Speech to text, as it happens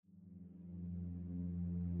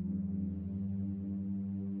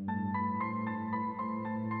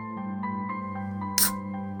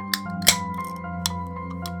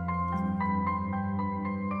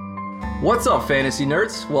What's up, fantasy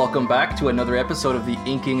nerds? Welcome back to another episode of the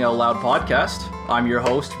Inking Out Loud podcast. I'm your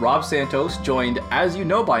host, Rob Santos, joined, as you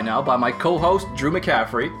know by now, by my co-host, Drew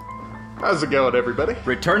McCaffrey. How's it going, everybody?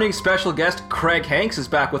 Returning special guest, Craig Hanks, is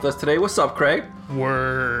back with us today. What's up, Craig?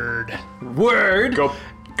 Word.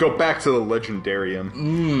 Go back to the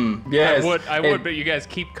legendarium. Yes. I would, but you guys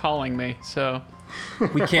keep calling me, so...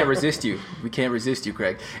 We can't resist you. We can't resist you,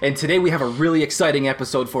 Craig. And today we have a really exciting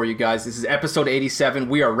episode for you guys. This is episode 87.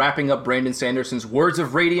 We are wrapping up Brandon Sanderson's Words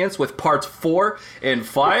of Radiance with parts 4 and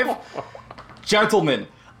 5. Gentlemen,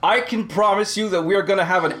 I can promise you that we are going to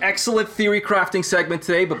have an excellent theory crafting segment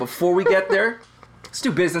today, but before we get there, let's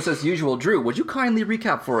do business as usual. Drew, would you kindly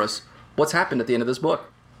recap for us what's happened at the end of this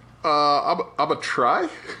book? I'm a try.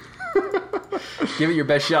 Give it your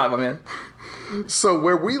best shot, my man. So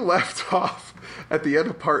where we left off at the end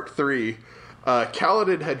of part 3,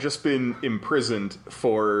 Kaladin had just been imprisoned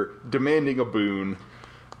for demanding a boon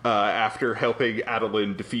after helping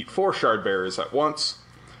Adolin defeat 4 Shardbearers at once.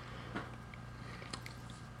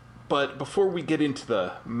 But before we get into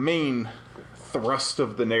the main thrust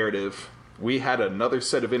of the narrative, we had another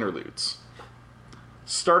set of interludes.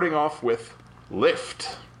 Starting off with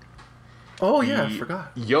Lift. Oh, yeah, I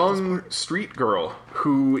forgot. Young street girl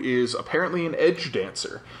who is apparently an edge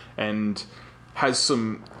dancer and has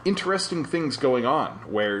some interesting things going on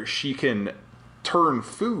where she can turn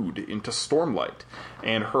food into stormlight.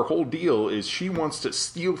 And her whole deal is she wants to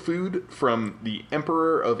steal food from the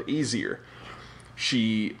Emperor of Aesir.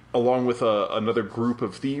 She, along with another group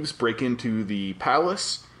of thieves, break into the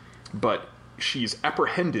palace, but she's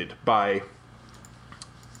apprehended by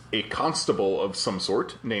a constable of some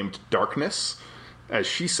sort named Darkness, as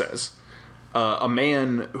she says, a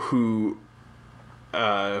man who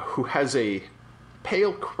has a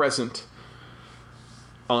pale crescent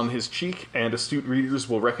on his cheek, and astute readers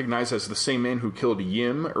will recognize as the same man who killed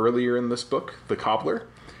Yim earlier in this book, the cobbler.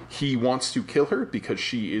 He wants to kill her because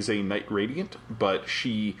she is a Knight Radiant, but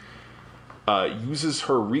she uses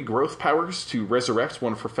her regrowth powers to resurrect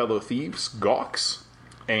one of her fellow thieves, Gawx.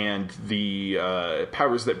 And the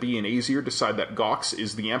powers that be in Aesir decide that Gawx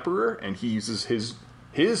is the Emperor, and he uses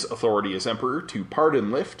his authority as Emperor to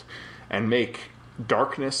pardon Lift and make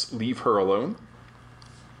Darkness leave her alone.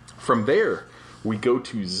 From there, we go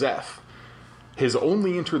to Szeth, his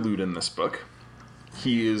only interlude in this book.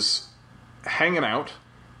 He is hanging out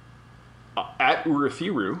at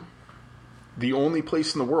Urithiru, the only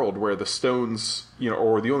place in the world where the stones,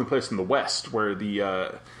 or the only place in the West where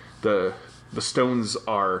the stones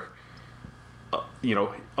are,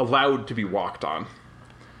 allowed to be walked on.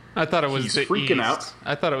 I thought it was He's the freaking east. out.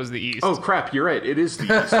 I thought it was the east. Oh, crap, you're right. It is the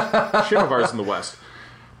East. Shinovar's in the West.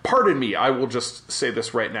 Pardon me, I will just say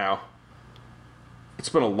this right now. It's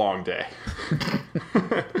been a long day.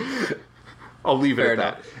 I'll leave it Fair at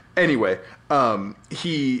enough. that. Anyway,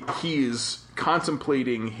 he is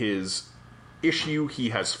contemplating his issue. He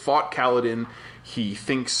has fought Kaladin. He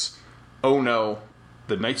thinks, oh no,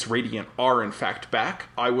 the Knights Radiant are in fact back.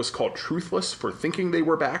 I was called truthless for thinking they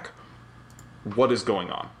were back. What is going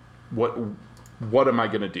on? What am I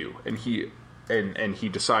going to do? And he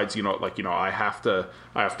decides, I have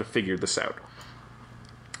to figure this out.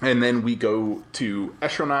 And then we go to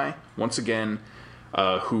Eshonai once again,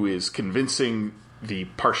 who is convincing the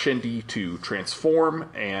Parshendi to transform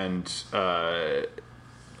and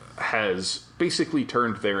has basically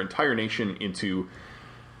turned their entire nation into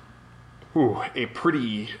a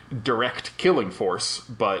pretty direct killing force.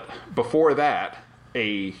 But before that,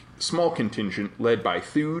 a small contingent led by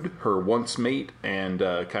Thud, her once mate and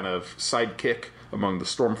kind of sidekick among the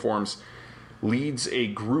Stormforms, leads a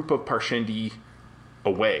group of Parshendi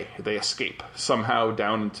away. They escape somehow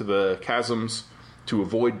down into the chasms to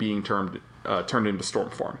avoid being turned into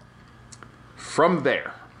Stormform. From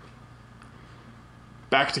there,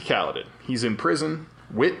 back to Kaladin. He's in prison.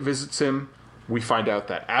 Wit visits him. We find out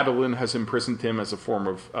that Adolin has imprisoned him as a form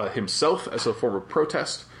of himself as a form of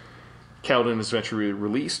protest. Kaladin is eventually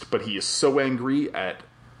released, but he is so angry at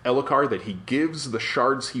Elhokar that he gives the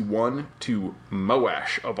shards he won to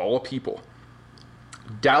Moash, of all people.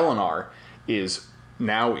 Dalinar is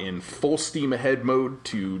now in full steam ahead mode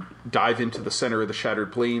to dive into the center of the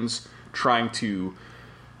Shattered Plains, trying to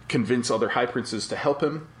convince other High Princes to help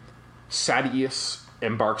him. Sadeas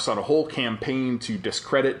embarks on a whole campaign to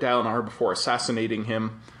discredit Dalinar before assassinating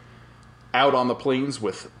him. Out on the plains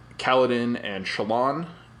with Kaladin and Shallan,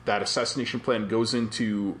 that assassination plan goes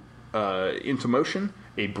into motion.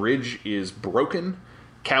 A bridge is broken.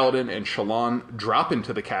 Kaladin and Shallan drop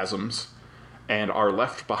into the chasms and are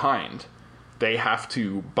left behind. They have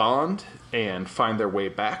to bond and find their way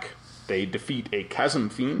back. They defeat a chasm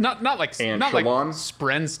fiend. Not like And not like Shallan?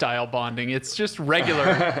 Spren style bonding. It's just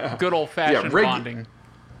regular, good old fashioned bonding.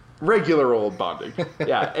 Regular old bonding.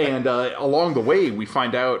 Yeah, and along the way, we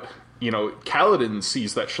find out, Kaladin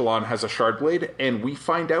sees that Shallan has a Shardblade, and we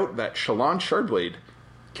find out that Shallan's Shardblade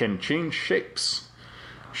can change shapes.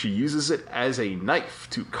 She uses it as a knife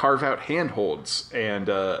to carve out handholds and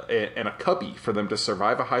a cubby for them to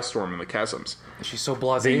survive a high storm in the chasms. She's so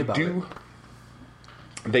blasé about it.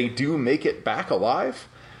 They do make it back alive,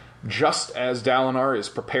 just as Dalinar is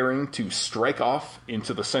preparing to strike off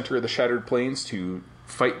into the center of the Shattered Plains to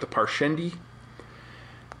fight the Parshendi.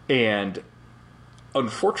 And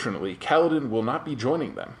unfortunately, Kaladin will not be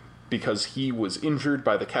joining them because he was injured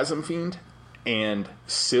by the Chasm Fiend, and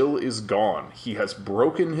Syl is gone. He has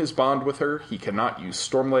broken his bond with her, he cannot use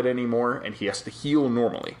Stormlight anymore, and he has to heal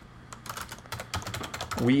normally.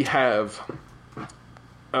 We have...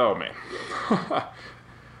 Oh, man.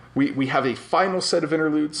 We have a final set of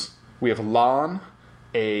interludes. We have Lan,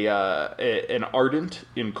 an Ardent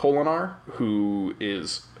in Kholinar, who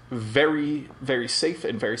is very, very safe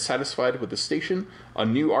and very satisfied with the station. A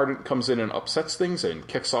new Ardent comes in and upsets things and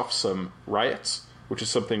kicks off some riots, which is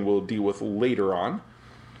something we'll deal with later on.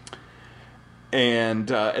 And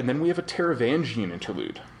then we have a Taravangian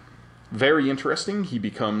interlude. Very interesting. He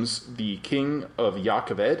becomes the king of Jah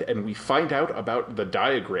Keved, and we find out about the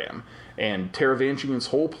diagram and Taravangian's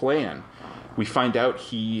whole plan. We find out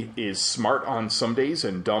he is smart on some days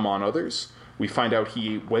and dumb on others. We find out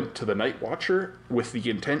he went to the Night Watcher with the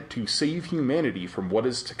intent to save humanity from what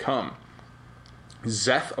is to come.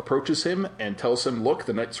 Szeth approaches him and tells him, look,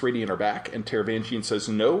 the Knights Radiant are back, and Taravangian says,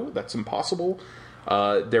 no, that's impossible.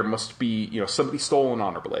 There must be, somebody stole an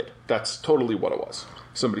Honor Blade. That's totally what it was.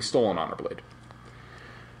 Somebody stole an Honor Blade.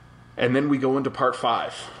 And then we go into part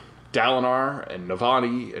 5. Dalinar and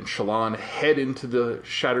Navani and Shallan head into the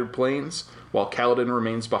Shattered Plains, while Kaladin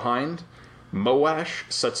remains behind.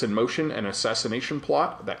 Moash sets in motion an assassination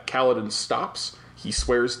plot that Kaladin stops. He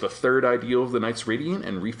swears the third ideal of the Knights Radiant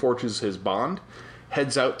and reforges his bond.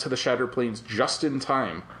 Heads out to the Shattered Plains just in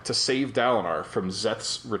time to save Dalinar from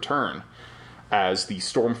Szeth's return, as the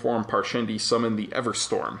Stormform Parshendi summon the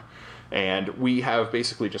Everstorm. And we have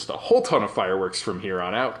basically just a whole ton of fireworks from here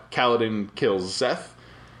on out. Kaladin kills Szeth.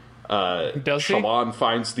 Does he? Shallan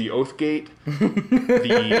finds the Oathgate.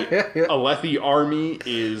 The Alethi army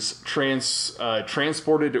is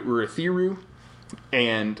transported to Urithiru.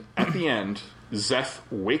 And at the end, Szeth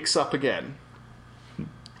wakes up again.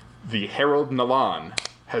 The Herald Nalan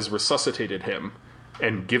has resuscitated him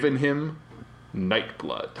and given him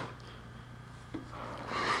Nightblood.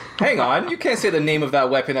 Hang on, you can't say the name of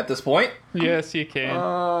that weapon at this point. Yes, you can.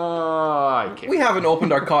 I can't. We haven't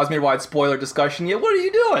opened our Cosmere-wide spoiler discussion yet. What are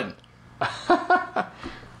you doing?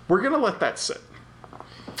 We're going to let that sit.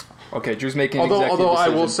 Okay, Drew's making an Although executive I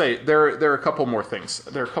decision. will say, there are a couple more things.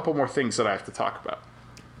 There are a couple more things that I have to talk about.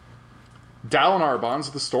 Dalinar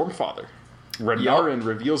bonds the Stormfather. Renarin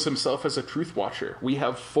reveals himself as a Truth Watcher. We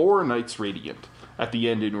have 4 Knights Radiant at the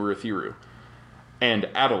end in Urithiru. And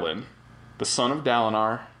Adolin, the son of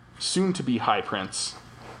Dalinar, soon to be High Prince,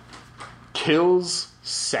 kills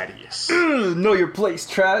Sadeas. Know your place,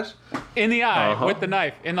 trash. In the eye, with the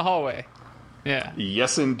knife, in the hallway. Yeah.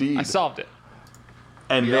 Yes, indeed. I solved it.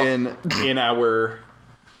 And then in our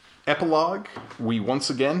epilogue, we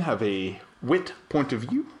once again have a Wit point of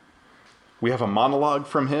view. We have a monologue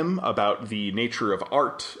from him about the nature of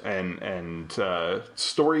art and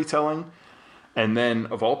storytelling. And then,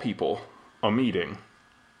 of all people, a meeting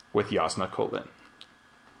with Jasnah Kholin.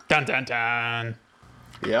 Dun dun dun.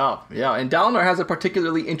 Yeah. And Dalinar has a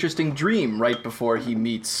particularly interesting dream right before he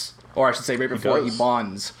meets, or I should say right before he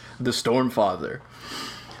bonds the Stormfather.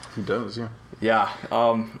 He does, yeah. Yeah.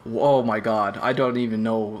 Oh my god. I don't even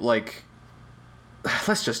know,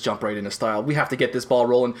 let's just jump right into style. We have to get this ball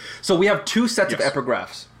rolling. So we have 2 sets of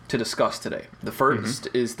epigraphs to discuss today. The first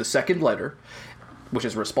is the second letter, which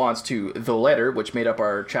is a response to the letter, which made up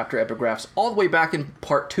our chapter epigraphs all the way back in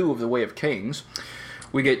part 2 of The Way of Kings.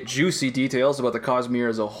 We get juicy details about the Cosmere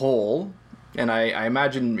as a whole, and I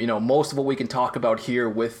imagine, most of what we can talk about here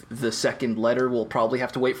with the second letter, we'll probably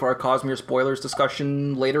have to wait for our Cosmere spoilers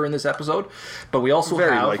discussion later in this episode. But we also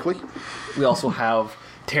we also have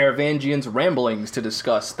Taravangian's ramblings to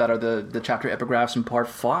discuss that are the chapter epigraphs in part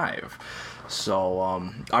 5. So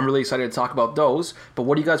I'm really excited to talk about those. But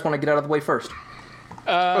what do you guys want to get out of the way first?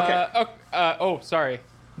 Sorry.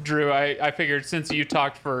 Drew, I figured since you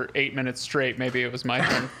talked for 8 minutes straight, maybe it was my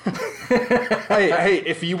turn. Hey,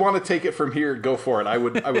 if you want to take it from here, go for it. I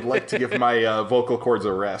would like to give my vocal cords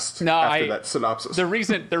a rest after that synopsis. The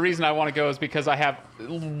reason I want to go is because I have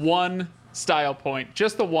one style point,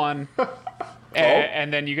 just the one.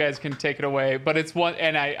 And then you guys can take it away. But it's one,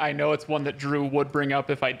 and I know it's one that Drew would bring up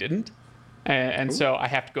if I didn't. And so I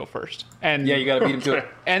have to go first. And Yeah, you got to beat him to it.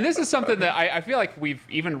 And this is something that I feel like we've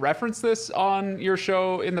even referenced this on your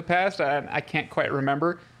show in the past. I can't quite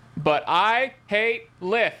remember. But I hate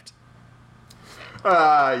Lyft.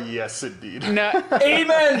 Yes, indeed. No,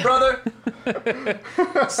 Amen, brother.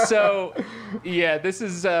 so, yeah, this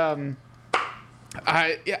is...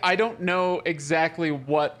 I don't know exactly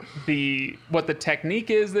what the technique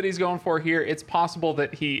is that he's going for here. It's possible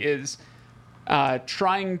that he is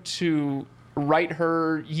trying to write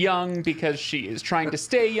her young because she is trying to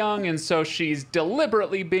stay young, and so she's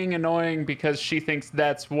deliberately being annoying because she thinks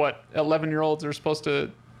that's what 11-year-olds are supposed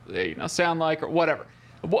to, sound like, or whatever.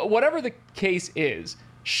 Whatever the case is,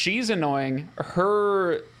 she's annoying.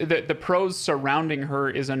 The prose surrounding her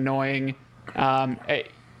is annoying. I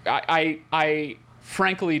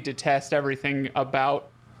frankly detest everything about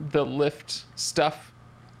the Lyft stuff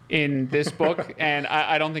in this book, and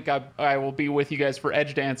I don't think I will be with you guys for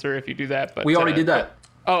Edge Dancer if you do that. But We already did that.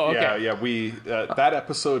 Oh, okay. Yeah. We that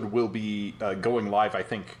episode will be going live, I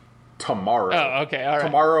think, tomorrow. Oh, okay. All right.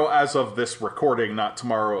 Tomorrow, as of this recording, not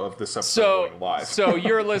tomorrow of this episode going live. So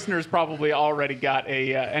your listeners probably already got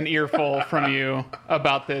an earful from you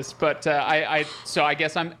about this, but I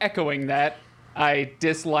guess I'm echoing that. I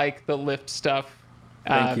dislike the Lyft stuff.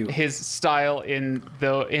 Thank you. His style in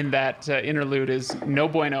that interlude is no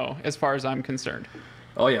bueno, as far as I'm concerned.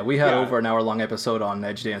 Oh, yeah. We had over an hour-long episode on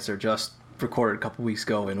Edge Dancer just recorded a couple weeks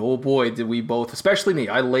ago, and oh boy, did we both, especially me,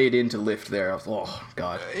 I laid into Lyft there. I was, oh,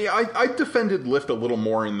 God. Yeah, I defended Lyft a little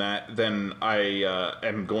more in that than I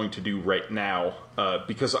am going to do right now,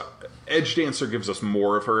 because Edge Dancer gives us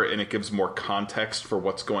more of her, and it gives more context for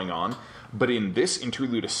what's going on. But in this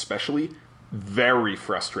interlude especially, very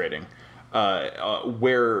frustrating.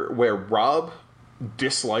 Where Rob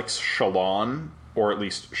dislikes Shallan, or at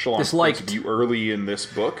least Shallan's point of view early in this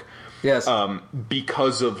book, Yes.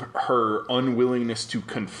 because of her unwillingness to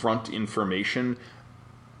confront information,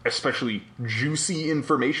 especially juicy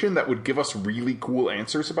information that would give us really cool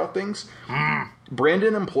answers about things.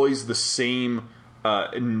 Brandon employs the same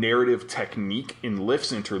narrative technique in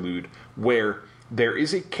Lyft's interlude, where there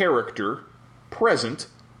is a character present,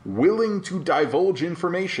 willing to divulge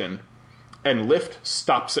information, and Lyft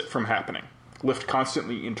stops it from happening. Lyft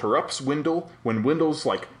constantly interrupts Wendell when Wendell's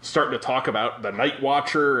starting to talk about the Night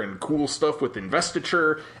Watcher and cool stuff with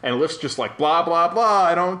investiture, and Lyft's just like, blah, blah, blah,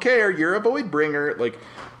 I don't care, you're a Voidbringer.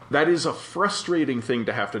 That is a frustrating thing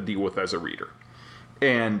to have to deal with as a reader.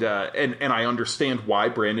 And I understand why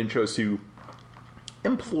Brandon chose to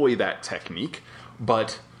employ that technique,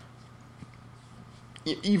 but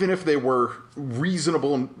even if they were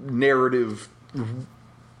reasonable narrative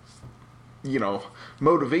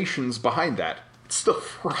motivations behind that, it's still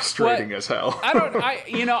frustrating as hell.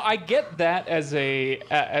 I get that as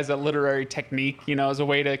a literary technique, as a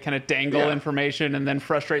way to kind of dangle information and then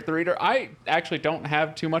frustrate the reader. I actually don't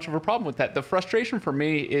have too much of a problem with that. The frustration for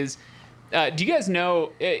me is, do you guys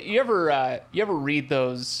know, you ever read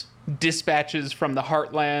those dispatches from the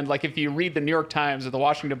heartland? Like if you read the New York Times or the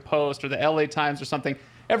Washington Post or the LA Times or something,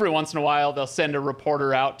 every once in a while they'll send a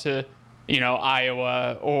reporter out to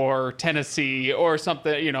Iowa or Tennessee or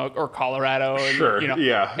something, or Colorado. And,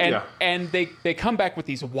 sure. And they come back with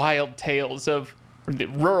these wild tales of the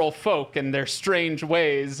rural folk and their strange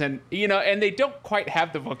ways, and and they don't quite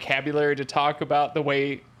have the vocabulary to talk about the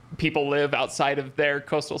way people live outside of their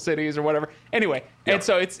coastal cities or whatever. Anyway, and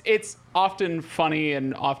so it's often funny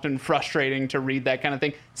and often frustrating to read that kind of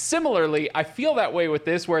thing. Similarly, I feel that way with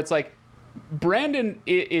this, where it's like Brandon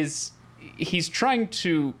he's trying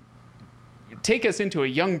to take us into a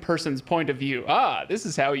young person's point of view. This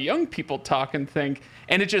is how young people talk and think.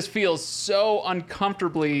 And it just feels so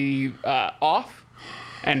uncomfortably off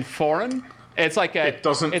and foreign. It's like it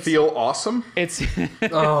doesn't feel awesome. It's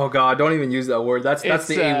oh, God, don't even use that word. That's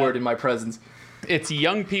the A word in my presence. It's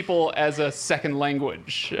young people as a second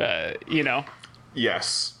language,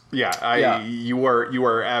 Yes. Yeah, you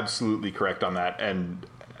are absolutely correct on that.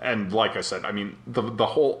 And like I said, I mean, the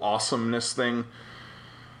whole awesomeness thing.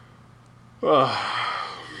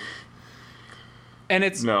 And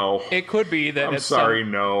it's no. It could be that I'm sorry,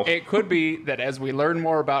 no. It could be that as we learn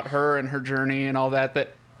more about her and her journey and all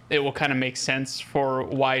that it will kind of make sense for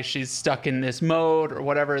why she's stuck in this mode or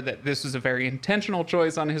whatever. That this was a very intentional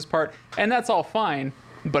choice on his part, and that's all fine.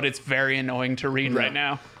 But it's very annoying to read right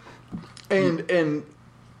now. And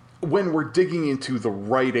when we're digging into the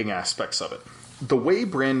writing aspects of it, the way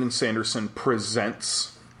Brandon Sanderson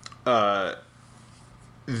presents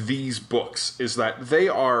these books is that they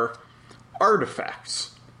are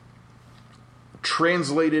artifacts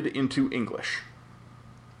translated into English.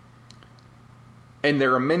 And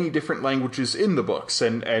there are many different languages in the books,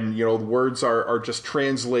 and the words are just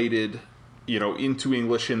translated, into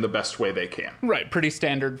English in the best way they can. Right, pretty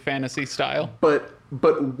standard fantasy style. But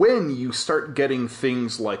when you start getting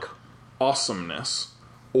things like awesomeness,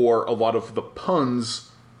 or a lot of the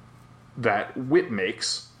puns that wit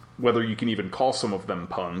makes, whether you can even call some of them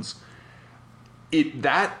puns,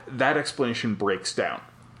 that explanation breaks down.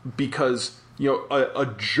 Because,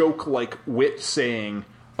 a joke like wit saying,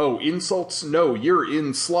 "Oh, insults? No, you're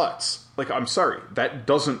in sluts." Like, I'm sorry, that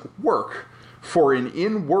doesn't work for an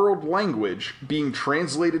in-world language being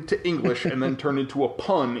translated to English and then turned into a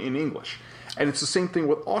pun in English. And it's the same thing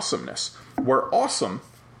with awesomeness, where awesome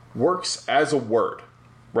works as a word,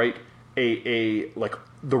 right? Like,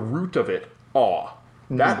 the root of it, awe,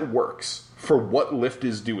 that works for what Lift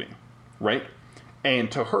is doing, right?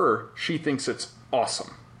 And to her, she thinks it's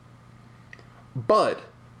awesome. But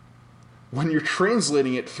when you're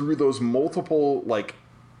translating it through those multiple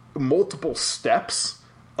steps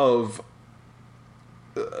of,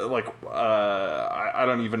 I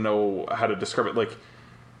don't even know how to describe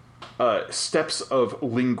it, steps of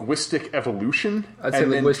linguistic evolution,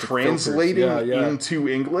 and then translating into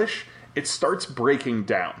English, it starts breaking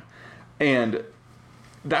down. And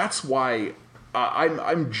that's why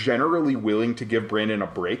I'm generally willing to give Brandon a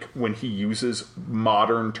break when he uses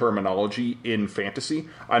modern terminology in fantasy.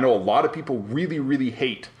 I know a lot of people really, really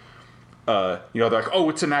hate, they're like, "Oh,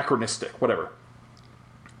 it's anachronistic," whatever.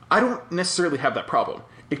 I don't necessarily have that problem.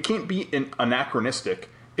 It can't be anachronistic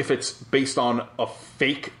if it's based on a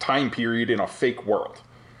fake time period in a fake world.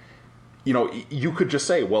 You could just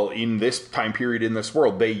say, well, in this time period in this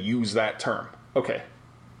world, they use that term. Okay.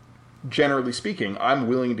 Generally speaking, I'm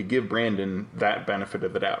willing to give Brandon that benefit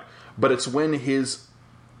of the doubt. But it's when his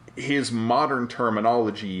modern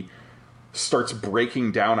terminology starts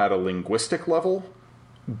breaking down at a linguistic level,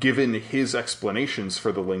 given his explanations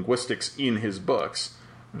for the linguistics in his books,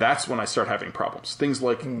 that's when I start having problems. Things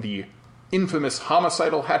like the infamous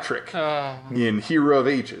homicidal hat trick in Hero of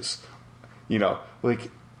Ages.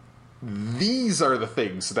 These are the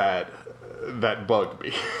things that bug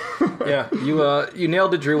me. Yeah, you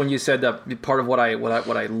nailed it, Drew, when you said that part of what I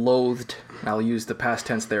loathed, I'll use the past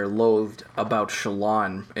tense there, loathed about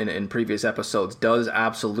Shallan in previous episodes does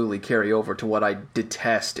absolutely carry over to what I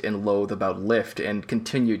detest and loathe about Lift, and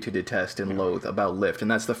continue to detest and loathe about Lift. And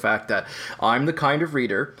that's the fact that I'm the kind of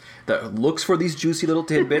reader that looks for these juicy little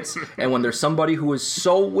tidbits, and when there's somebody who is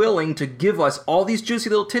so willing to give us all these juicy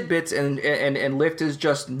little tidbits, and Lift is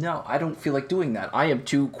just, no, I don't feel like doing that. I am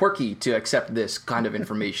too quirky to accept this kind of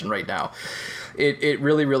information right now. It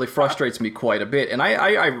really, really frustrates me quite a bit. And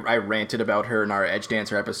I ranted about her in our Edge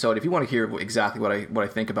Dancer episode. If you want to hear exactly what I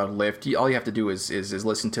think about Lift, all you have to do is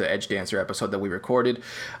listen to the Edge Dancer episode that we recorded.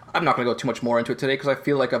 I'm not going to go too much more into it today because I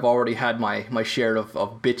feel like I've already had my share of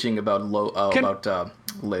bitching about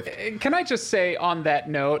Lift. Can I just say on that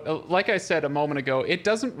note, like I said a moment ago, it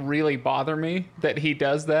doesn't really bother me that he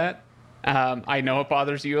does that. I know it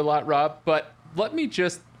bothers you a lot, Rob, but let me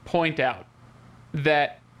just point out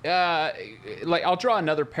that I'll draw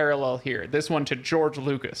another parallel here. This one to George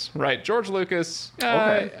Lucas, right? George Lucas.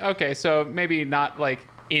 Okay, so maybe not like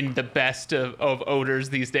in the best of odors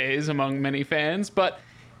these days among many fans, but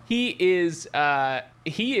he is a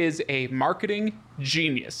marketing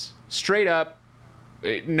genius, straight up.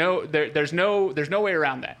 No, there's no way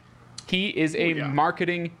around that. He is a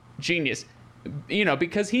marketing genius,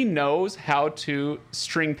 because he knows how to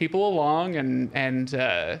string people along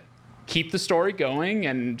and keep the story going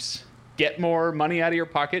and get more money out of your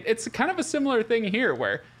pocket. It's kind of a similar thing here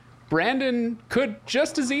where Brandon could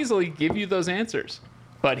just as easily give you those answers,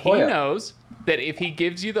 but he knows that if he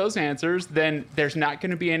gives you those answers, then there's not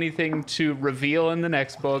going to be anything to reveal in the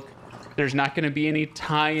next book. There's not going to be any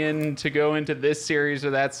tie-in to go into this series or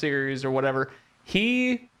that series or whatever.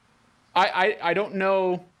 I don't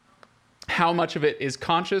know how much of it is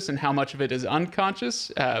conscious and how much of it is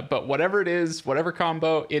unconscious, but whatever it is, whatever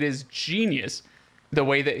combo, it is genius the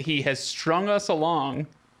way that he has strung us along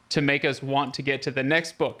to make us want to get to the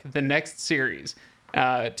next book, the next series,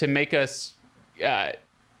 to make us not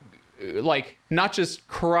just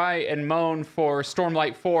cry and moan for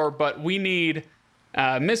Stormlight 4, but we need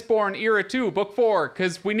Mistborn Era 2, Book 4,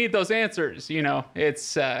 because we need those answers.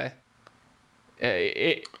 It's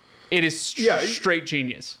it is straight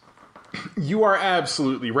genius. You are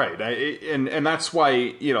absolutely right. And that's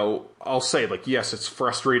why, I'll say, yes, it's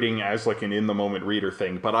frustrating as, an in-the-moment reader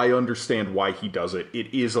thing, but I understand why he does it.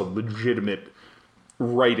 It is a legitimate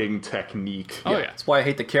writing technique. Oh, yeah. That's why I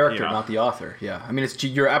hate the character, You know? not the author. Yeah, I mean,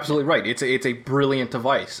 you're absolutely right. It's a brilliant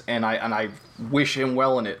device, and I wish him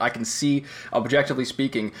well in it. I can see, objectively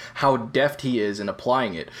speaking, how deft he is in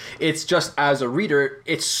applying it. It's just, as a reader,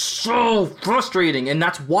 it's so frustrating, and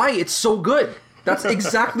that's why it's so good. That's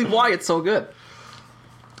exactly why it's so good.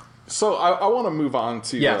 So I want to move on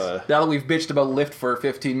to Yes. Now that we've bitched about Lyft for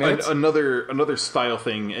 15 minutes, another style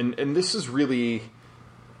thing, and this is really,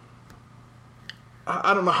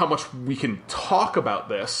 I don't know how much we can talk about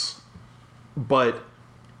this, but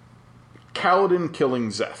Kaladin killing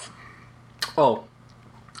Szeth. oh,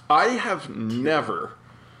 I have never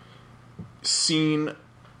seen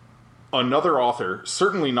another author,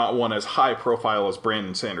 certainly not one as high profile as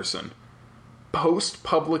Brandon Sanderson,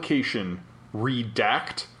 post-publication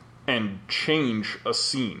redact and change a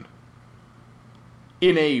scene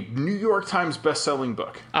in a New York Times best-selling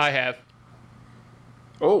book. I have.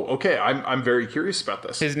 Oh, okay. I'm very curious about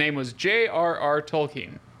this. His name was J.R.R.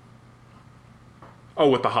 Tolkien. Oh,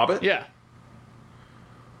 with The Hobbit? Yeah.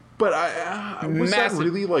 But was that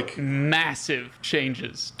really like... Massive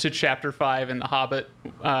changes to Chapter 5 in The Hobbit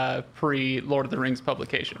pre-Lord of the Rings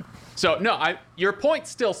publication. So, no, your point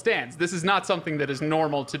still stands. This is not something that is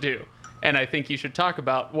normal to do. And I think you should talk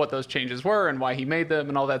about what those changes were and why he made them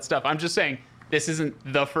and all that stuff. I'm just saying, this isn't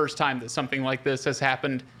the first time that something like this has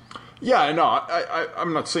happened. Yeah, no,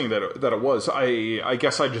 I'm not saying that it was. I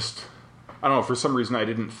guess I don't know, for some reason I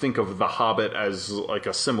didn't think of The Hobbit as like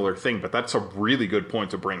a similar thing, but that's a really good point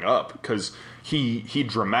to bring up, because he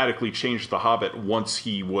dramatically changed The Hobbit once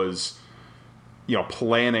he was,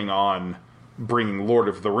 planning on bringing Lord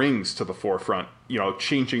of the Rings to the forefront,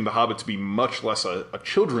 changing The Hobbit to be much less a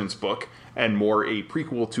children's book and more a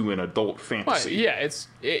prequel to an adult fantasy. Well,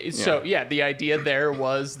 yeah, so the idea there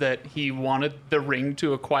was that he wanted the ring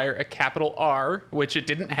to acquire a capital R, which it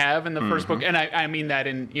didn't have in the first book, and I mean that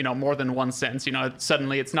in more than one sense.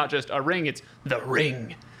 Suddenly it's not just a ring; it's the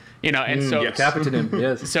ring. And so yes. Capitaine,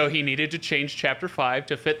 yes. So he needed to change Chapter 5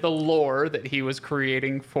 to fit the lore that he was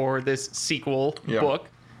creating for this sequel book.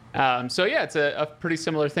 So yeah, it's a pretty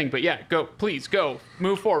similar thing. But yeah, please go,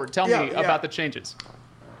 move forward. Tell me about the changes.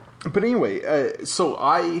 But anyway, so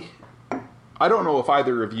I don't know if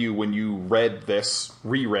either of you, when you read this,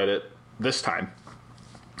 reread it this time,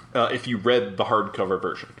 if you read the hardcover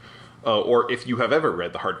version, or if you have ever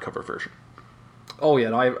read the hardcover version. Oh yeah,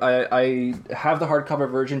 no, I have the hardcover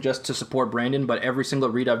version just to support Brandon, but every single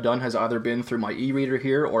read I've done has either been through my e-reader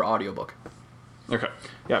here or audiobook. Okay,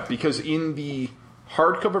 yeah, because in the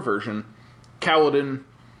hardcover version, Kaladin,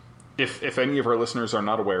 if any of our listeners are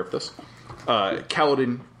not aware of this,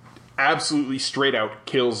 Kaladin absolutely straight out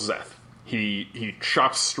kills Szeth. He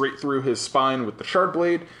chops straight through his spine with the shard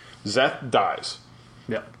blade. Szeth dies.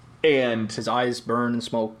 Yeah. And His eyes burn and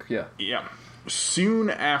smoke, yeah. yeah, soon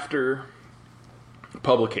after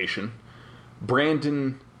publication,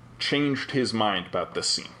 Brandon changed his mind about this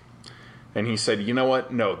scene. And he said, you know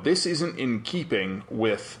what? No, this isn't in keeping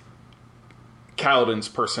with Kaladin's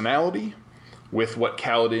personality, with what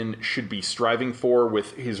Kaladin should be striving for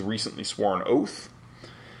with his recently sworn oath.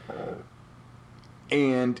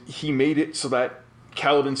 And he made it so that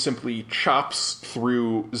Kaladin simply chops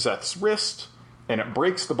through Szeth's wrist, and it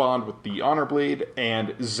breaks the bond with the honor blade, and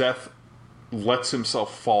Szeth lets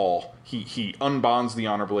himself fall. He unbonds the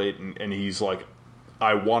honor blade, and he's like,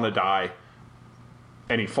 I want to die.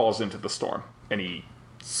 And he falls into the storm, and he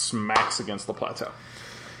smacks against the plateau.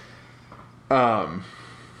 I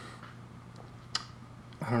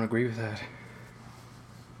don't agree with that.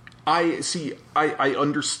 I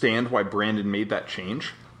understand why Brandon made that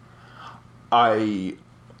change. I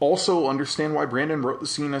also understand why Brandon wrote the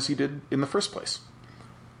scene as he did in the first place.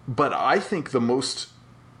 But I think the most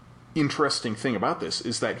interesting thing about this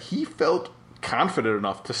is that he felt confident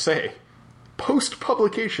enough to say,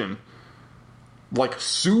 post-publication, like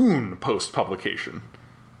soon post-publication,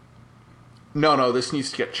 no, this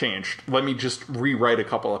needs to get changed. Let me just rewrite a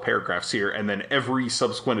couple of paragraphs here, and then every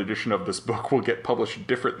subsequent edition of this book will get published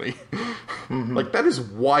differently. Mm-hmm. Like, that is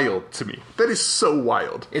wild to me. That is so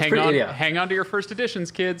wild. It's hang on to your first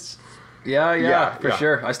editions, kids. Yeah, for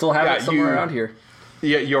sure. I still have it somewhere around here.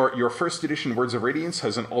 Yeah, your first edition Words of Radiance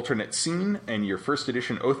has an alternate scene, and your first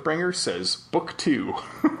edition Oathbringer says Book 2.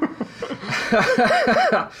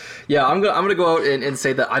 Yeah, I'm gonna go out and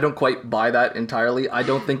say that I don't quite buy that entirely. I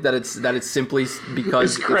don't think that it's simply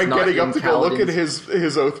because is Craig it's not getting up to go look at Kaladin's...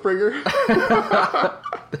 his Oathbringer?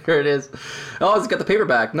 There it is. Oh, it's got the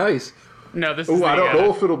paperback. Nice. No, this is I don't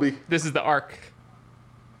know if it'll be. This is the ARC.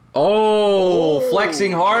 Oh,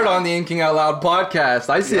 flexing hard on the Inking Out Loud podcast.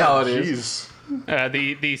 I see how it is.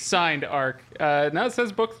 Jeez. The signed ARC. Now it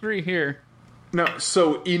says book 3 here. No,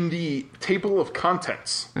 so in the table of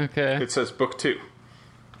contents, Okay. it says book 2.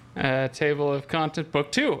 Table of content,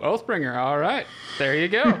 book 2, Oathbringer. All right, there you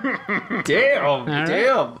go.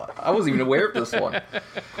 Damn. I wasn't even aware of this one.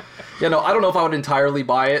 Yeah, no, I don't know if I would entirely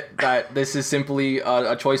buy it, that this is simply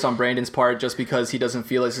a choice on Brandon's part just because he doesn't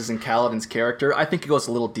feel this isn't Kaladin's character. I think it goes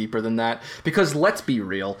a little deeper than that, because let's be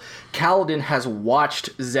real, Kaladin has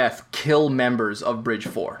watched Szeth kill members of Bridge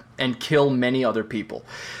 4 and kill many other people.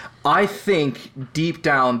 I think deep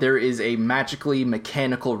down there is a magically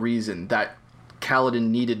mechanical reason that Kaladin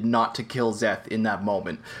needed not to kill Szeth in that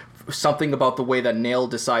moment. Something about the way that Nail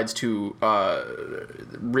decides to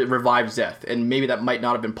revive Szeth, and maybe that might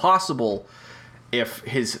not have been possible if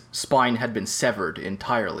his spine had been severed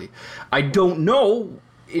entirely. I don't know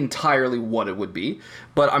entirely what it would be,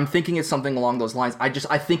 but I'm thinking it's something along those lines. I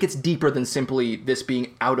think it's deeper than simply this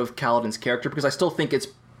being out of Kaladin's character, because I still think it's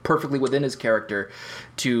perfectly within his character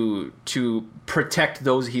to protect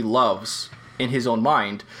those he loves in his own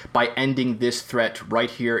mind by ending this threat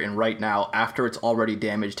right here and right now after it's already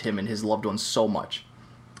damaged him and his loved ones so much.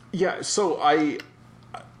 Yeah, so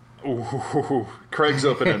Craig's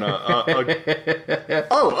opening a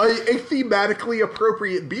thematically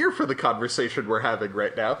appropriate beer for the conversation we're having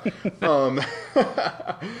right now.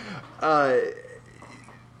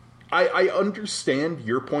 I understand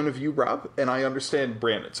your point of view, Rob, and I understand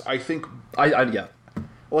Brandon's. I think yeah.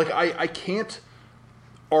 Like, I can't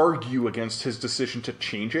argue against his decision to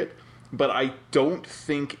change it, but I don't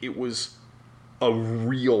think it was a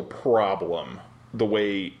real problem the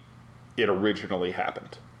way it originally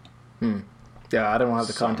happened. Yeah, I don't have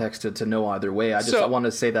the context to know either way. I want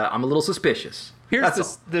to say that I'm a little suspicious.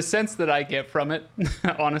 Here's the sense that I get from it,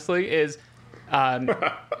 honestly, is, some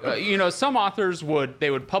authors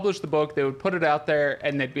would publish the book, they would put it out there,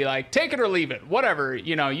 and they'd be like, take it or leave it, whatever.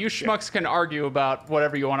 You schmucks can argue about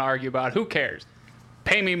whatever you want to argue about. Who cares?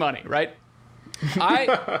 Pay me money, right?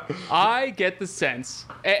 I get the sense,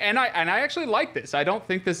 and I actually like this. I don't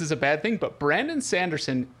think this is a bad thing, but Brandon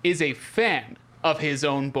Sanderson is a fan of his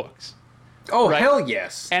own books. Oh, right? Hell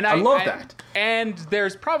yes. And I love that. And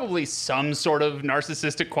there's probably some sort of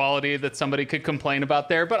narcissistic quality that somebody could complain about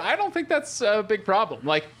there, but I don't think that's a big problem.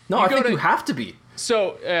 Like, no, I think you have to be.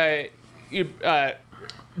 So,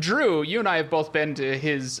 Drew, you and I have both been to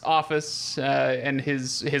his office and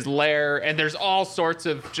his lair, and there's all sorts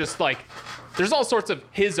of his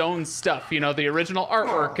own stuff. The original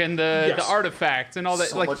artwork and the artifacts and all that.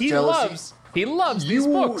 So like much he jealousy. loves these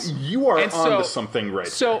books. You are onto something right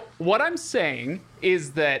So there. what I'm saying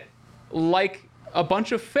is that, like a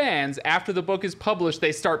bunch of fans, after the book is published,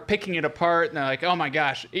 they start picking it apart, and they're like, oh my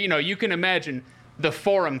gosh, you can imagine the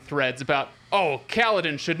forum threads about, oh,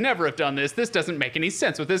 Kaladin should never have done this. This doesn't make any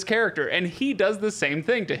sense with his character. And he does the same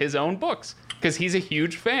thing to his own books because he's a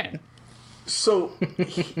huge fan. So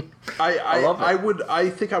I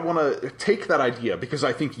think I want to take that idea, because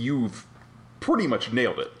I think you've pretty much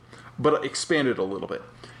nailed it, but expand it a little bit.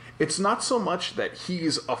 It's not so much that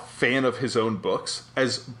he's a fan of his own books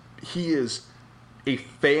as he is a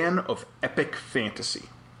fan of epic fantasy.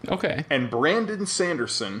 Okay. And Brandon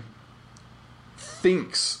Sanderson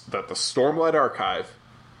thinks that the Stormlight Archive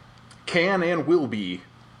can and will be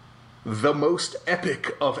the most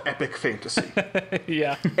epic of epic fantasy.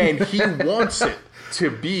 Yeah. And he wants it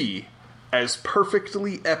to be as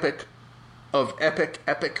perfectly epic of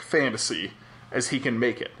epic fantasy as he can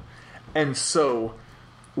make it. And so,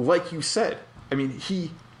 like you said, I mean,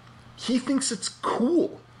 he thinks it's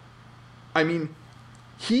cool. I mean,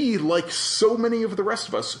 he, like so many of the rest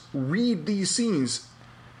of us, read these scenes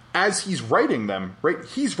as he's writing them, right?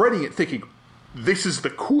 He's writing it thinking, this is the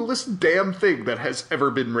coolest damn thing that has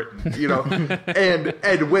ever been written,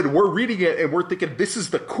 and when we're reading it and we're thinking, this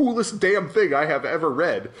is the coolest damn thing I have ever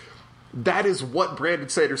read, that is what Brandon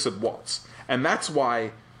Sanderson wants. And that's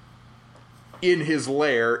why in his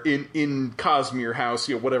lair, in Cosmere House,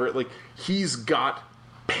 whatever, like, he's got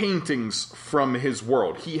paintings from his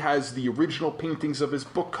world. He has the original paintings of his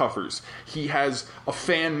book covers. He has a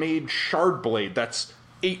fan-made shard blade that's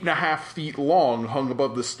 8.5 feet long hung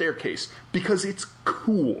above the staircase because it's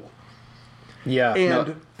cool. Yeah.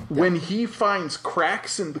 And when he finds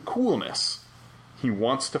cracks in the coolness, he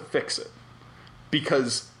wants to fix it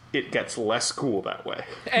because it gets less cool that way.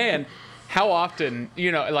 And how often,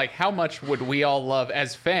 how much would we all love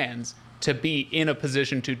as fans to be in a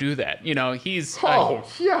position to do that? He's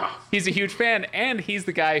he's a huge fan, and he's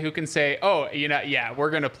the guy who can say, oh,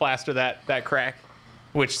 we're going to plaster that crack.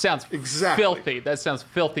 Which sounds filthy. That sounds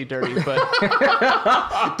filthy dirty, but...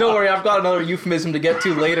 Don't worry, I've got another euphemism to get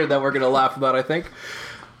to later that we're going to laugh about, I think.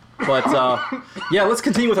 But yeah, let's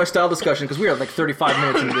continue with our style discussion because we are like 35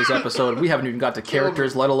 minutes into this episode. We haven't even got to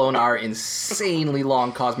characters, let alone our insanely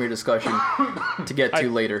long Cosmere discussion to get to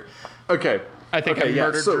later. Okay. I think I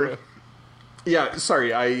murdered Drew. Yeah,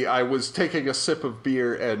 sorry, I was taking a sip of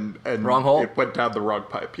beer and Wrong hole? It went down the wrong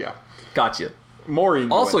pipe, yeah. Gotcha.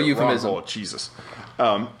 Maureen Also went euphemism. Wrong hole, Jesus.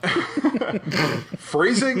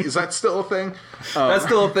 Phrasing, is that still a thing? That's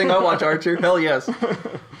still a thing. I watch Archer. Hell yes.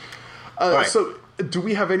 Right. So, do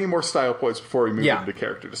we have any more style points before we move Yeah. into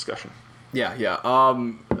character discussion? Yeah.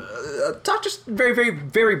 Talk just very, very,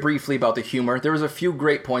 very briefly about the humor. There was a few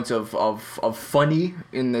great points of funny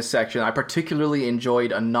in this section. I particularly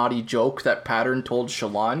enjoyed a naughty joke that Pattern told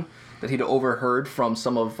Shallan that he'd overheard from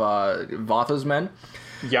some of Vatha's men.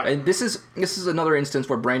 Yeah. And this is another instance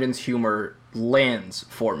where Brandon's humor lands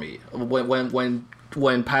for me.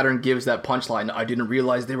 When Pattern gives that punchline, I didn't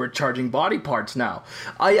realize they were charging body parts now.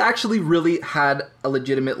 I actually really had a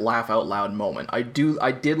legitimate laugh out loud moment. I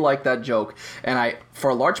did like that joke, and I,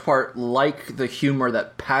 for a large part, like the humor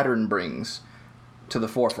that Pattern brings to the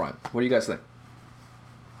forefront. What do you guys think?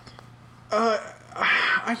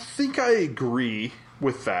 I think I agree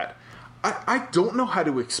with that. I don't know how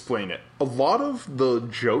to explain it. A lot of the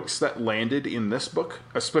jokes that landed in this book,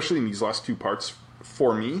 especially in these last two parts,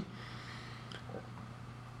 for me,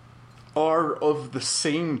 are of the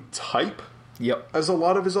same type as a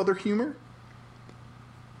lot of his other humor.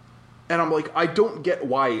 And I'm like, I don't get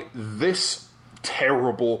why this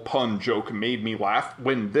terrible pun joke made me laugh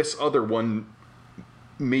when this other one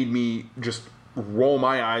made me just roll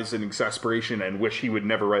my eyes in exasperation and wish he would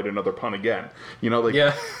never write another pun again. You know,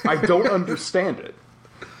 like, I don't understand it.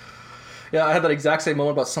 Yeah, I had that exact same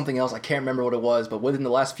moment about something else. I can't remember what it was, but within the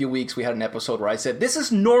last few weeks, we had an episode where I said, this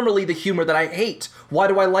is normally the humor that I hate. Why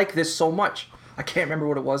do I like this so much? I can't remember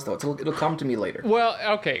what it was, though. It'll come to me later. Well,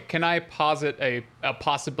 okay. Can I posit a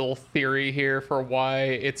possible theory here for why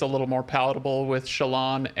it's a little more palatable with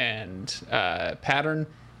Shallan and Pattern?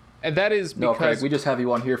 And that is because... No, Craig, we just have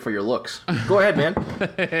you on here for your looks. Go ahead, man.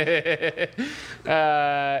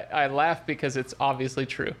 I laugh because it's obviously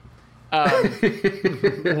true.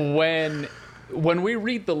 When we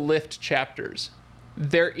read the Lift chapters,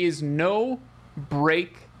 there is no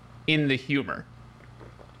break in the humor.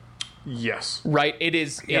 Yes. Right? It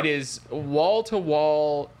is wall to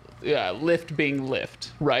wall, Lift being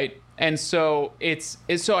Lift, right? And so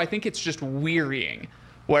so I think it's just wearying.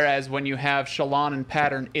 Whereas when you have Shallan and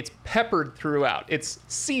Pattern, it's peppered throughout. It's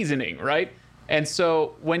seasoning, right? And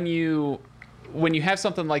so when you have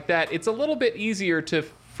something like that, it's a little bit easier to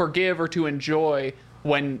forgive or to enjoy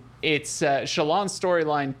when it's Shallan's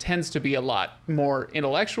storyline tends to be a lot more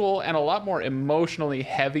intellectual and a lot more emotionally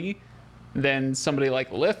heavy than somebody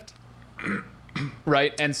like Lift,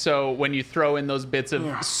 right? And so when you throw in those bits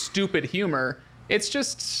of stupid humor, it's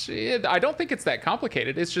just, I don't think it's that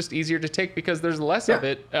complicated. It's just easier to take because there's less of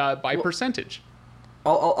it by percentage.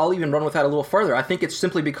 I'll even run with that a little further. I think it's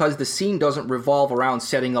simply because the scene doesn't revolve around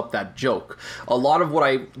setting up that joke. A lot of what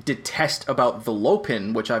I detest about the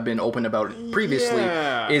Lopin, which I've been open about previously,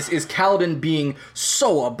 is Kaladin being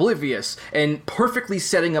so oblivious and perfectly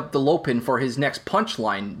setting up the Lopin for his next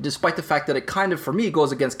punchline, despite the fact that it kind of, for me,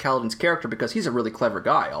 goes against Kaladin's character because he's a really clever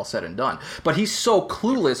guy, all said and done. But he's so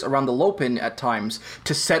clueless around the Lopin at times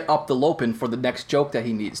to set up the Lopin for the next joke that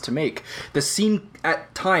he needs to make. The scene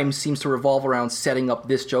at times seems to revolve around setting up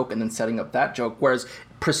this joke and then setting up that joke, whereas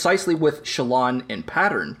precisely with Shallan and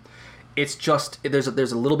Pattern, it's just there's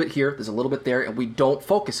a little bit here, there's a little bit there, and we don't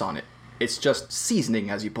focus on it. It's just seasoning,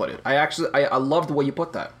 as you put it. I love the way you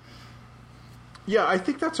put that. Yeah, I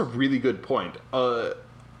think that's a really good point.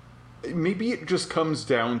 Maybe it just comes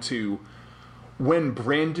down to when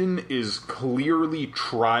Brandon is clearly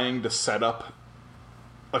trying to set up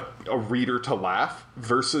a reader to laugh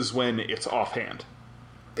versus when it's offhand.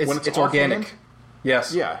 When it's organic.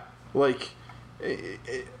 Yes. Yeah. Like,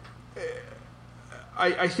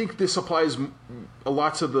 I think this applies a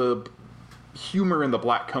lot to the humor in the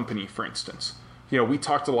Black Company, for instance. You know, we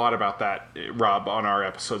talked a lot about that, Rob, on our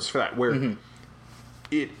episodes for that, where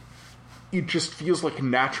it just feels like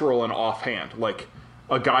natural and offhand. Like,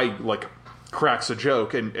 a guy, like, cracks a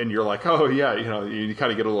joke and you're like, oh yeah, you know, you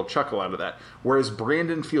kind of get a little chuckle out of that. Whereas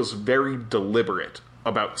Brandon feels very deliberate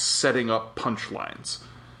about setting up punchlines.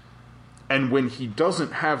 And when he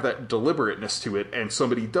doesn't have that deliberateness to it and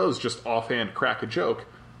somebody does just offhand crack a joke,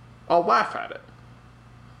 I'll laugh at it.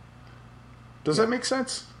 Does that make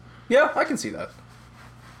sense? Yeah, I can see that.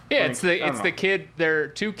 Yeah, it's the kid. There are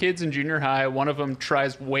two kids in junior high. One of them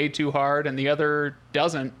tries way too hard and the other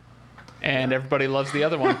doesn't. And everybody loves the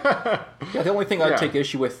other one. Yeah, the only thing I'd take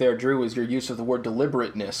issue with there, Drew, is your use of the word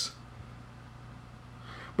deliberateness.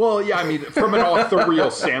 Well, yeah, I mean, from an authorial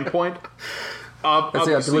standpoint, Let's say a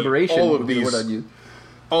obviously, deliberation all would of be the these, word I'd use.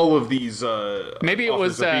 all of these, Maybe it authors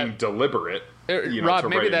was, are being deliberate. Rob, to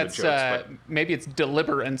maybe write in the that's jokes, maybe it's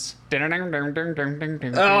deliverance.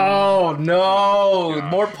 Oh no!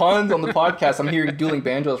 More puns on the podcast. I'm hearing dueling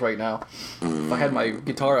banjos right now. If I had my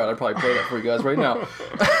guitar out, I'd probably play that for you guys right now.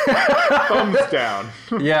 thumbs down.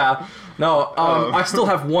 Yeah. No. I still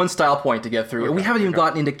have one style point to get through, and we haven't even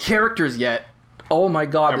gotten into characters yet. Oh my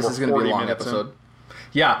god, And this we're is going to be a 40 long minutes episode.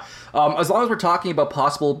 Yeah. As long as we're talking about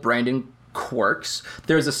possible Brandon quirks,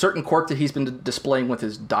 there's a certain quirk that he's been displaying with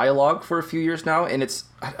his dialogue for a few years now, and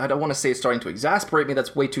I don't want to say it's starting to exasperate me,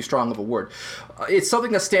 that's way too strong of a word. It's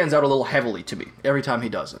something that stands out a little heavily to me every time he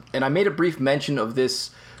does it. And I made a brief mention of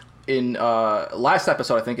this in last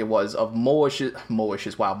episode, I think it was, of Moash's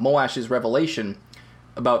revelation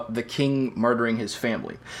about the king murdering his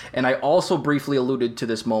family. And I also briefly alluded to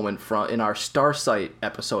this moment in our Starsight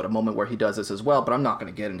episode, a moment where he does this as well, but I'm not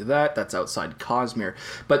going to get into that. That's outside Cosmere.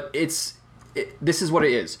 But this is what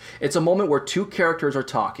it is. It's a moment where two characters are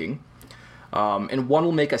talking, and one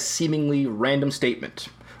will make a seemingly random statement,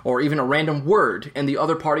 or even a random word, and the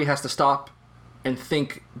other party has to stop and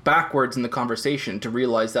think backwards in the conversation to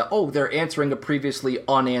realize that, oh, they're answering a previously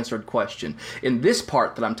unanswered question. In this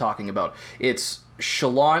part that I'm talking about, it's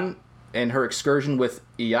Shallan and her excursion with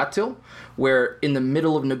Iyatil, where in the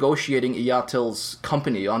middle of negotiating Iyatil's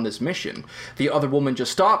company on this mission, the other woman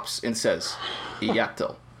just stops and says,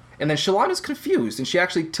 Iyatil. And then Shallan is confused, and she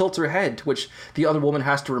actually tilts her head, to which the other woman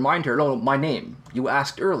has to remind her, no, my name. You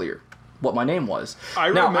asked earlier what my name was. I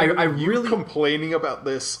remember you complaining about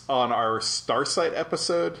this on our Starsight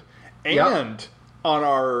episode, and on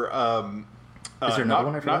our is there another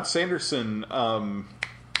one I forgot? not Sanderson,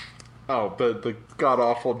 the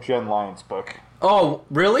god-awful Jen Lyons book. Oh,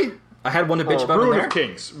 really? I had one to bitch about Ruin in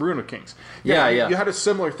there? Ruin of Kings. Yeah. You had a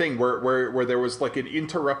similar thing where there was like an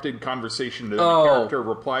interrupted conversation and the character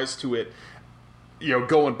replies to it,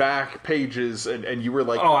 going back pages, and you were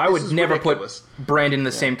like, oh, I would never ridiculous. Put Brandon in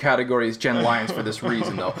the same category as Jen Lyons for this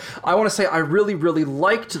reason, though. I want to say I really, really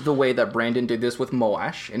liked the way that Brandon did this with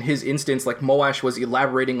Moash. In his instance, like, Moash was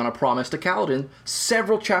elaborating on a promise to Kaladin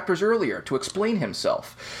several chapters earlier to explain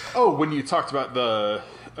himself. Oh, when you talked about the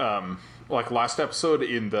last episode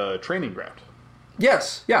in the training ground.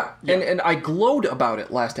 Yes, yeah. And I glowed about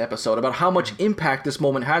it last episode, about how much impact this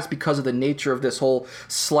moment has because of the nature of this whole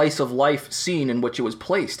slice of life scene in which it was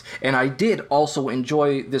placed. And I did also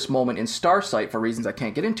enjoy this moment in Starsight for reasons I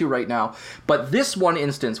can't get into right now. But this one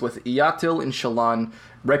instance with Iyatil and Shallan,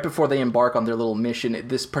 right before they embark on their little mission,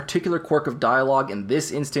 this particular quirk of dialogue in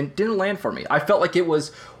this instant didn't land for me. I felt like it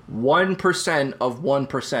was 1% of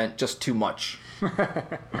 1% just too much.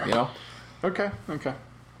 Okay.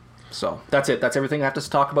 So that's it. That's everything I have to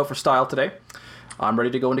talk about for style today. I'm ready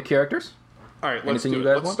to go into characters. All right, let's do it.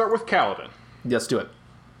 Let's start with Kaladin. Let's do it.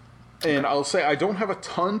 And I'll say I don't have a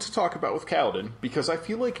ton to talk about with Kaladin because I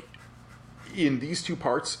feel like in these two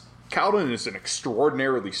parts, Kaladin is an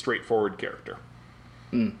extraordinarily straightforward character.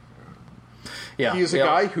 Yeah, he is a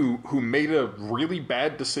guy who made a really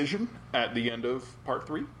bad decision at the end of part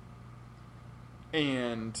 3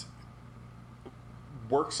 and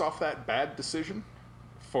works off that bad decision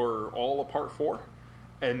for all of part 4,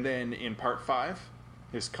 and then in part 5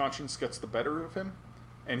 his conscience gets the better of him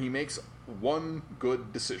and he makes one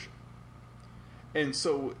good decision. And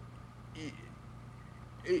so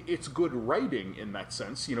it's good writing in that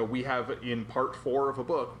sense. We have in part 4 of a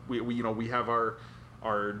book, we have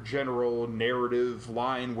our general narrative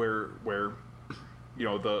line where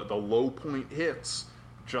the low point hits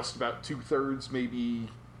just about 2/3, maybe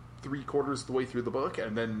 3/4 of the way through the book,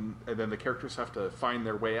 and then the characters have to find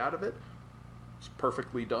their way out of it. It's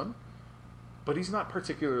perfectly done, but he's not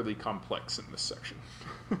particularly complex in this section.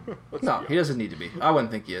 No, he doesn't need to be. I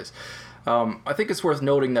wouldn't think he is. I think it's worth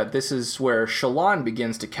noting that this is where Shallan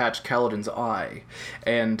begins to catch Kaladin's eye,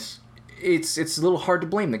 and it's a little hard to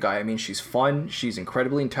blame the guy. I mean, she's fun, she's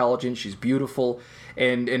incredibly intelligent, she's beautiful,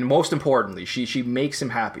 and most importantly, she makes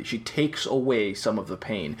him happy. She takes away some of the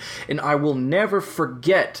pain. And I will never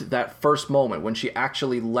forget that first moment when she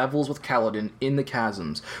actually levels with Kaladin in the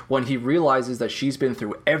chasms, when he realizes that she's been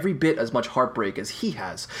through every bit as much heartbreak as he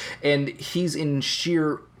has, and he's in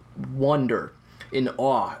sheer wonder, in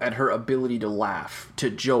awe at her ability to laugh, to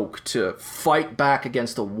joke, to fight back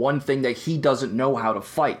against the one thing that he doesn't know how to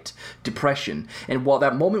fight, depression. And while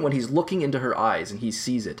that moment when he's looking into her eyes and he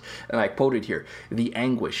sees it, and I quoted here, the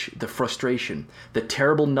anguish, the frustration, the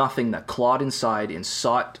terrible nothing that clawed inside and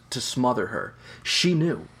sought to smother her, she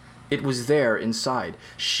knew. It was there inside.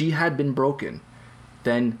 She had been broken.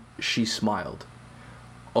 Then she smiled.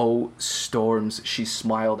 Oh, storms, she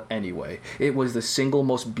smiled anyway. It was the single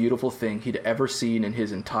most beautiful thing he'd ever seen in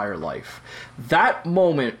his entire life. That's the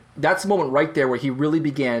moment right there where he really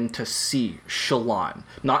began to see Shallan.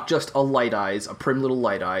 Not just a Light Eyes, a prim little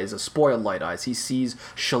Light Eyes, a spoiled Light Eyes. He sees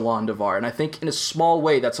Shallan Devar. And I think in a small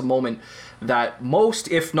way, that's a moment that most,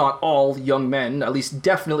 if not all, young men, at least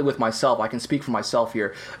definitely with myself, I can speak for myself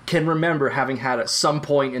here, can remember having had at some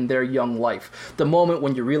point in their young life. The moment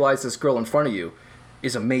when you realize this girl in front of you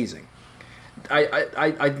is amazing.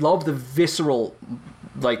 I love the visceral,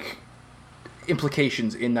 like,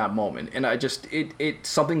 implications in that moment, and I just it's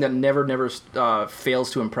something that never fails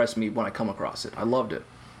to impress me when I come across it. I loved it.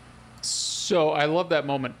 So I love that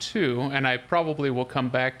moment too, and I probably will come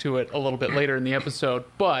back to it a little bit later in the episode.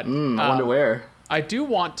 But I wonder where. I do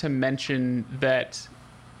want to mention that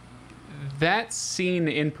scene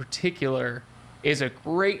in particular is a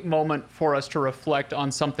great moment for us to reflect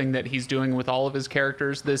on something that he's doing with all of his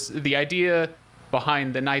characters. The idea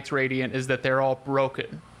behind the Knights Radiant is that they're all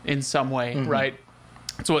broken in some way, right?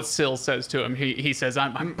 That's what Syl says to him. He says,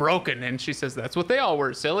 I'm broken. And she says, that's what they all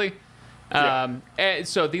were, silly. And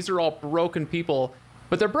so these are all broken people,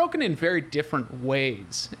 but they're broken in very different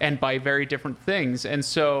ways and by very different things. And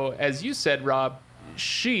so, as you said, Rob,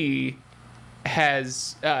 she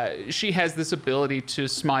has this ability to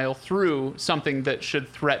smile through something that should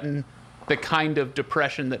threaten the kind of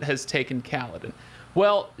depression that has taken Kaladin.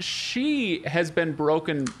 Well, she has been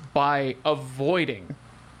broken by avoiding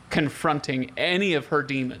confronting any of her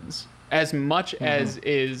demons as much as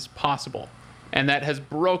is possible, and that has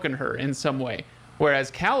broken her in some way.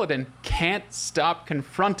 Whereas Kaladin can't stop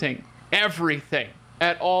confronting everything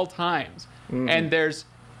at all times, and there's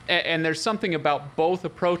something about both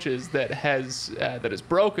approaches that has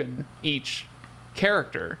broken each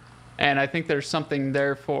character, and I think there's something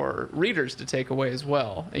there for readers to take away as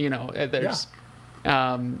well. You know, there's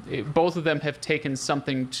both of them have taken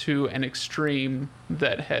something to an extreme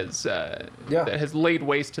that has laid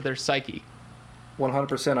waste to their psyche.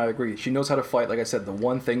 100%, I agree. She knows how to fight. Like I said, the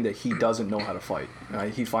one thing that he doesn't know how to fight.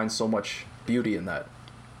 He finds so much beauty in that.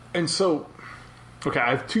 And so, okay,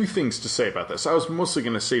 I have two things to say about this. I was mostly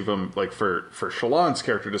going to save them like for Shallan's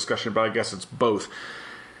character discussion, but I guess it's both.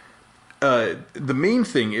 The main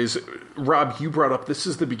thing is, Rob, you brought up this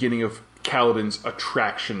is the beginning of Kaladin's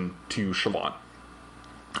attraction to Shallan.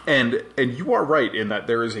 And you are right in that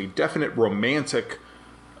there is a definite romantic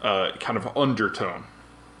kind of undertone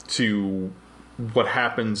to what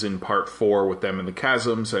happens in part 4 with them in the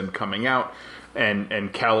chasms and coming out,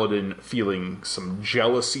 and Kaladin feeling some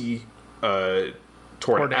jealousy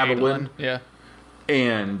toward Adolin. Yeah.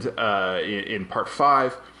 And in part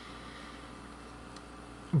 5.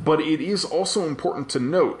 But it is also important to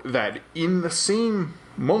note that in the same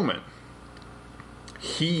moment,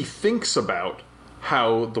 he thinks about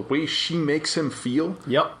how the way she makes him feel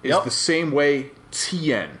is the same way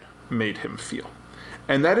Tien made him feel.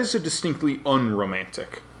 And that is a distinctly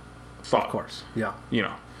unromantic thought. Of course, yeah. You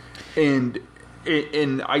know, and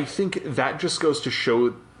I think that just goes to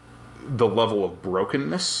show the level of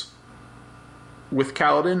brokenness with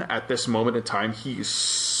Kaladin at this moment in time. He is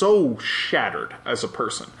so shattered as a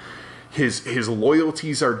person. His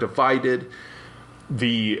loyalties are divided.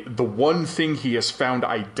 The one thing he has found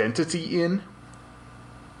identity in,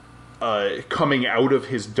 coming out of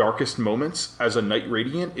his darkest moments as a Knight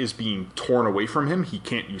Radiant, is being torn away from him. He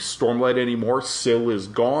can't use Stormlight anymore. Syl is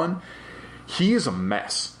gone. He is a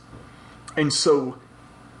mess. And so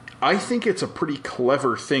I think it's a pretty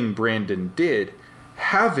clever thing Brandon did,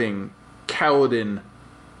 having Kaladin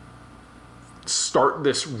start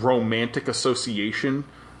this romantic association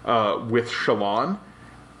with Shallan,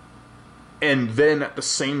 and then at the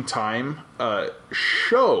same time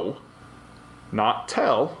show, not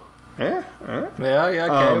tell,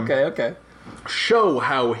 okay. show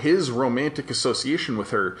how his romantic association with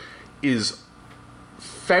her is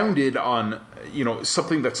founded on, you know,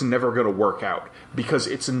 something that's never going to work out, because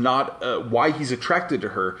it's not why he's attracted to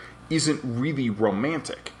her isn't really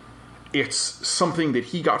romantic. It's something that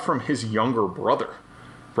he got from his younger brother,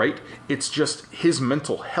 right? It's just his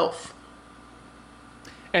mental health.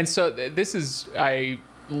 And so this is, I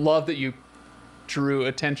love that you drew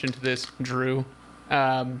attention to this, Drew.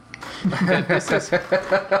 This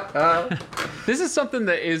is something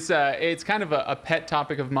that is, it's kind of a pet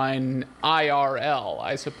topic of mine, IRL,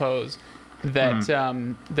 I suppose, that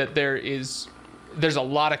that there's a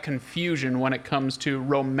lot of confusion when it comes to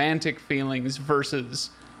romantic feelings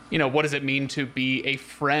versus, you know, what does it mean to be a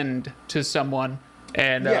friend to someone?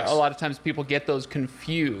 And yes. A lot of times people get those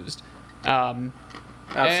confused.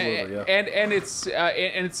 Absolutely, yeah. And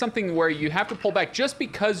it's something where you have to pull back just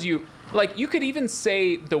because you could even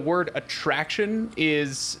say the word attraction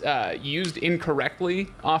is used incorrectly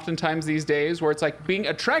oftentimes these days, where it's like being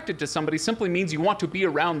attracted to somebody simply means you want to be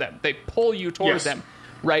around them. They pull you towards them,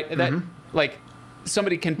 right? That like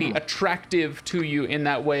somebody can be attractive to you in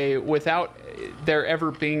that way without there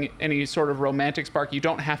ever being any sort of romantic spark. You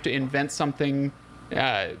don't have to invent something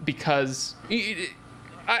because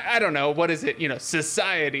I don't know, what is it,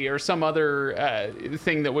 society or some other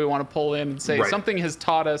thing that we want to pull in and say something has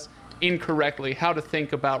taught us incorrectly how to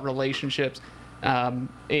think about relationships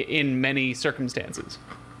in many circumstances.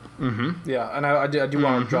 Yeah, and I do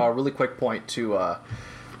want to draw a really quick point to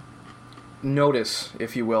notice,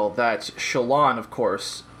 if you will, that Shallan, of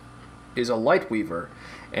course, is a Lightweaver.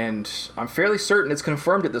 And I'm fairly certain it's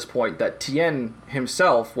confirmed at this point that Tien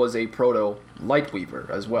himself was a proto-Lightweaver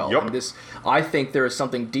as well. Yep. And I think there is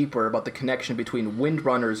something deeper about the connection between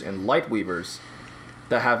Windrunners and Lightweavers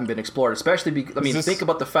that haven't been explored. Especially, think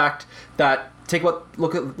about the fact that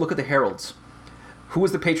look at the heralds. Who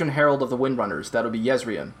is the patron herald of the Windrunners? That would be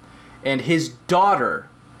Yezrian, and his daughter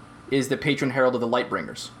is the patron herald of the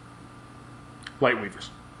Lightbringers. Lightweavers.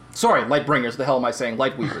 Sorry, Lightbringers. The hell am I saying?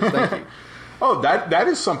 Lightweavers. Thank you. Oh, that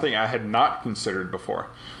is something I had not considered before,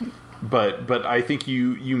 but I think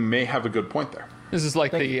you may have a good point there. This is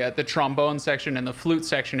like the trombone section and the flute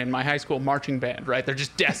section in my high school marching band, right? They're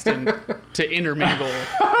just destined to intermingle.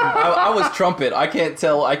 I was trumpet. I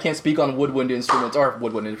can't speak on woodwind instruments or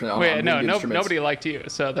woodwind instruments. Wait, nobody liked you,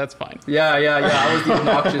 so that's fine. Yeah. I was the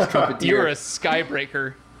obnoxious trumpeteer. You were a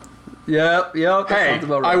skybreaker. Yeah. Hey,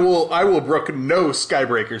 right. I will brook no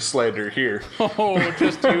skybreaker slander here. Oh,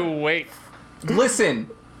 just you wait. Listen,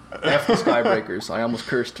 F the Skybreakers. I almost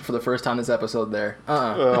cursed for the first time this episode there.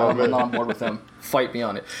 I'm not on board with them. Fight me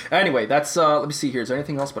on it. Anyway, that's, let me see here. Is there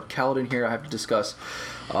anything else about Kaladin here I have to discuss?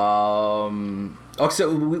 So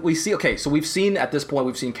we've seen, at this point,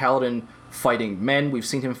 we've seen Kaladin fighting men, we've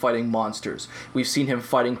seen him fighting monsters, we've seen him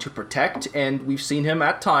fighting to protect, and we've seen him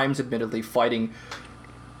at times, admittedly, fighting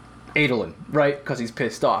Adolin, right? Because he's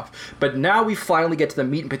pissed off. But now we finally get to the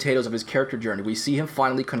meat and potatoes of his character journey. We see him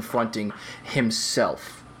finally confronting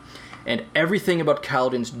himself. And everything about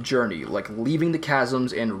Kaladin's journey, like leaving the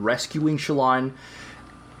chasms and rescuing Shallan,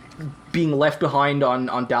 being left behind on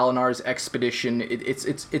Dalinar's expedition,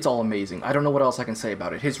 it's all amazing. I don't know what else I can say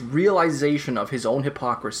about it. His realization of his own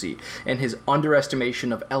hypocrisy and his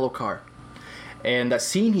underestimation of Elhokar. And that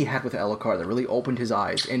scene he had with Elhokar that really opened his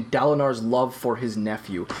eyes, and Dalinar's love for his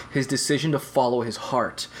nephew, his decision to follow his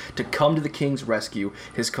heart, to come to the king's rescue,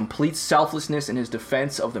 his complete selflessness in his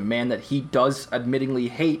defense of the man that he does admittingly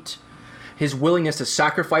hate, his willingness to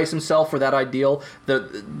sacrifice himself for that ideal,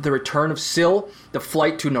 the return of Syl, the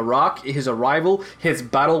flight to Narak, his arrival, his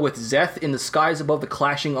battle with Szeth in the skies above the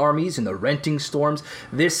clashing armies and the renting storms.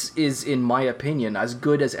 This is, in my opinion, as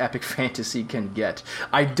good as epic fantasy can get.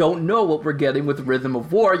 I don't know what we're getting with Rhythm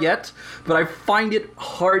of War yet, but I find it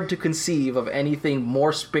hard to conceive of anything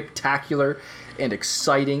more spectacular and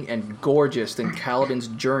exciting and gorgeous than Kaladin's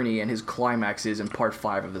journey and his climax is in part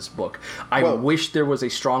 5 of this book. I wish there was a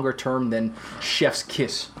stronger term than chef's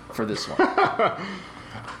kiss for this one.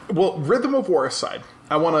 Well, Rhythm of War aside,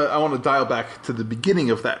 I want to dial back to the beginning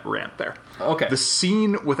of that rant there. Okay. The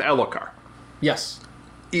scene with Elhokar. Yes.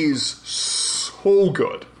 Is so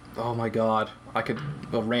good. Oh my god. I could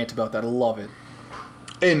rant about that. I love it.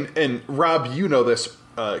 And Rob, you know this.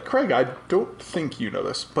 Craig, I don't think you know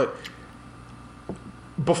this, but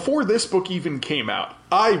before this book even came out,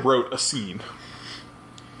 I wrote a scene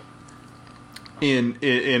in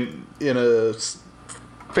a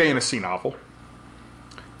fantasy novel,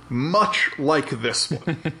 much like this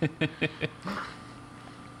one.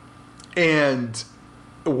 And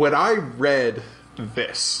when I read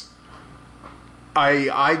this,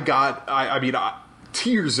 I got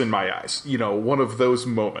tears in my eyes. You know, one of those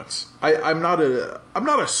moments. I'm not a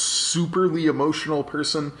superly emotional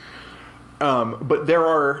person. But there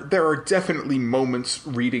are definitely moments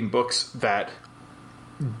reading books that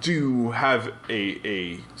do have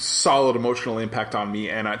a solid emotional impact on me,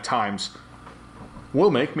 and at times will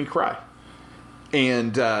make me cry.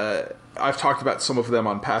 And I've talked about some of them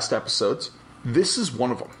on past episodes. This is one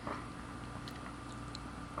of them.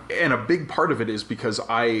 And a big part of it is because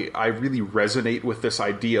I really resonate with this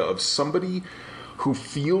idea of somebody who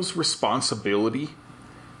feels responsibility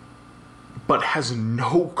but has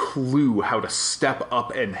no clue how to step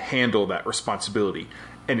up and handle that responsibility,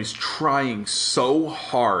 and is trying so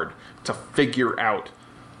hard to figure out,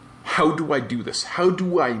 how do I do this? How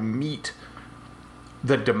do I meet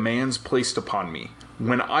the demands placed upon me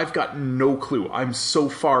when I've got no clue? I'm so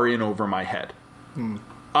far in over my head.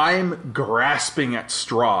 I'm grasping at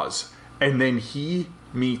straws. And then he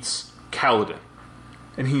meets Kaladin.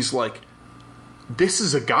 And he's like, this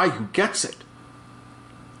is a guy who gets it.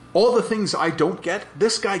 All the things I don't get,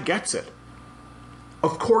 this guy gets it.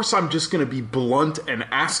 Of course I'm just going to be blunt and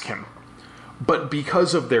ask him. But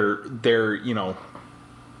because of their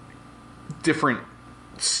different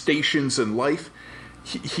stations in life,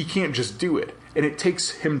 he can't just do it. And it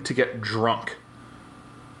takes him to get drunk.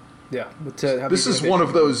 Yeah. This is one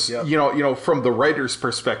of those, from the writer's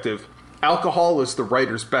perspective, alcohol is the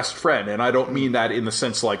writer's best friend. And I don't mean that in the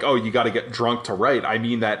sense like, oh, you got to get drunk to write. I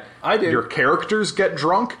mean that your characters get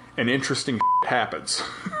drunk and interesting happens.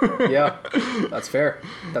 Yeah, that's fair.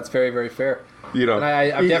 That's very, very fair. And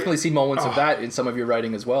I've definitely seen moments of that in some of your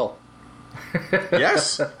writing as well.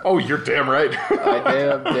 Yes. Oh, you're damn right.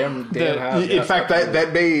 I damn have. In fact,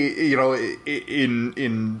 that may,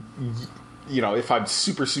 if I'm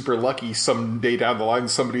super, super lucky, someday down the line,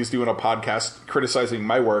 somebody's doing a podcast criticizing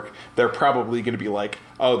my work, they're probably going to be like,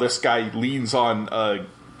 oh, this guy leans on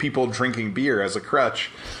people drinking beer as a crutch,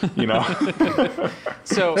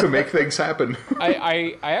 so to make things happen.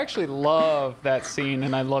 I actually love that scene,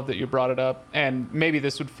 and I love that you brought it up, and maybe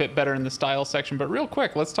this would fit better in the style section, but real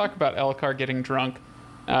quick, let's talk about Elhokar getting drunk,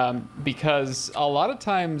 because a lot of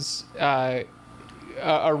times a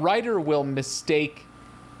writer will mistake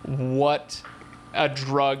what a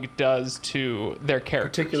drug does to their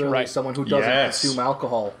characters, particularly right? someone who doesn't consume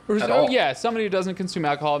alcohol at all. Yeah, somebody who doesn't consume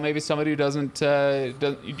alcohol, maybe somebody who doesn't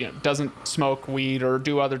smoke weed or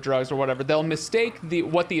do other drugs or whatever. They'll mistake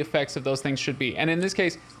what the effects of those things should be. And in this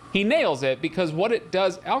case, he nails it, because what it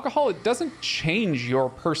does, alcohol, it doesn't change your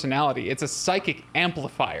personality. It's a psychic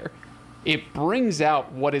amplifier. It brings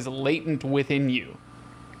out what is latent within you.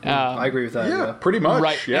 I agree with that. Yeah, pretty much.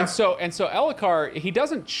 Right. Yeah. And so Elhokar, he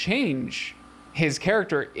doesn't change his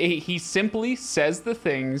character. He simply says the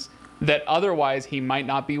things that otherwise he might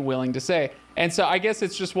not be willing to say. And so I guess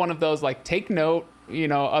it's just one of those, like, take note,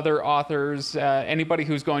 other authors, anybody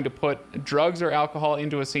who's going to put drugs or alcohol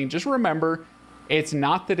into a scene, just remember, it's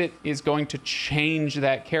not that it is going to change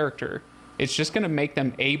that character. It's just going to make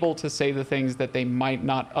them able to say the things that they might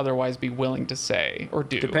not otherwise be willing to say or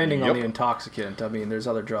do. Depending on the intoxicant. I mean, there's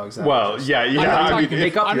other drugs. That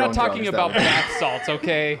I'm not talking about bath salts,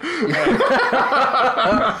 okay?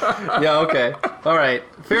 Yeah, okay. All right.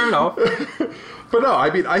 Fair enough. But no,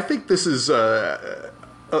 I think this is a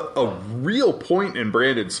real point in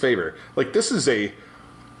Brandon's favor. Like, this is a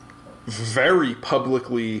very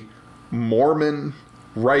publicly Mormon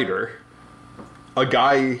writer. A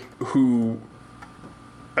guy who,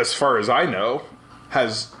 as far as I know,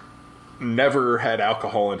 has never had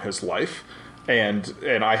alcohol in his life, and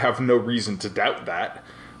I have no reason to doubt that,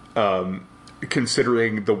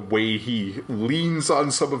 considering the way he leans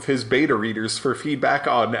on some of his beta readers for feedback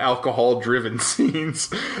on alcohol-driven scenes.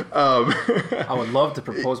 I would love to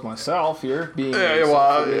propose myself here, being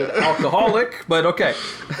alcoholic, but okay.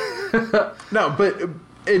 No, but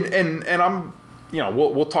and I'm.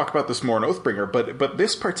 We'll talk about this more in Oathbringer, but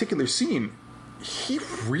this particular scene, he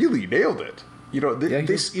really nailed it.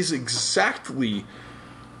 This is exactly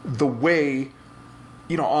the way,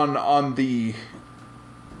 on the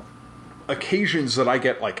occasions that I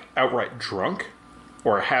get, like, outright drunk,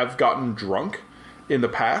 or have gotten drunk in the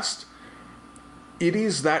past, it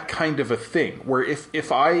is that kind of a thing, where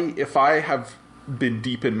if I have been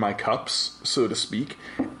deep in my cups, so to speak,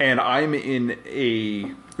 and I'm in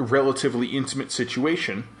a relatively intimate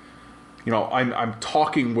situation, I'm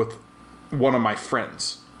talking with one of my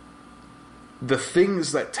friends. The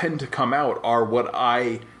things that tend to come out are what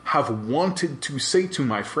I have wanted to say to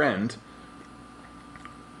my friend,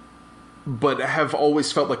 but have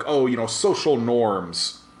always felt like, social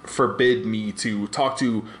norms forbid me to talk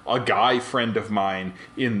to a guy friend of mine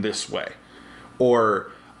in this way.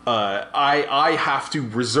 Or I have to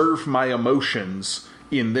reserve my emotions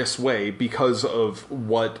in this way because of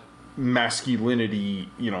what masculinity,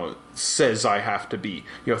 says I have to be.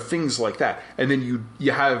 Things like that. And then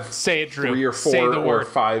you have say it, Drew. 3 or 4 say the or word.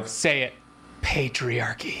 5. Say it.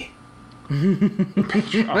 Patriarchy.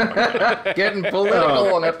 Getting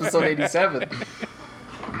political on episode 87.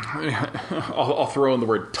 I'll throw in the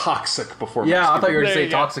word toxic before. Yeah, I thought you were going to say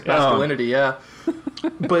you go. toxic masculinity. Yeah.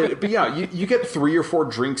 But yeah, you get 3 or 4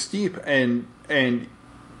 drinks deep, and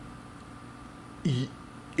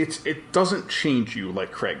it doesn't change you,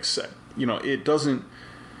 like Craig said. It doesn't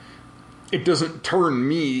turn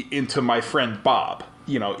me into my friend Bob.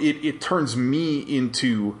 It turns me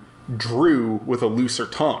into Drew with a looser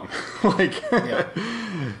tongue.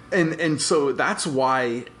 And so that's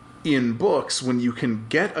why in books, when you can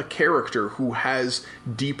get a character who has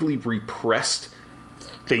deeply repressed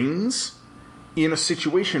things in a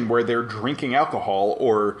situation where they're drinking alcohol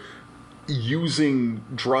or using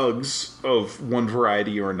drugs of one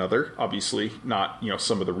variety or another. Obviously, not, you know,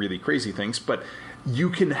 some of the really crazy things, but you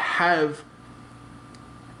can have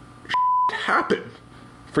happen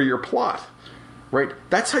for your plot, right?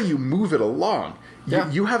 That's how you move it along. Yeah.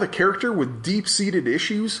 You have a character with deep-seated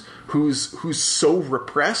issues who's so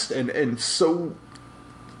repressed and so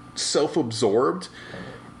self-absorbed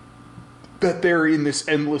that they're in this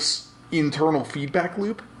endless internal feedback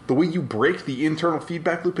loop. The way you break the internal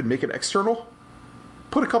feedback loop and make it external,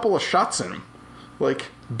 put a couple of shots in them. Like,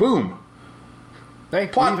 boom. Hey,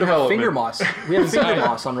 Plot we even have development. finger moss. We have finger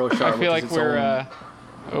moss on Roshar. I feel like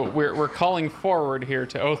we're calling forward here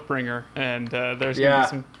to Oathbringer, and there's going to be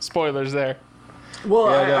some spoilers there.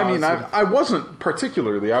 Well, Yeah, I mean, I wasn't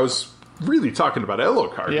particularly. I was really talking about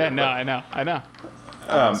Elokar. Yeah, here, no, but, I know.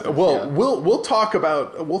 Well, we'll talk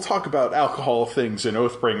about alcohol things in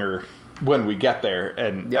Oathbringer when we get there,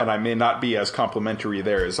 and I may not be as complimentary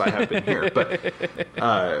there as I have been here, but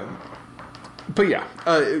yeah,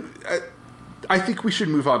 I think we should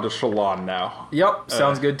move on to Shallan now. Yep,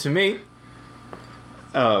 sounds good to me.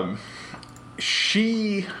 Her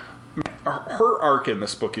arc in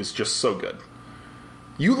this book is just so good.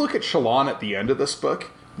 You look at Shallan at the end of this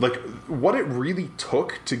book, like what it really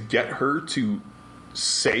took to get her to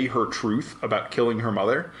say her truth about killing her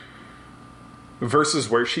mother versus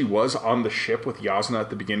where she was on the ship with Yasna at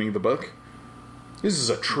the beginning of the book. This is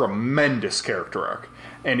a tremendous character arc.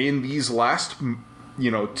 And in these last,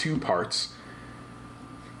 2 parts,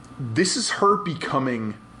 this is her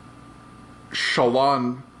becoming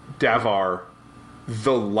Shallan Davar,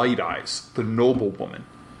 the Light Eyes, the noble woman,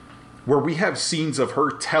 where we have scenes of her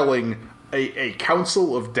telling a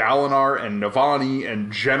council of Dalinar and Navani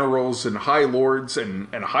and generals and high lords and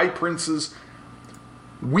high princes,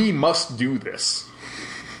 we must do this.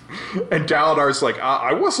 And Dalinar's like,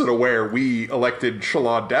 I wasn't aware we elected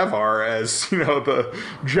Shallan Davar as, the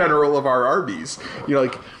general of our armies.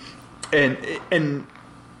 And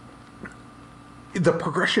the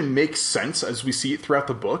progression makes sense as we see it throughout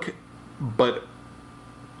the book, but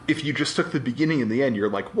if you just took the beginning and the end, you're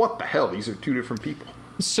like, what the hell? These are 2 different people.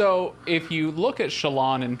 So, if you look at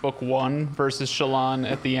Shallan in Book 1 versus Shallan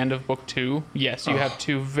at the end of Book 2, yes, you have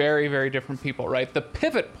 2 very, very different people, right? The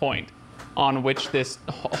pivot point on which this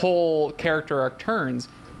whole character arc turns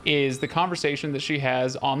is the conversation that she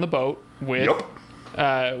has on the boat with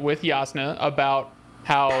Yasna about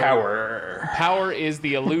how power is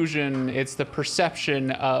the illusion, it's the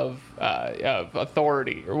perception of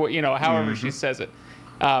authority, or however she says it.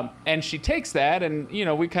 And she takes that, and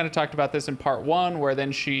we kind of talked about this in part 1, where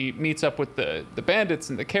then she meets up with the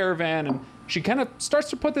bandits in the caravan, and she kind of starts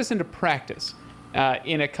to put this into practice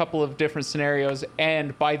in a couple of different scenarios.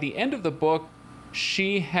 And by the end of the book,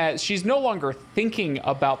 she's no longer thinking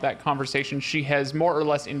about that conversation. She has more or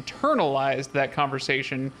less internalized that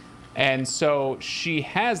conversation, and so she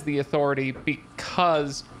has the authority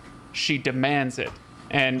because she demands it.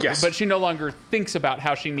 But she no longer thinks about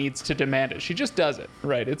how she needs to demand it. She just does it,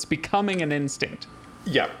 right? It's becoming an instinct.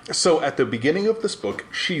 Yeah. So at the beginning of this book,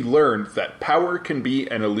 she learned that power can be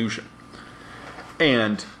an illusion.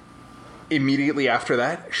 And immediately after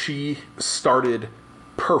that, she started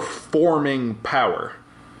performing power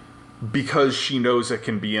because she knows it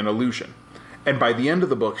can be an illusion. And by the end of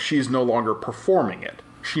the book, she is no longer performing it.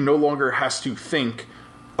 She no longer has to think,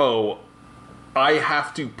 I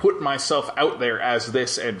have to put myself out there as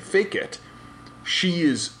this and fake it. She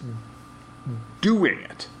is doing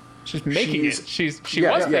it. She's making it. She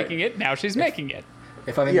was making it. Now she's making it.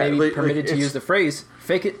 If I may be permitted to use the phrase,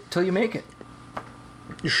 fake it till you make it.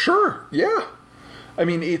 Sure. Yeah. I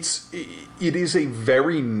mean, it is a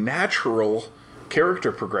very natural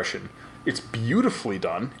character progression. It's beautifully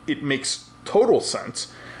done. It makes total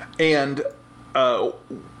sense. And I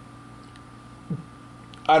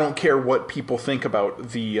don't care what people think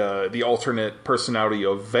about the alternate personality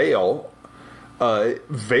of Vale.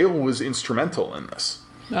 Vale was instrumental in this.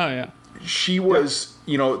 Oh yeah, she was.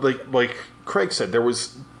 Like Craig said, there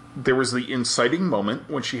was the inciting moment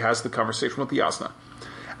when she has the conversation with Yasna,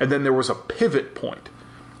 and then there was a pivot point,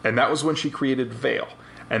 and that was when she created Vale,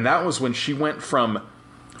 and that was when she went from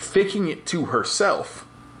faking it to herself,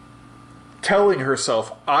 telling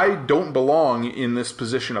herself, I don't belong in this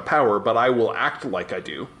position of power, but I will act like I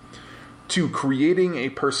do, to creating a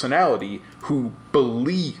personality who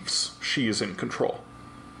believes she is in control.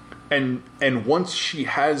 And once she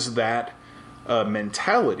has that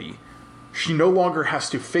mentality, she no longer has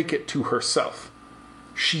to fake it to herself.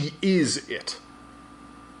 She is it.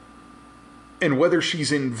 And whether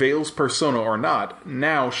she's in Vale's persona or not,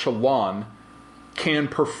 now Shallan can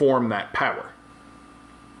perform that power.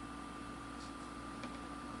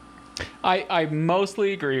 I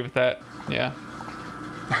mostly agree with that. Yeah.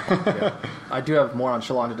 Yeah. I do have more on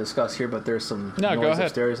Shallan to discuss here, but there's some No, go noise ahead.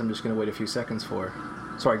 upstairs. I'm just going to wait a few seconds for.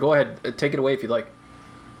 Sorry, go ahead. Take it away if you'd like.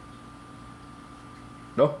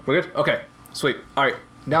 No? We're good? Okay. Sweet. All right.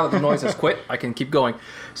 Now that the noise has quit, I can keep going.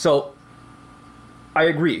 So, I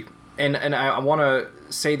agree. And I want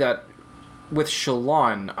to say that with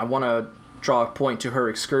Shallan, I want to draw a point to her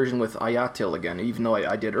excursion with Ayatil again. Even though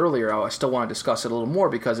I did earlier, I still want to discuss it a little more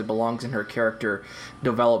because it belongs in her character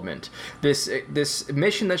development. This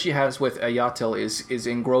mission that she has with Ayatil is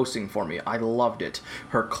engrossing for me. I loved it.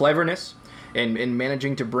 Her cleverness in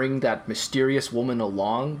managing to bring that mysterious woman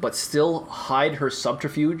along, but still hide her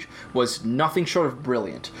subterfuge, was nothing short of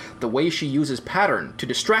brilliant. The way she uses pattern to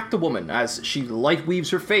distract the woman as she light weaves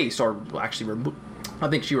her face, or actually I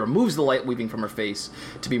think she removes the light weaving from her face,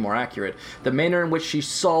 to be more accurate. The manner in which she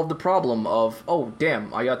solved the problem of, oh, damn,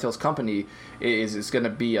 Ayatil's company is going to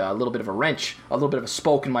be a little bit of a wrench, a little bit of a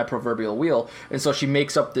spoke in my proverbial wheel. And so she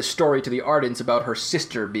makes up this story to the Ardents about her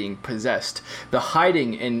sister being possessed. The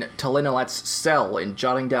hiding in Talinalat's cell and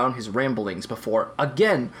jotting down his ramblings before,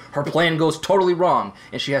 again, her plan goes totally wrong,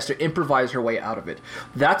 and she has to improvise her way out of it.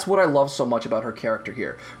 That's what I love so much about her character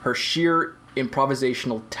here. Her sheer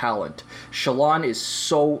improvisational talent. Shallan is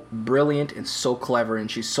so brilliant and so clever,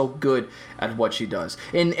 and she's so good at what she does.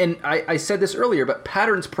 And I said this earlier, but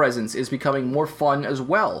Pattern's presence is becoming more fun as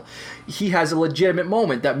well. He has a legitimate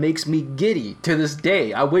moment that makes me giddy to this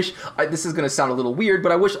day. This is going to sound a little weird,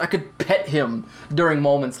 but I wish I could pet him during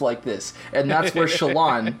moments like this. And that's where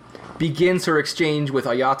Shallan begins her exchange with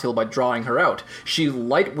Ayatil by drawing her out. She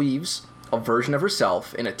light weaves a version of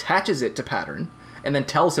herself and attaches it to Pattern, and then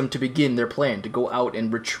tells him to begin their plan to go out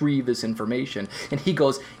and retrieve this information. And he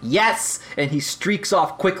goes, yes! And he streaks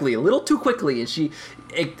off quickly, a little too quickly, and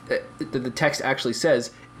the text actually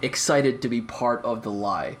says, excited to be part of the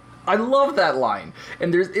lie. I love that line.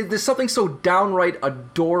 And there's something so downright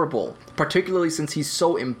adorable, particularly since he's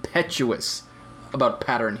so impetuous about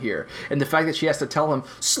Pattern here. And the fact that she has to tell him,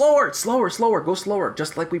 slower, slower, slower, go slower,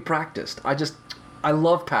 just like we practiced. I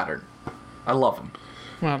love Pattern. I love him.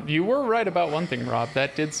 Well, you were right about one thing, Rob.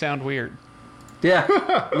 That did sound weird. Yeah,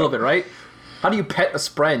 a little bit, right? How do you pet a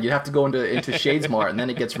spren? You'd have to go into Shadesmar, and then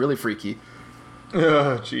it gets really freaky.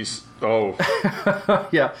 Jeez. Oh.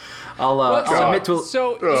 Yeah. I'll submit to...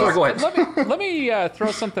 Sorry, go ahead. Let me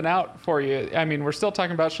throw something out for you. I mean, we're still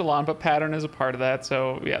talking about Shallan, but Pattern is a part of that,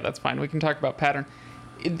 so yeah, that's fine. We can talk about Pattern.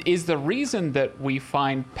 Is the reason that we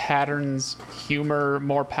find Pattern's humor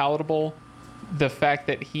more palatable the fact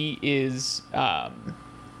that he is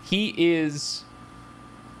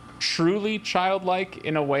truly childlike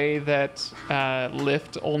in a way that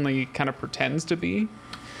Lift only kind of pretends to be?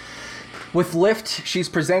 With Lift, she's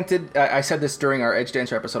presented, I said this during our Edge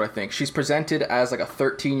Dancer episode, I think, she's presented as like a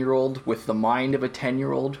 13-year-old with the mind of a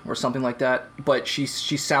 10-year-old or something like that, but she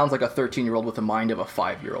sounds like a 13-year-old with the mind of a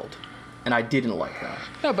 5-year-old, and I didn't like that.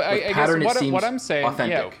 No, but I Pattern, guess what I'm saying,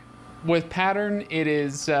 authentic. Yeah, with Pattern, it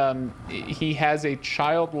is he has a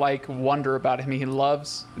childlike wonder about him. He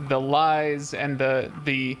loves the lies and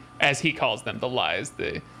the as he calls them, the lies,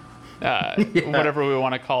 whatever we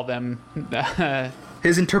want to call them.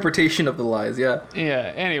 His interpretation of the lies, yeah.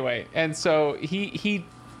 Yeah. Anyway, and so he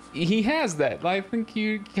has that. I think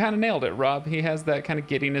you kind of nailed it, Rob. He has that kind of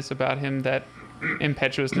giddiness about him. That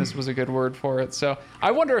impetuousness was a good word for it. So I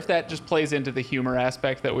wonder if that just plays into the humor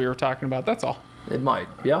aspect that we were talking about. That's all. It might,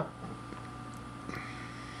 yeah.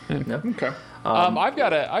 Yeah. Okay. I've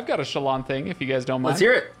got a Shallan thing, if you guys don't mind. Let's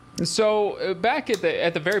hear it. So back at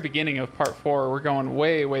the very beginning of part 4, we're going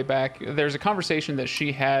way back. There's a conversation that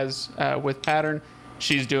she has with Pattern.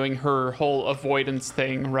 She's doing her whole avoidance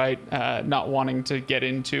thing, right? Not wanting to get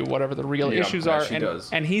into whatever the real issues are. She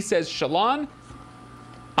does. And he says, Shallan,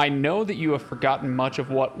 I know that you have forgotten much of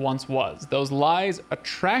what once was. Those lies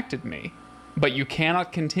attracted me, but you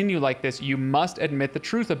cannot continue like this. You must admit the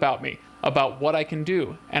truth about me, about what I can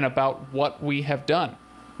do, and about what we have done.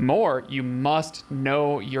 More, you must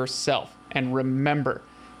know yourself and remember.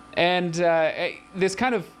 And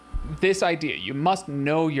this idea, you must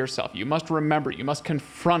know yourself, you must remember, you must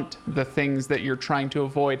confront the things that you're trying to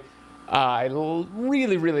avoid. I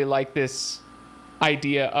really like this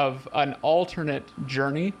idea of an alternate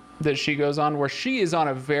journey that she goes on, where she is on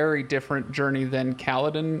a very different journey than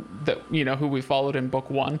Kaladin, who we followed in book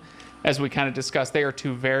 1. As we kind of discussed, they are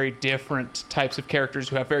two very different types of characters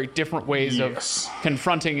who have very different ways of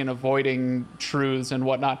confronting and avoiding truths and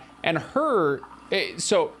whatnot. And her,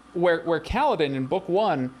 so where Kaladin in book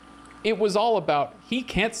 1 it was all about he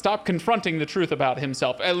can't stop confronting the truth about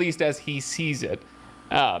himself, at least as he sees it.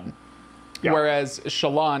 Whereas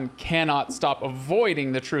Shallan cannot stop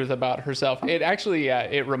avoiding the truth about herself. It actually,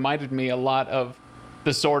 it reminded me a lot of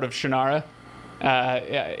the Sword of Shannara.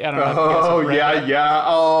 I don't know. Oh, yeah.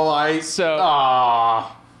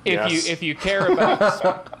 Oh, if you care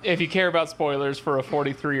about spoilers for a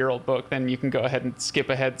 43-year-old book, then you can go ahead and skip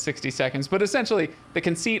ahead 60 seconds. But essentially, the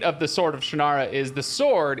conceit of the Sword of Shannara is the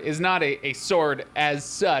sword is not a sword as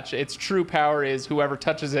such. Its true power is whoever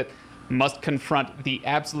touches it must confront the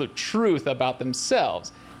absolute truth about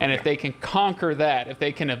themselves. And if they can conquer that, if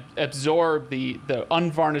they can absorb the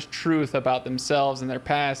unvarnished truth about themselves and their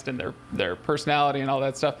past and their personality and all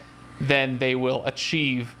that stuff, then they will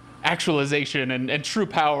achieve actualization and true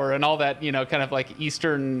power and all that, kind of like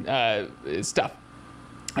Eastern stuff,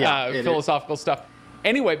 philosophical stuff.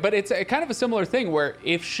 Anyway, but it's a kind of a similar thing where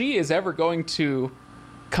if she is ever going to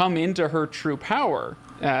come into her true power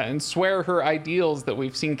and swear her ideals that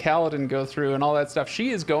we've seen Kaladin go through and all that stuff, she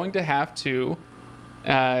is going to have to,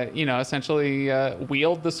 essentially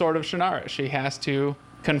wield the Sword of Shannara. She has to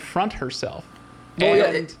confront herself.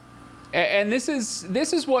 And this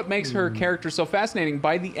is what makes her character so fascinating.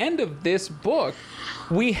 By the end of this book,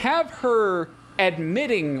 we have her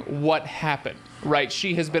admitting what happened, right?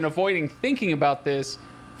 She has been avoiding thinking about this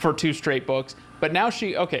for 2 straight books, but now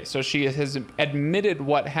she has admitted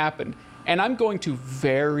what happened. And I'm going to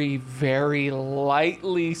very, very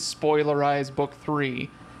lightly spoilerize book 3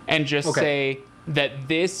 and just say that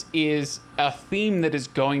this is a theme that is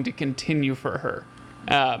going to continue for her.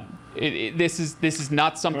 This is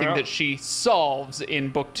not something that she solves in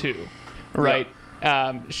book 2, right?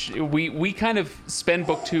 We kind of spend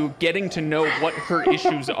book 2 getting to know what her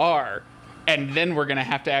issues are, and then we're going to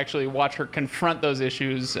have to actually watch her confront those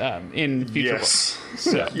issues in future books.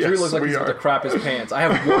 So. Drew looks like he's about to crap his pants. I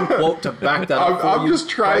have one quote to back that up. I'm just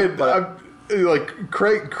trying.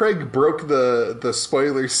 Craig broke the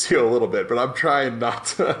spoiler seal a little bit, but I'm trying not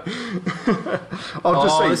to. I'll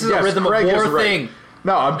just say this is a Rhythm of War thing.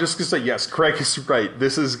 No, I'm just gonna say yes. Craig is right.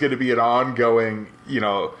 This is going to be an ongoing.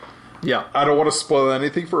 Yeah. I don't want to spoil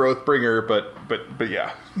anything for Oathbringer, but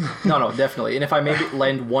yeah. No, definitely. And if I maybe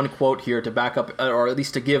lend one quote here to back up, or at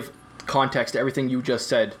least to give context to everything you just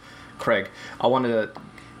said, Craig, I wanted to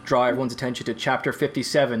draw everyone's attention to chapter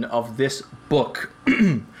 57 of this book.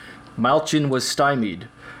 Malchin was stymied,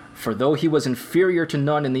 for though he was inferior to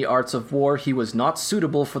none in the arts of war, he was not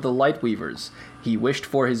suitable for the Lightweavers. He wished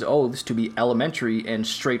for his oaths to be elementary and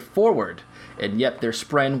straightforward, and yet their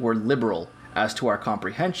spren were liberal as to our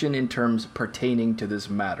comprehension in terms pertaining to this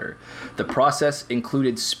matter. The process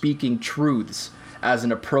included speaking truths as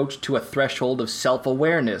an approach to a threshold of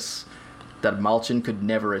self-awareness that Malchin could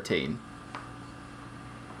never attain.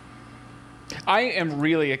 I am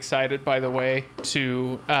really excited, by the way,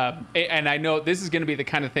 to, and I know this is going to be the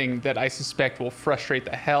kind of thing that I suspect will frustrate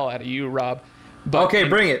the hell out of you, Rob. But okay,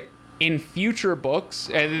 bring it. In future books,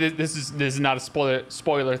 and this is not a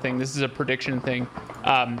spoiler thing, this is a prediction thing.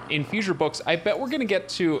 In future books, I bet we're going to get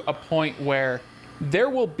to a point where there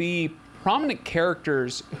will be prominent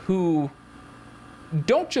characters who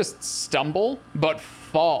don't just stumble, but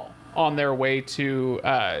fall on their way to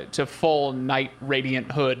full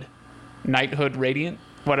Knighthood Radiant,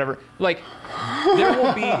 whatever. Like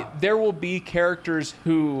there will be characters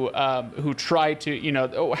who try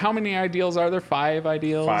to, how many ideals are there? 5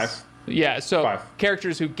 ideals? 5. Yeah, so 5.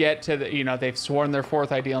 Characters who get to the, they've sworn their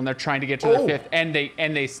 4th ideal and they're trying to get to their 5th,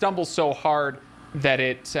 and they stumble so hard that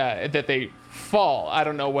that they fall. I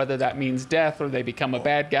don't know whether that means death or they become a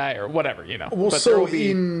bad guy or whatever, Well, but so there will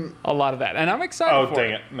be a lot of that, and I'm excited for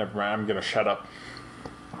dang it. Never mind. I'm gonna shut up.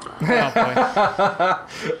 Oh,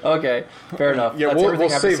 Okay, fair enough. Yeah, That's we'll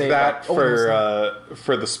save that about-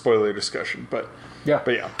 for the spoiler discussion, but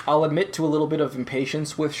yeah. I'll admit to a little bit of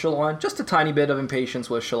impatience with Shallan, just a tiny bit of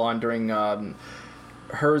impatience with Shallan during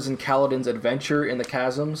hers and Kaladin's adventure in the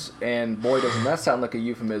chasms, and boy, doesn't that sound like a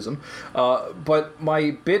euphemism. But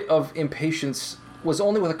my bit of impatience was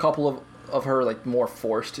only with a couple of her more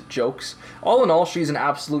forced jokes. All in all, she's an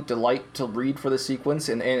absolute delight to read for the sequence,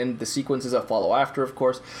 and the sequences that follow after, of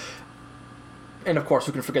course. And of course,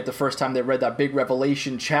 who can forget the first time they read that big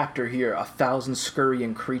revelation chapter here, 1,000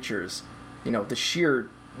 scurrying creatures. The sheer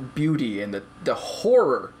beauty and the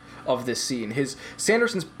horror of this scene.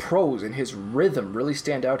 Sanderson's prose and his rhythm really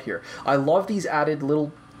stand out here. I love these added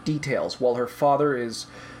little details while her father is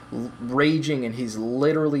raging and he's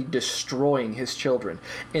literally destroying his children.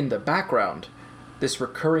 In the background, this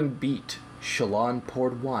recurring beat, Shallan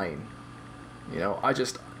poured wine.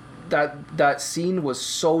 That scene was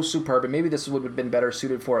so superb, and maybe this would have been better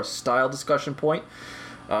suited for a style discussion point.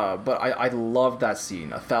 But I loved that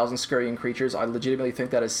scene. 1,000 scurrying creatures. I legitimately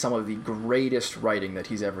think that is some of the greatest writing that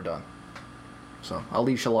he's ever done. So I'll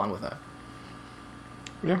leave Shallan with that.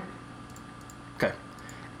 Yeah. Okay.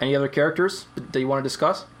 Any other characters that you want to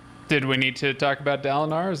discuss? Did we need to talk about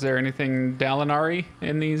Dalinar? Is there anything Dalinari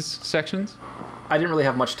in these sections? I didn't really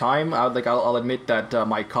have much time. I'll admit that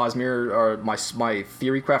my Cosmere or my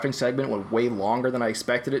theory crafting segment went way longer than I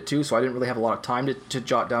expected it to, so I didn't really have a lot of time to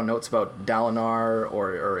jot down notes about Dalinar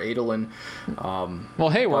or Adolin. Well,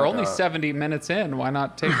 hey, we're only 70 minutes in. Why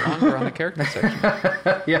not take longer on the character section?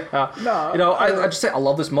 Yeah. No, I just say I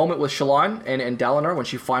love this moment with Shallan and Dalinar when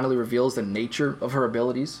she finally reveals the nature of her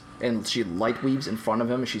abilities and she light weaves in front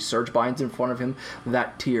of him and she surge binds in front of him.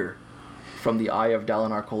 That tear from the eye of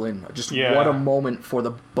Dalinar Kholin. Just what a moment for the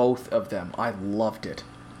both of them. I loved it.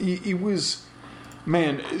 It was,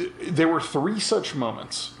 man, there were 3 such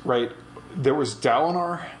moments, right? There was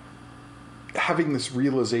Dalinar having this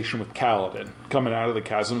realization with Kaladin coming out of the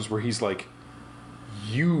chasms where he's like,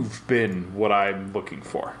 you've been what I'm looking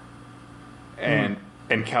for. And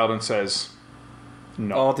Kaladin says,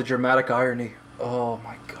 no. Oh, the dramatic irony. Oh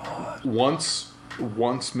my god. Once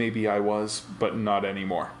maybe I was, but not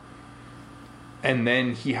anymore. And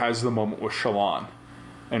then he has the moment with Shallan,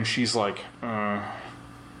 and she's like, I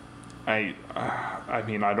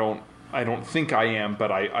mean, I don't think I am,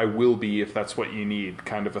 but I will be if that's what you need,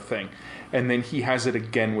 kind of a thing. And then he has it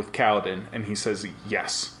again with Kaladin, and he says,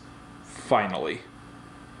 yes, finally.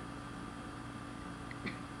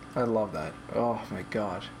 I love that. Oh my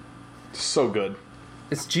god. So good.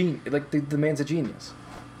 It's like the man's a genius.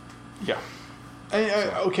 Yeah.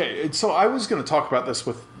 Okay, so I was going to talk about this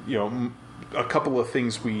with, a couple of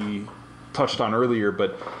things we touched on earlier,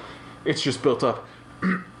 but it's just built up.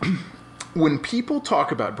 When people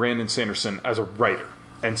talk about Brandon Sanderson as a writer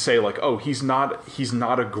and say like, oh, he's not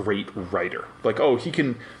a great writer. Like, oh, he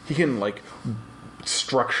can like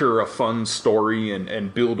structure a fun story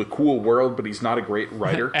and build a cool world, but he's not a great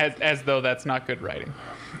writer. as though that's not good writing.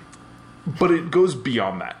 But it goes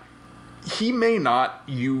beyond that. He may not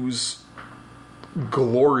use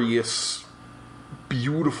glorious,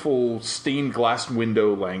 beautiful stained glass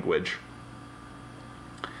window language,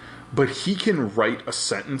 but he can write a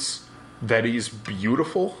sentence that is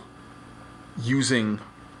beautiful using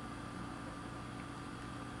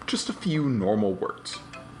just a few normal words.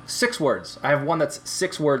 6 words. I have one that's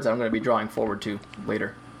 6 words that I'm going to be drawing forward to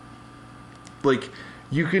later. Like,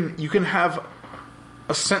 you can have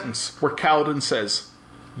a sentence where Kaladin says,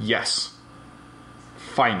 yes,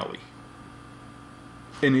 finally.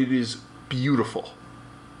 And it is beautiful.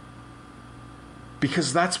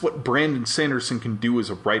 Because that's what Brandon Sanderson can do as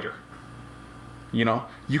a writer.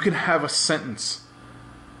 You can have a sentence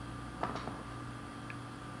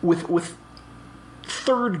with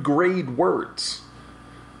 3rd grade words.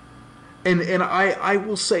 And I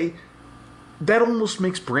will say that almost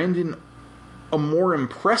makes Brandon a more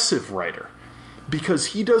impressive writer. Because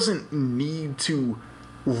he doesn't need to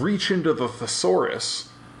reach into the thesaurus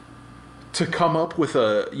to come up with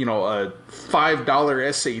a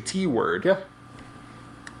 $5 SAT word. Yeah.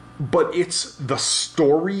 But it's the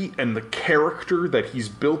story and the character that he's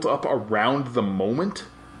built up around the moment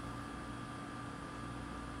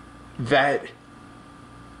that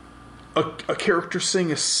a character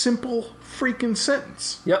saying a simple freaking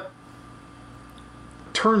sentence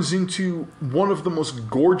turns into one of the most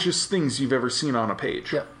gorgeous things you've ever seen on a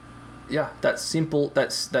page. Yeah, that simple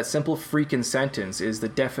freaking sentence is the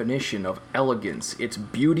definition of elegance. It's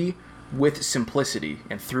beauty with simplicity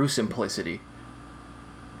and through simplicity.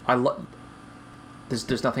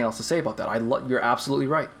 There's nothing else to say about that. You're absolutely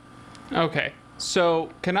right. Okay, so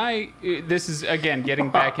can I? This is again getting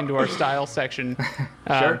back into our style section.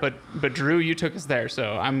 Sure. But Drew, you took us there,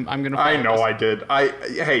 so I'm gonna. I know this. I did.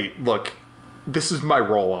 Hey, look. This is my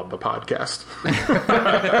role on the podcast.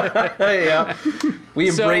 Yeah, we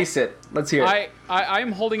embrace it. Let's hear it.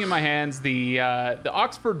 I'm holding in my hands the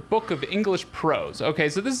Oxford Book of English Prose. Okay,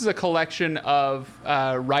 so this is a collection of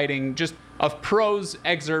writing, just of prose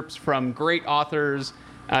excerpts from great authors.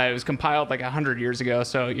 It was compiled like 100 years ago,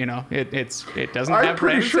 so it doesn't have. I'm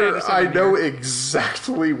pretty sure I know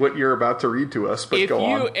exactly what you're about to read to us. But go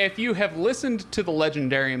on. If you have listened to the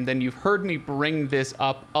Legendarium, then you've heard me bring this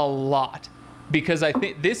up a lot. Because I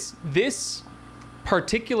think this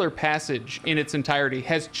particular passage in its entirety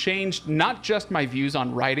has changed not just my views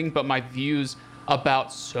on writing, but my views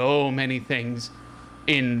about so many things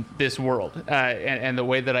in this world and the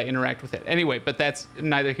way that I interact with it. Anyway, but that's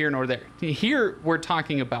neither here nor there. Here we're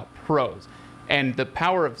talking about prose and the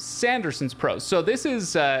power of Sanderson's prose. So this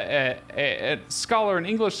is a scholar, an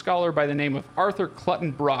English scholar by the name of Arthur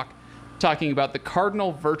Clutton Brock, talking about the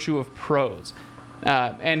cardinal virtue of prose.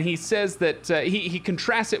 And he says that he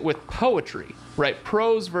contrasts it with poetry, right?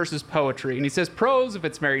 Prose versus poetry. And he says prose, of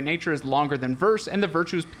its very nature, is longer than verse, and the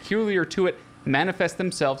virtues peculiar to it manifest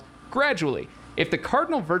themselves gradually. If the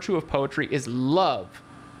cardinal virtue of poetry is love,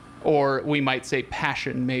 or we might say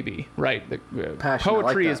passion, maybe, right? Passion,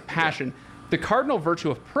 poetry I like is that. passion. Yeah. The cardinal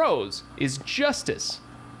virtue of prose is justice.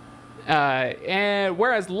 And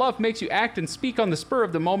whereas love makes you act and speak on the spur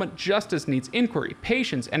of the moment, justice needs inquiry,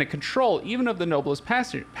 patience, and a control even of the noblest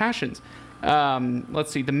passions.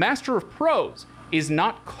 Let's see. The master of prose is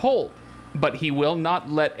not cold, but he will not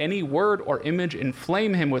let any word or image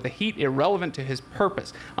inflame him with a heat irrelevant to his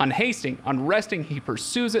purpose. Unhasting, unresting, he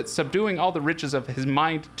pursues it, subduing all the riches of his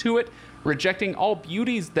mind to it, rejecting all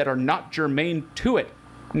beauties that are not germane to it,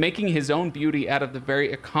 making his own beauty out of the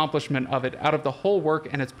very accomplishment of it, out of the whole work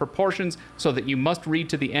and its proportions, so that you must read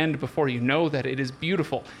to the end before you know that it is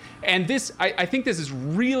beautiful. And this, I think this is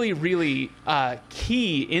really, really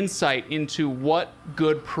key insight into what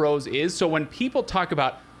good prose is. So when people talk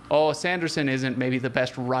about, oh, Sanderson isn't maybe the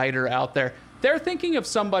best writer out there, they're thinking of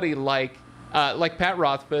somebody like Pat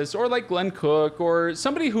Rothfuss or like Glenn Cook, or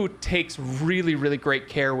somebody who takes really, really great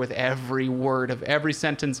care with every word of every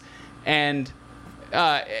sentence and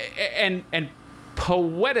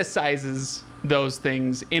poeticizes those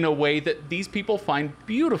things in a way that these people find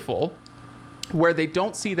beautiful, where they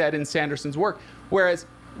don't see that in Sanderson's work. Whereas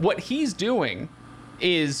what he's doing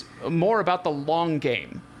is more about the long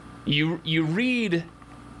game. You read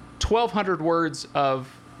 1,200 words of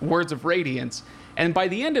Radiance, and by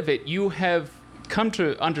the end of it, you have come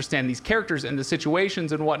to understand these characters and the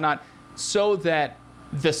situations and whatnot, so that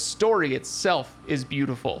the story itself is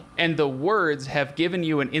beautiful, and the words have given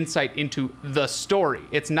you an insight into the story.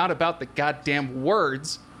 It's not about the goddamn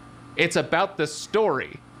words; it's about the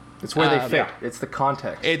story. It's where they fit. Yeah. It's the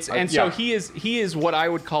context. So he is what I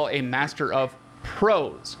would call a master of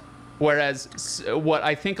prose. Whereas what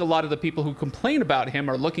I think a lot of the people who complain about him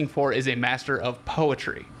are looking for is a master of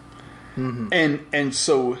poetry. Mm-hmm. And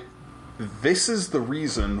so this is the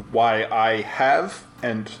reason why I have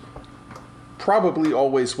and probably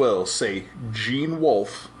always will say Gene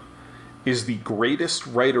Wolfe is the greatest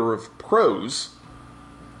writer of prose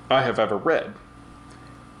I have ever read.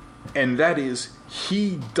 And that is,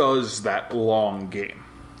 he does that long game.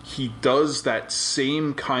 He does that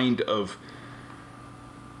same kind of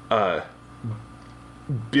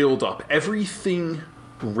build up. Everything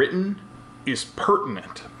written is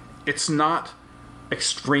pertinent. It's not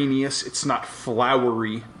extraneous. It's not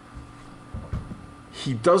flowery.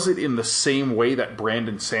 He does it in the same way that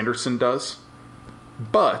Brandon Sanderson does,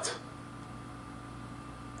 but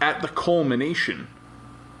at the culmination,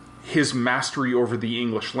 his mastery over the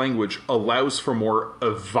English language allows for more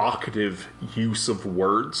evocative use of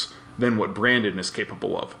words than what Brandon is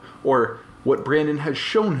capable of, or what Brandon has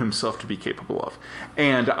shown himself to be capable of.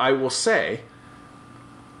 And I will say,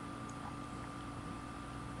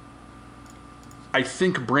 I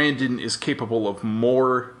think Brandon is capable of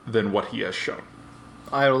more than what he has shown.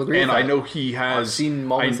 I will agree. And with that. I know he has. I've seen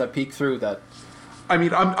moments that peek through that. I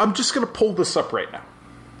mean, I'm just going to pull this up right now.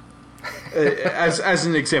 As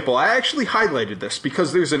an example, I actually highlighted this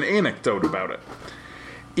because there's an anecdote about it.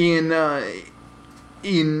 In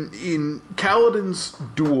Kaladin's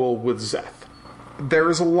duel with Szeth, there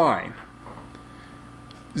is a line.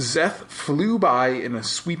 Szeth flew by in a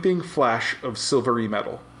sweeping flash of silvery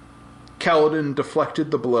metal. Kaladin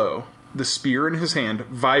deflected the blow, the spear in his hand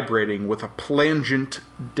vibrating with a plangent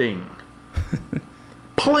ding.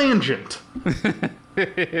 Plangent!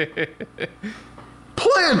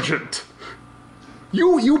 Plangent!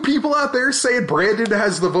 You people out there saying Brandon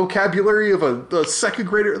has the vocabulary of a second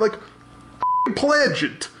grader, like,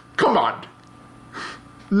 plangent. Come on.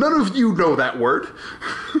 None of you know that word.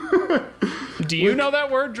 Do you know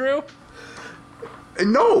that word, Drew?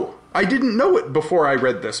 No, I didn't know it before I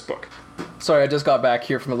read this book. Sorry, I just got back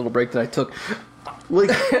here from a little break that I took.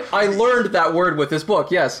 Like, I learned that word with this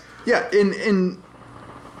book, yes. Yeah, and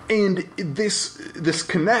this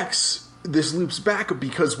connects, this loops back,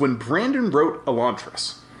 because when Brandon wrote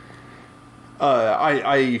Elantris,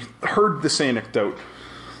 I heard this anecdote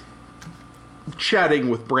chatting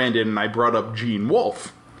with Brandon, and I brought up Gene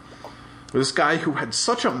Wolfe. This guy who had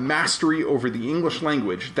such a mastery over the English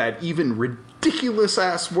language that even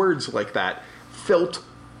ridiculous-ass words like that felt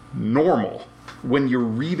normal when you're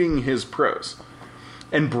reading his prose.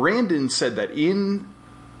 And Brandon said that in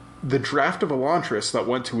the draft of Elantris that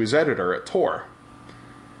went to his editor at Tor,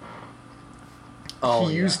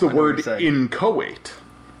 he used the word inchoate. Inchoate.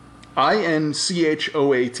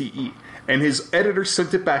 And his editor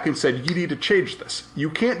sent it back and said, you need to change this. You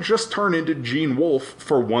can't just turn into Gene Wolfe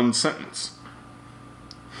for one sentence.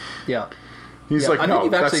 Yeah. He's like, no,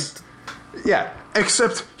 that's... Yeah,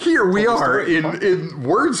 except here we are in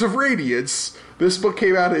Words of Radiance. This book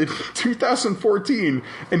came out in 2014,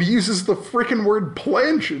 and he uses the frickin' word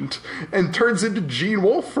plangent and turns into Gene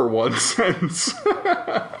Wolfe for one sentence.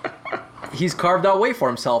 He's carved out way for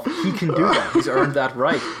himself. He can do that. He's earned that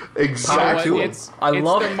right. Exactly. I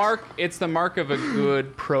love it. It's the mark of a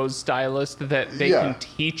good prose stylist that they can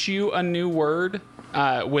teach you a new word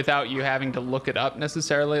without you having to look it up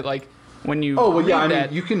necessarily. Like when you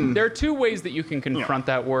you can. There are two ways that you can confront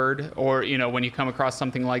that word, or when you come across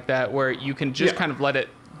something like that, where you can just kind of let it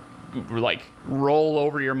like roll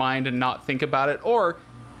over your mind and not think about it, or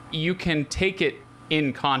you can take it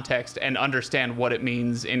in context and understand what it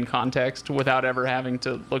means in context without ever having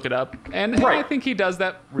to look it up. And I think he does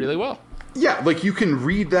that really well. Yeah, like you can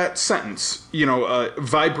read that sentence,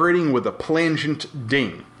 vibrating with a plangent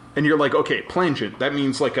ding. And you're like, okay, plangent, that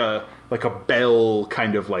means like a bell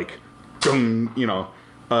kind of like dung,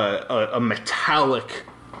 a metallic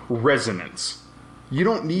resonance. You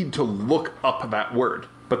don't need to look up that word.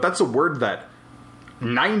 But that's a word that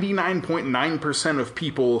 99.9% of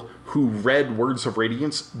people who read Words of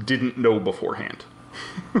Radiance didn't know beforehand.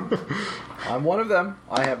 I'm one of them.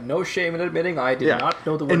 I have no shame in admitting I did not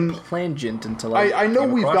know the word plangent until I know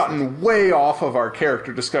we've gotten way off of our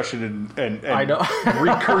character discussion and I know.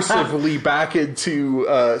 recursively back into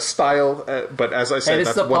style, but as I said,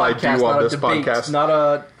 that's what I do on this podcast.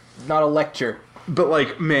 Not a lecture. But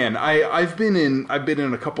like, man, I've been in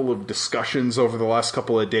a couple of discussions over the last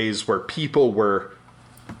couple of days where people were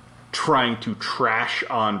trying to trash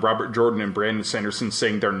on Robert Jordan and Brandon Sanderson,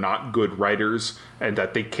 saying they're not good writers and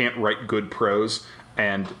that they can't write good prose.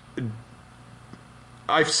 And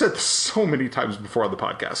I've said this so many times before on the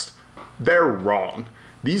podcast. They're wrong.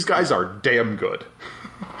 These guys are damn good.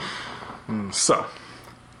 So.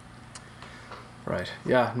 Right.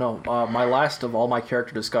 Yeah, no. My last of all my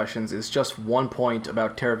character discussions is just one point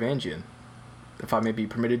about Taravangian. If I may be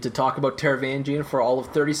permitted to talk about Taravangian for all of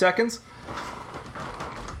 30 seconds.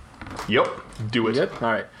 Yep, do it. All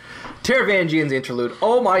right. Taravangian's interlude.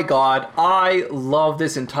 Oh my god, I love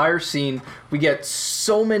this entire scene. We get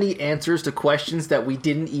so many answers to questions that we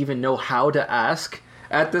didn't even know how to ask.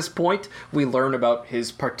 At this point, we learn about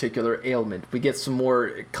his particular ailment. We get some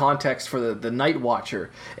more context for the Night Watcher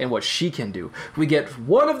and what she can do. We get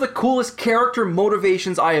one of the coolest character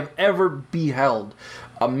motivations I have ever beheld.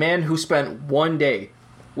 A man who spent one day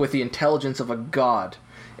with the intelligence of a god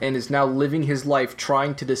and is now living his life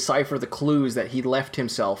trying to decipher the clues that he left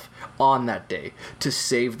himself on that day to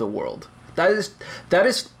save the world. That is,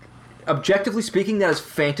 objectively speaking, that is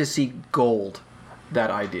fantasy gold, that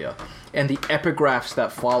idea. And the epigraphs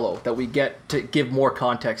that follow, that we get to give more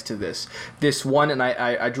context to this. This one, and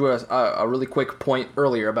I drew a really quick point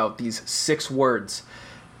earlier about these 6 words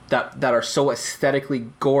that are so aesthetically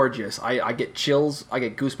gorgeous. I get chills, I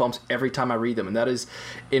get goosebumps every time I read them. And that is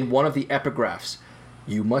in one of the epigraphs.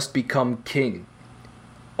 You must become king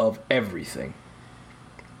of everything.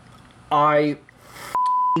 I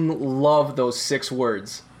love those 6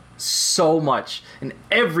 words so much. And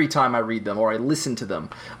every time I read them or I listen to them,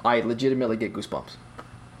 I legitimately get goosebumps.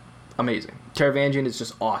 Amazing. Taravangian is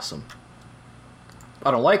just awesome. I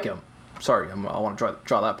don't like him. Sorry, I want to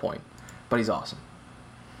draw that point. But he's awesome.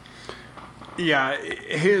 Yeah,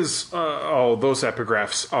 his... those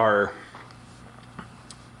epigraphs are...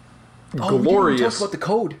 glorious. We didn't talk about the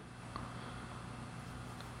code.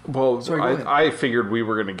 Well, sorry, I figured we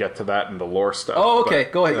were going to get to that in the lore stuff. Oh, okay.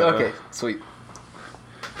 Go ahead. Okay, sweet.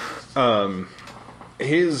 The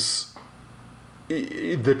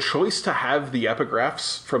choice to have the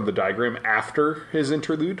epigraphs from the diagram after his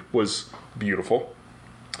interlude was beautiful.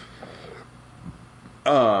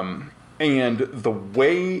 And the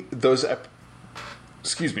way those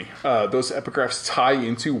epigraphs tie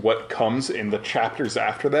into what comes in the chapters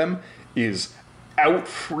after them is out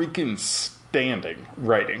freaking standing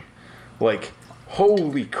writing. Like,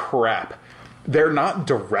 holy crap. They're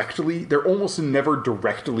almost never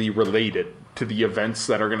directly related to the events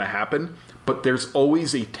that are going to happen, but there's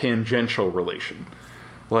always a tangential relation.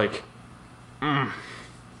 Like,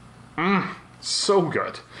 so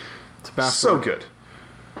good. So good.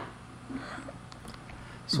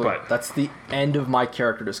 So that's the end of my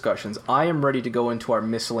character discussions. I am ready to go into our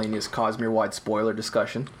miscellaneous Cosmere-wide spoiler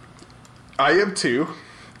discussion. I am too.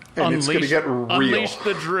 And it's going to get real. Unleash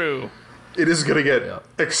the Drew. It is going to get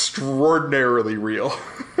extraordinarily real.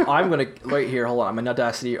 I'm going to... Wait here, hold on. I'm in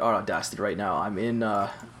Audacity right now. I'm in...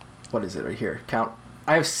 what is it right here? Count.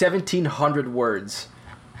 I have 1,700 words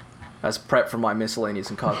as prep for my miscellaneous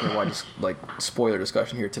and cosmic-wide spoiler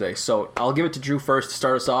discussion here today. So I'll give it to Drew first to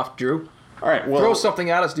start us off. Drew, All right, well, throw something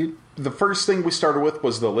at us, dude. the first thing we started with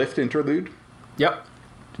was the lift interlude. Yep.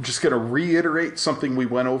 Just going to reiterate something we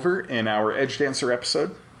went over in our Edge Dancer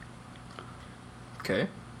episode. Okay.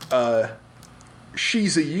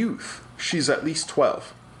 She's a youth. She's at least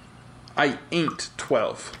 12. I ain't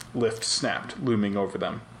 12, Lift snapped, looming over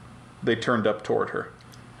them. They turned up toward her.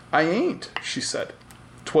 I ain't, she said.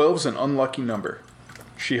 12's an unlucky number.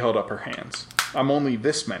 She held up her hands. I'm only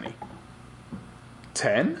this many.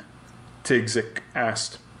 10? Tigzik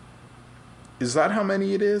asked. Is that how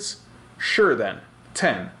many it is? Sure then.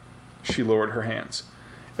 10. She lowered her hands.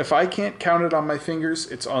 If I can't count it on my fingers,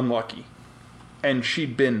 it's unlucky. And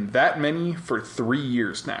she'd been that many for 3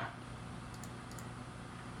 years now.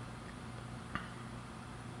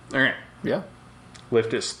 Alright. Yeah.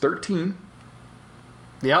 Lift is 13.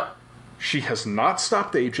 Yep. She has not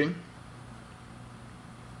stopped aging.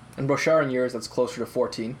 In Bosharan years, that's closer to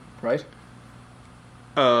 14, right?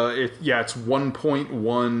 It's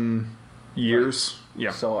 1.1 years. Right.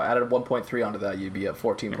 Yeah. So added 1.3 onto that, you'd be at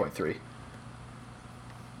 14.3.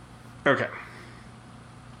 Okay.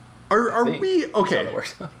 Are we okay?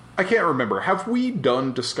 I can't remember. Have we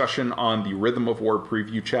done discussion on the Rhythm of War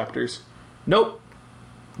preview chapters? Nope.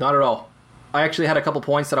 Not at all. I actually had a couple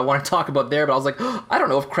points that I want to talk about there, but I was like, I don't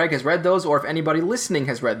know if Craig has read those or if anybody listening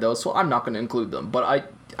has read those, so I'm not going to include them. But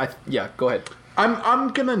yeah, go ahead. I'm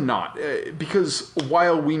gonna not because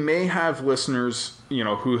while we may have listeners,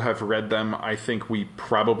 who have read them, I think we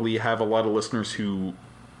probably have a lot of listeners who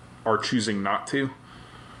are choosing not to.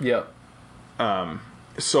 Yeah.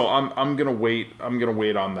 So I'm gonna wait. I'm gonna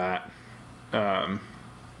wait on that.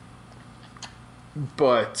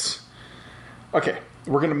 But okay,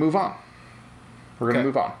 we're gonna move on. We're gonna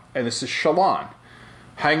move on, and this is Shallan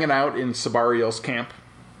hanging out in Sabariel's camp.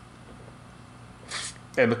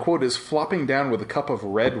 And the quote is, flopping down with a cup of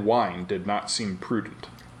red wine did not seem prudent.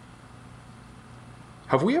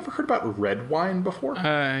 Have we ever heard about red wine before?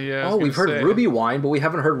 Yeah. Oh, we've heard ruby wine, but we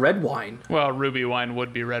haven't heard red wine. Well, ruby wine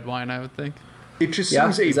would be red wine, I would think. It just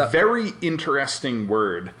seems a very interesting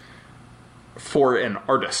word for an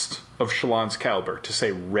artist of Shallan's caliber to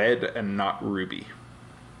say red and not ruby.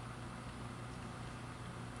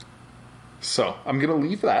 So, I'm going to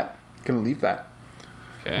leave that.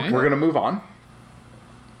 Okay. We're going to move on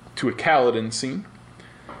to a Kaladin scene.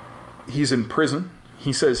 He's in prison.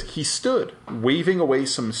 He says he stood, waving away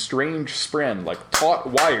some strange spren like taut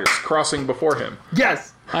wires crossing before him.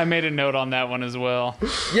 Yes! I made a note on that one as well.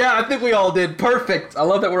 Yeah, I think we all did. Perfect. I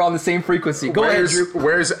love that we're on the same frequency. Go ahead, Drew.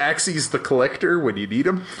 Where's Axes the Collector when you need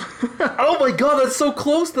him? Oh my god, that's so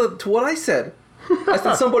close to what I said. I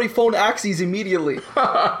said somebody phoned Axes immediately.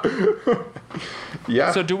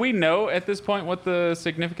 Yeah. So do we know at this point what the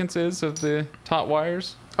significance is of the taut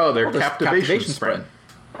wires? Oh, they're there's captivation spren. spren.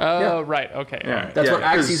 Oh, Yeah. right. Okay. Yeah. All right. That's what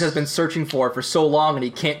Axes 'cause- has been searching for so long, and he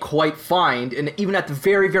can't quite find. And even at the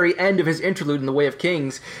very, very end of his interlude in the Way of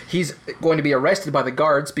Kings, he's going to be arrested by the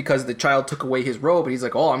guards because the child took away his robe. And he's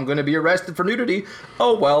like, "Oh, I'm going to be arrested for nudity.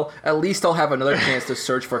 Oh well, at least I'll have another chance to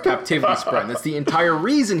search for captivity spren." That's the entire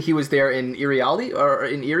reason he was there in Iriali, or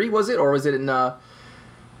in Erie, was it, or was it in?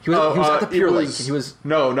 He was at the Pure Lake. And he was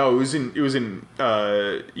no. It was in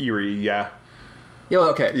Erie. Yeah. Yeah,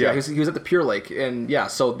 okay. Yeah. He was at the Pure Lake, and yeah,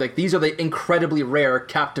 so like these are the incredibly rare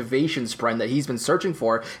captivation spren that he's been searching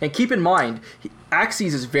for. And keep in mind,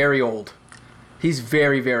 Axes is very old. He's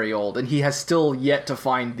very, very old, and he has still yet to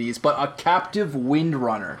find these. But a captive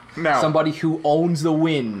windrunner, somebody who owns the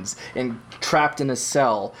winds and trapped in a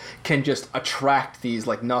cell, can just attract these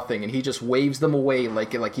like nothing, and he just waves them away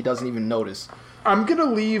like he doesn't even notice. I'm gonna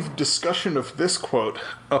leave discussion of this quote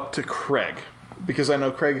up to Craig, because I know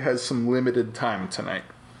Craig has some limited time tonight.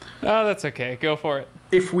 Oh, that's okay. Go for it.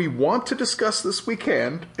 If we want to discuss this, we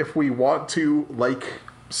can. If we want to, like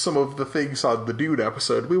some of the things on the Dude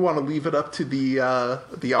episode, we want to leave it up to the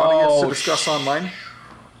audience to discuss online.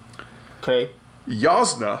 Okay.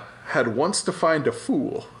 Yasna had once defined a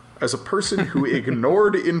fool as a person who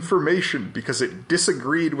ignored information because it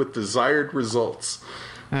disagreed with desired results.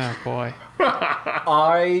 Oh, boy.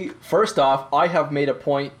 First off, I have made a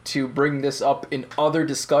point to bring this up in other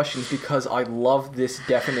discussions because I love this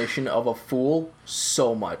definition of a fool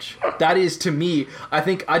so much. That is, to me, I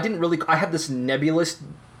had this nebulous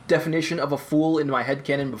definition of a fool in my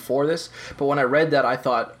headcanon before this, but when I read that, I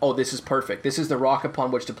thought, oh, this is perfect. This is the rock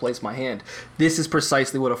upon which to place my hand. This is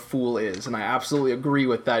precisely what a fool is, and I absolutely agree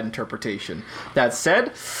with that interpretation. That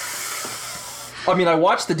said, I mean, I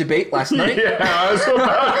watched the debate last night. Yeah, I was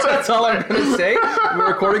about to. That's all I'm going to say. We're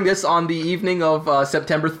recording this on the evening of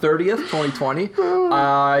September 30th, 2020.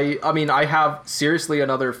 I mean, I have seriously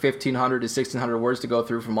another 1,500 to 1,600 words to go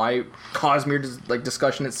through for my Cosmere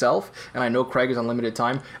discussion itself, and I know Craig is on limited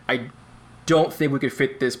time. I don't think we could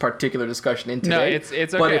fit this particular discussion in today. No, it's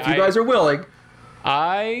okay. But if you guys are willing...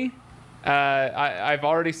 I've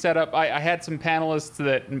already set up. I had some panelists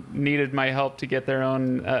that needed my help to get their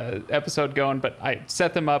own episode going, but I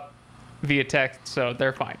set them up via text, so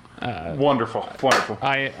they're fine. Wonderful.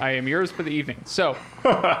 I am yours for the evening. So,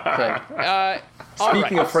 Okay. all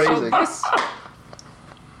Speaking right. of phrasing. So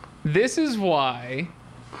this is why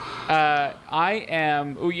I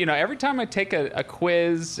am. You know, every time I take a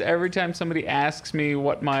quiz, every time somebody asks me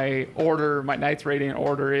what my Knights Radiant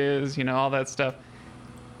order is, you know, all that stuff.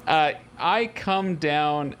 I come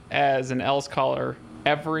down as an Elscaller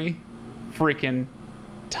every freaking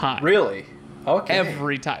time. Really? Okay.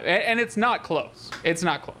 Every time. And it's not close. It's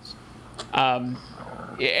not close.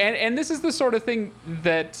 And this is the sort of thing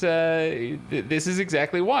that this is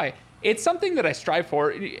exactly why. It's something that I strive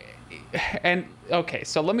for. And okay,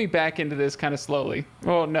 so let me back into this kind of slowly.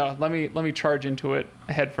 Oh no, let me charge into it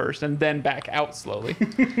head first and then back out slowly.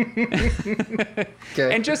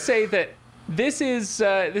 Okay. And just say that this is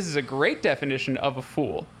a great definition of a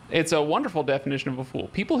fool. It's a wonderful definition of a fool.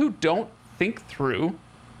 People who don't think through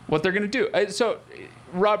what they're going to do. So,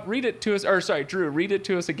 Rob, read it to us. Or sorry, Drew, read it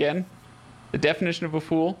to us again. The definition of a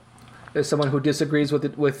fool. As someone who disagrees with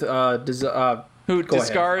it, Who go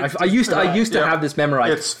discards. ahead. I used to yeah. have this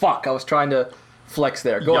memorized. It's- Fuck, I was trying to flex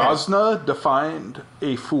there. Go ahead. Jasna defined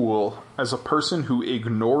a fool as a person who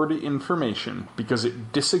ignored information because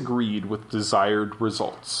it disagreed with desired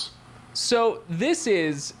results. So this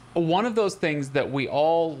is one of those things that we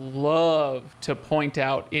all love to point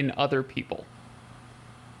out in other people.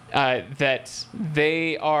 That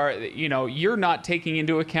they are, you know, you're not taking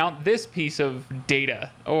into account this piece of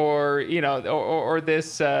data, or you know, or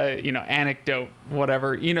this, you know, anecdote,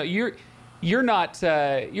 whatever. You know, you're not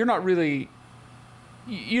really,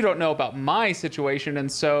 you don't know about my situation,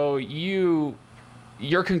 and so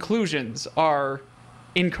your conclusions are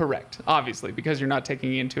incorrect, obviously, because you're not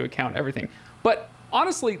taking into account everything. But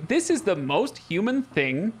honestly, this is the most human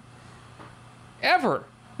thing ever.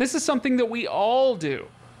 This is something that we all do.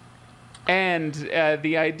 And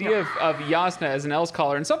the idea of Jasna as an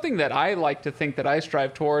Elscaller, and something that I like to think that I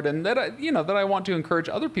strive toward, and that I want to encourage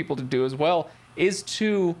other people to do as well, is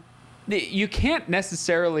to, you can't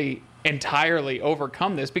necessarily entirely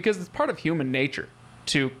overcome this because it's part of human nature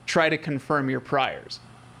to try to confirm your priors.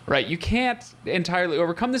 Right, you can't entirely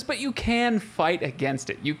overcome this, but you can fight against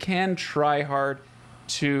it. You can try hard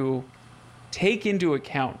to take into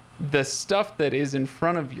account the stuff that is in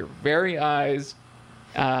front of your very eyes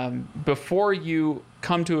before you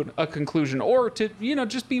come to a conclusion, or to, you know,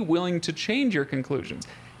 just be willing to change your conclusions.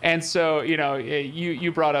 And so, you know,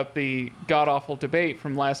 you brought up the god-awful debate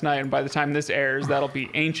from last night, and by the time this airs, that'll be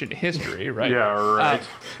ancient history, right? Yeah, right.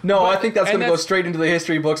 No, I think that's going to go that's- straight into the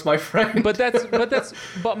history books, my friend.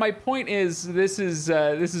 But my point is, this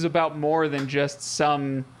is about more than just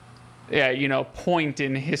some, you know, point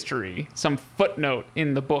in history, some footnote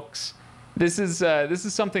in the books. This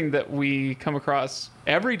is something that we come across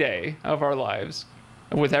every day of our lives,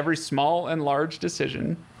 with every small and large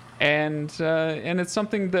decision. And it's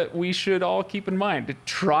something that we should all keep in mind.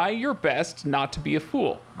 Try your best not to be a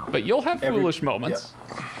fool, but you'll have foolish moments.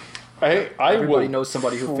 I Everybody will knows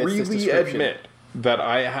somebody who fits this freely description. admit that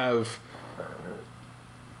I have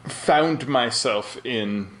found myself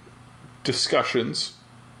in discussions,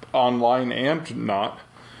 online and not,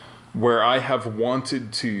 where I have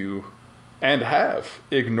wanted to, and have,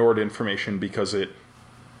 ignored information because it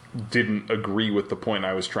didn't agree with the point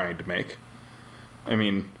I was trying to make. I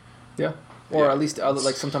mean... Yeah. Or Yeah. at least,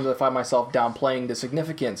 like, sometimes I find myself downplaying the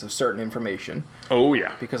significance of certain information Oh,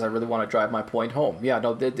 yeah. because I really want to drive my point home. Yeah,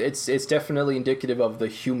 no, it's definitely indicative of the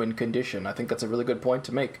human condition. I think that's a really good point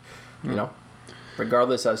to make. You know,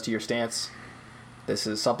 regardless as to your stance, this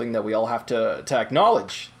is something that we all have to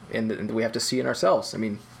acknowledge and that we have to see in ourselves. I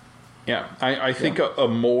mean, Yeah, I think a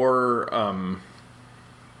more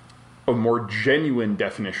genuine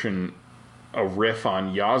definition, a riff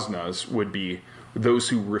on Jasna's, would be those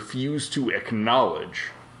who refuse to acknowledge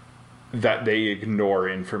that they ignore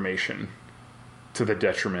information to the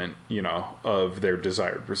detriment, you know, of their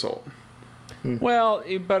desired result. Well,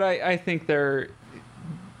 but I think they're...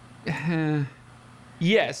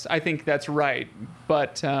 yes, I think that's right.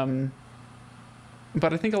 But I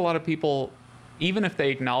think a lot of people, even if they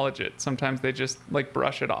acknowledge it, sometimes they just, like,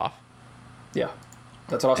 brush it off. yeah.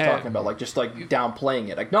 That's what I was talking about. Like, just like downplaying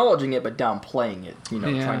it, acknowledging it, but downplaying it. You know,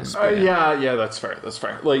 Yeah. trying to spin it. Yeah, that's fair. That's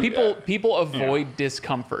fair. Like People avoid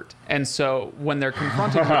discomfort, and so when they're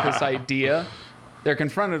confronted with this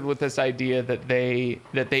idea, that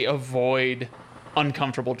they avoid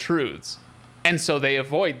uncomfortable truths, and so they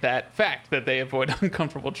avoid that fact that they avoid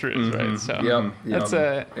uncomfortable truths, right? So that's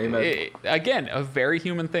again a very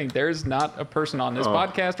human thing. There is not a person on this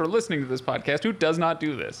podcast or listening to this podcast who does not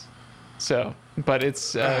do this. So, but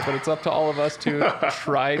it's up to all of us to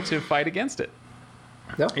try to fight against it.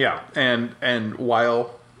 Yeah, and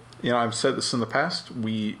while I've said this in the past,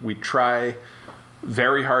 we try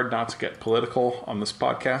very hard not to get political on this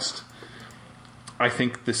podcast. I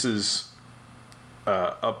think this is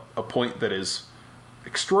a point that is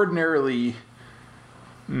extraordinarily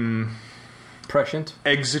Prescient.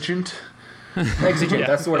 exigent,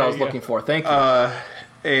 That's the word I was looking for. Thank you.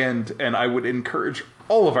 and I would encourage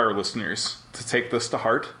all of our listeners to take this to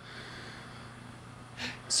heart.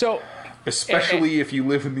 So, Especially if you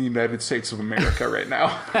live in the United States of America right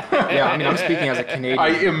now. Yeah, I mean, I'm speaking as a Canadian. I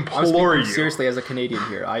implore you. Seriously, as a Canadian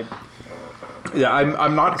here.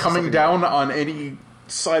 I'm not coming down on any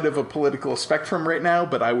side of a political spectrum right now,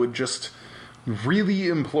 but I would just really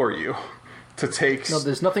implore you to take... No,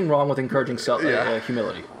 there's nothing wrong with encouraging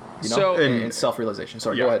humility. You know? So- and self-realization.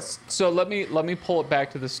 Sorry, go ahead. So let me pull it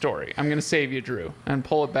back to the story. I'm going to save you, Drew, and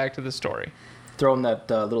pull it back to the story. Throw in that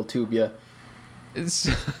little tube, yeah.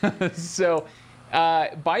 So,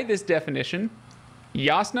 by this definition,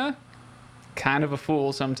 Jasnah, kind of a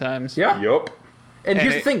fool sometimes. Yeah. Yup. And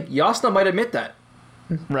here's the thing. Jasnah might admit that.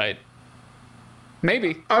 Right.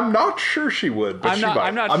 Maybe. I'm not sure she would, but she might.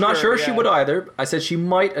 I'm not sure she yeah. would either. I said she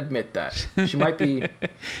might admit that. She might be...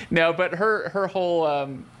 No, but her whole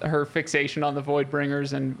her fixation on the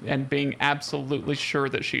Voidbringers and being absolutely sure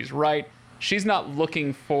that she's right. She's not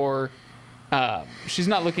looking for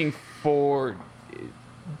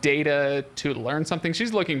data to learn something.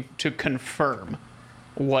 She's looking to confirm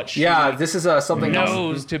what she this is something else.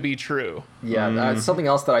 knows to be true. Yeah, that's something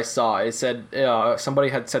else that I saw. It said somebody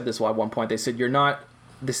had said this at one point. They said, "You're not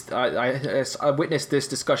this." I witnessed this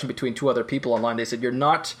discussion between two other people online. They said, "You're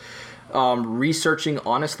not researching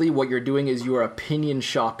honestly. What you're doing is you're opinion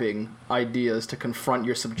shopping ideas to confront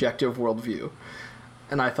your subjective worldview."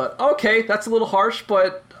 And I thought, okay, that's a little harsh,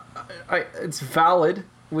 but it's valid.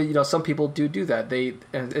 Well, some people do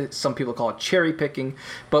that. Some people call it cherry picking.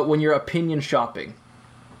 But when you're opinion shopping,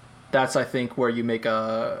 that's, I think, where you make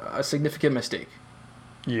a significant mistake.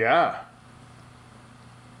 Yeah.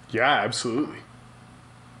 Yeah, absolutely.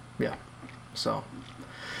 Yeah. So,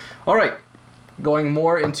 all right. Going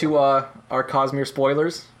more into our Cosmere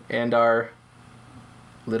spoilers and our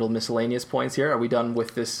little miscellaneous points here. Are we done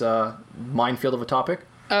with this minefield of a topic?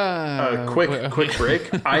 Quick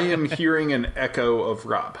break. I am hearing an echo of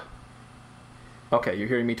Rob. Okay, you're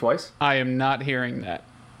hearing me twice? I am not hearing that.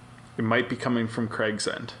 It might be coming from Craig's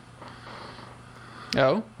end.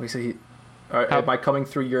 Oh? We say, am I coming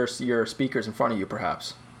through your speakers in front of you,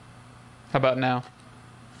 perhaps? How about now?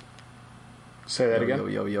 Say that again. Yo,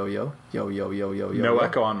 yo, yo, yo. Yo, yo, yo, yo, yo. No yo.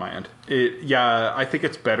 echo on my end. I think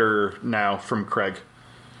it's better now from Craig.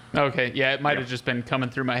 Okay, yeah, it might have just been coming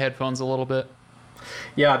through my headphones a little bit.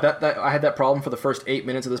 Yeah, that I had that problem for the first 8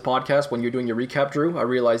 minutes of this podcast. When you're doing your recap, Drew, I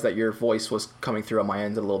realized that your voice was coming through on my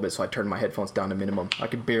end a little bit, so I turned my headphones down to minimum. I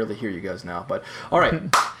could barely hear you guys now, but all right.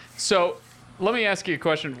 So let me ask you a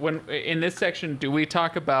question. When in this section, do we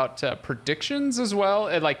talk about predictions as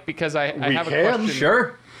well? Because I have a question.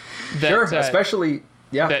 Sure, especially.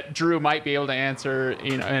 Yeah. That Drew might be able to answer,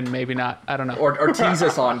 and maybe not. I don't know. Or tease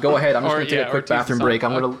us on. Go ahead. I'm just Or, going to take yeah, a quick or tease bathroom us on. break.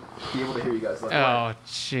 I'm going to be able to hear you guys. Oh,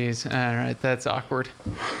 jeez. All right, that's awkward.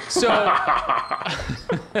 So,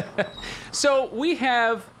 so we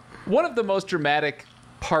have one of the most dramatic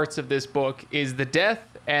parts of this book is the death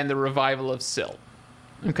and the revival of Syl.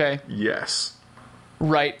 Okay. Yes.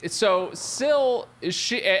 Right. So Syl,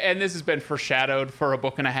 and this has been foreshadowed for a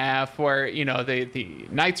book and a half, where the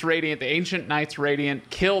Knights Radiant, the ancient Knights Radiant,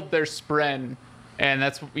 killed their Spren, and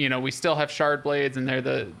that's we still have Shard Blades, and they're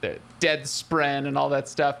the dead Spren and all that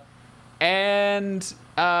stuff, and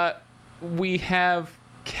we have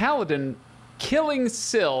Kaladin killing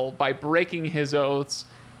Syl by breaking his oaths,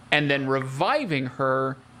 and then reviving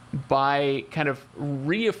her by kind of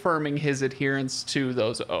reaffirming his adherence to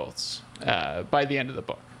those oaths. By the end of the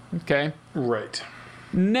book, okay? Right.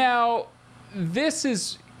 Now, this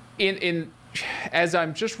is in as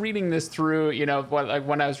I'm just reading this through,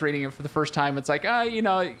 when I was reading it for the first time, it's like,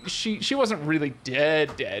 she wasn't really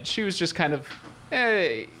dead. She was just kind of,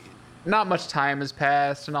 not much time has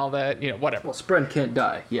passed and all that, whatever. Well, Spren can't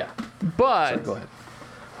die. Yeah. But Sorry, go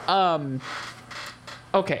ahead.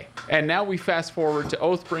 Okay, and now we fast forward to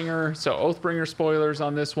Oathbringer. So Oathbringer spoilers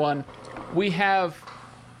on this one. We have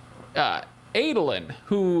Adolin,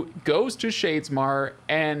 who goes to Shadesmar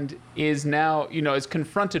and is now, is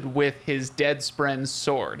confronted with his dead Spren's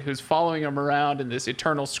sword, who's following him around in this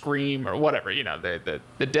eternal scream or whatever, the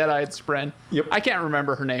dead-eyed Spren. Yep. I can't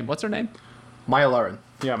remember her name. What's her name? Maya Lauren.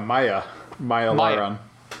 Yeah, Maya Laran.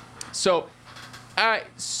 So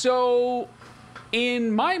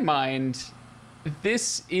in my mind,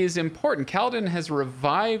 this is important. Kaladin has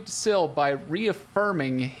revived Syl by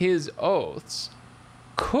reaffirming his oaths.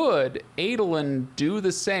 Could Adolin do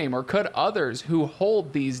the same, or could others who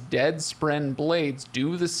hold these dead Spren blades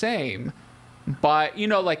do the same? By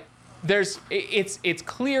it's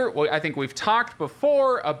clear. Well, I think we've talked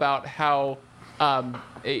before about how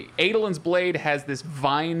Adolin's blade has this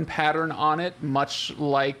vine pattern on it, much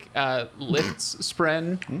like Lift's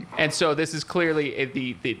Spren, and so this is clearly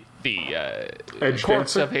the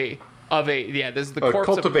corpse of a this is the corpse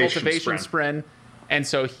of a cultivation Spren. And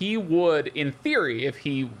so he would, in theory, if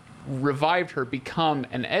he revived her, become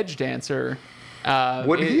an edge dancer.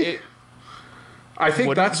 Would he? I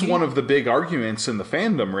think that's one of the big arguments in the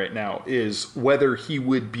fandom right now, is whether he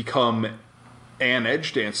would become an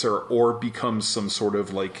edge dancer or become some sort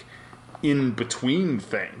of in-between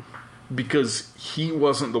thing. Because he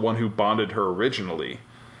wasn't the one who bonded her originally,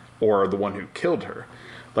 or the one who killed her.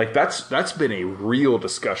 That's been a real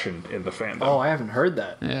discussion in the fandom. Oh, I haven't heard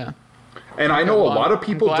that. Yeah. And I know a lot of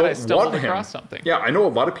people don't want him. Something. Yeah, I know a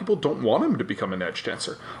lot of people don't want him to become an edge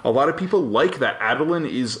dancer. A lot of people like that Adolin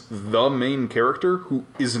is the main character who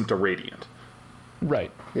isn't a Radiant.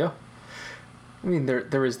 Right. Yeah. I mean,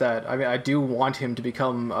 there is that. I mean, I do want him to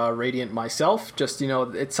become Radiant myself. Just,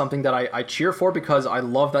 it's something that I cheer for because I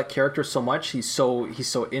love that character so much. He's so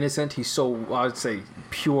innocent. He's so, I would say,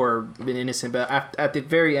 pure and innocent. But at the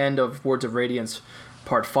very end of Words of Radiance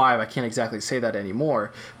Part 5, I can't exactly say that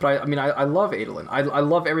anymore. But I love Adolin. I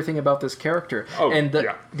love everything about this character. Oh, and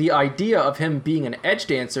yeah. The idea of him being an edge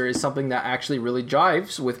dancer is something that actually really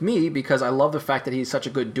jives with me because I love the fact that he's such a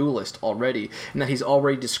good duelist already, and that he's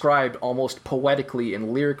already described almost poetically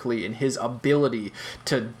and lyrically in his ability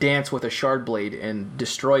to dance with a shard blade and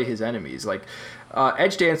destroy his enemies.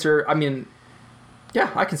 Edge dancer,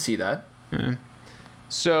 yeah, I can see that. Mm-hmm.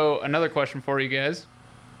 So another question for you guys.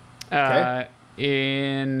 Okay.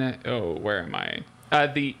 Where am I?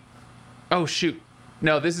 Shoot.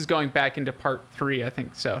 No, this is going back into part 3, I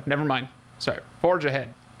think. So never mind. Sorry. Forge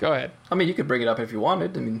ahead. Go ahead. You could bring it up if you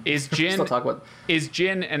wanted. Is Jin still talk about... Is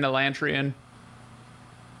Jin an Elantrian?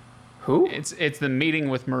 Who? It's the meeting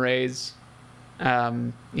with Mraize.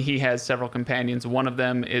 He has several companions. One of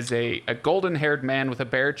them is a golden-haired man with a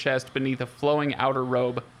bare chest beneath a flowing outer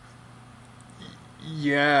robe.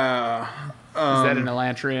 Yeah. Is that an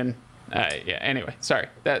Elantrian? Yeah. Anyway, sorry.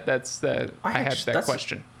 That's the. I had that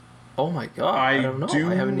question. Oh my god! I don't know.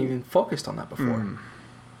 I haven't even focused on that before.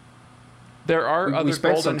 There are other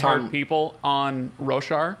golden-haired people on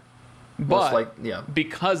Roshar, but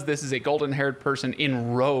because this is a golden-haired person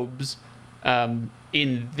in robes,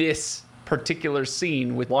 in this particular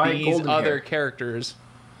scene with these other characters,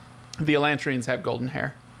 the Elantrians have golden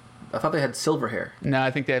hair. I thought they had silver hair. No,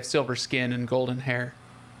 I think they have silver skin and golden hair.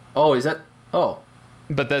 Oh, is that? Oh.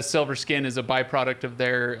 But the silver skin is a byproduct of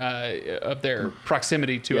their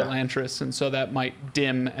proximity to Elantris, and so that might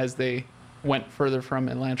dim as they went further from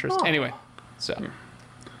Elantris. Oh. Anyway, so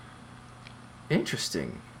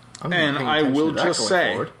interesting. And I will just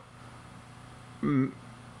say,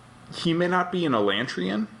 he may not be an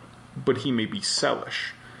Elantrian, but he may be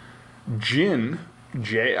Celish. Jin,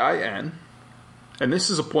 Jin, and this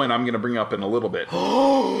is a point I'm going to bring up in a little bit.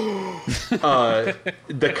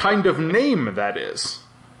 The kind of name that is.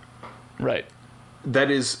 Right.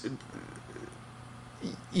 That is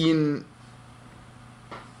on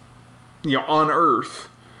Earth,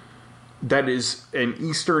 that is an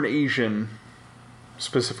Eastern Asian,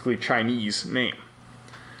 specifically Chinese name.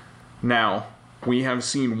 Now, we have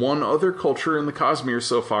seen one other culture in the Cosmere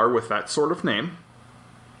so far with that sort of name.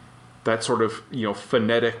 That sort of,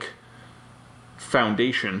 phonetic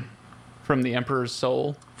foundation. From the Emperor's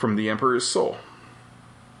Soul? From the Emperor's Soul.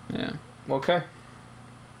 Yeah. Okay.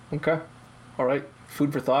 All right.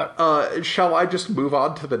 Food for thought. Shall I just move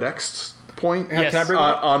on to the next point? Yes. Can I bring it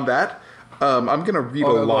up? On that? I'm going to read a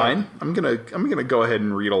line. I'm going to go ahead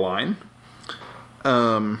and read a line.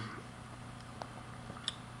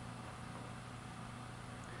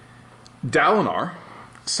 Dalinar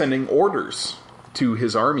sending orders to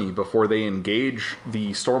his army before they engage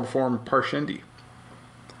the Stormform Parshendi.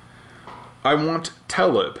 I want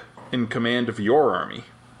Teleb in command of your army,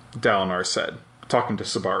 Dalinar said, talking to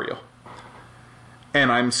Sebarial.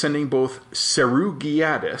 and I'm sending both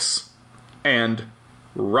Serugiadis and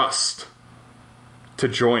Rust to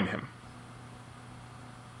join him.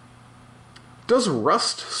 Does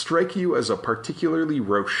Rust strike you as a particularly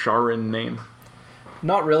Rosharan name?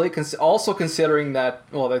 Not really. Also considering that,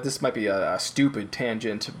 well, this might be a stupid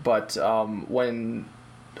tangent, but when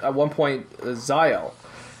at one point Zael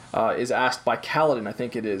is asked by Kaladin, I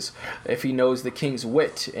think it is, if he knows the king's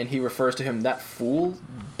wit, and he refers to him, that fool,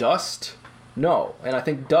 Dust? No. And I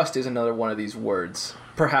think Dust is another one of these words.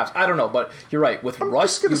 Perhaps. I don't know, but you're right. With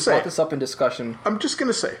Rust, you brought this up in discussion. I'm just going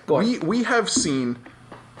to say, Go ahead. we have seen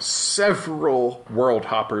several world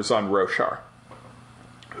hoppers on Roshar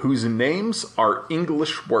whose names are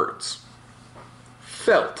English words.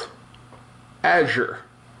 Felt, Azure,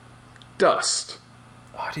 Dust.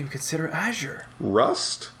 Oh, do you consider Azure?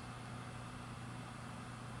 Rust?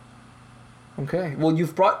 Okay. Well,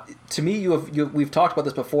 you've brought to me. We've talked about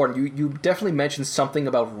this before, and you definitely mentioned something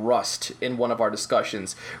about Rust in one of our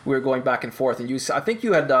discussions. We were going back and forth, and I think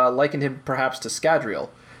you had likened him perhaps to Scadrial,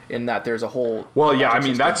 in that there's a whole. Well, yeah, I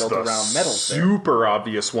mean that's built the around metals super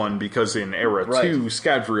obvious one, because in Era 2,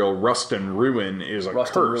 Scadrial, Rust and Ruin is a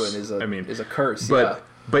Rust curse. and Ruin is a curse.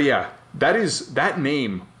 But yeah, that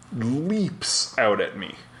name leaps out at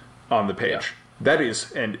me on the page. Yeah. That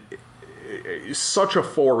is such a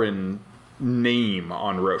foreign name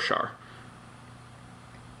on Roshar.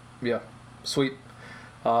 Yeah, sweet.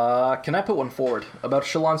 Can I put one forward about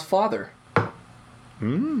Shallan's father?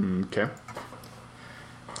 Okay.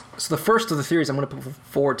 So the first of the theories I'm going to put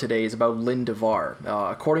forward today is about Lynn Devar.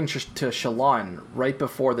 According to Shallan, right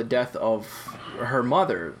before the death of her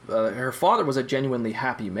mother, her father was a genuinely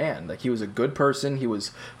happy man. Like, he was a good person, he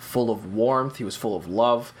was full of warmth, he was full of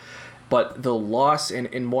love. But the loss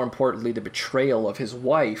and more importantly, the betrayal of his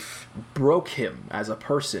wife broke him as a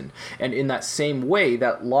person. And in that same way,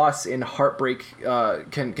 that loss and heartbreak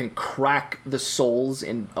can crack the souls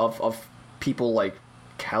of people like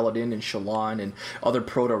Kaladin and Shallan and other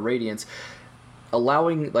Proto-Radiants,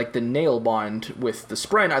 allowing like the nail bond with the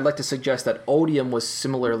Spren. I'd like to suggest that Odium was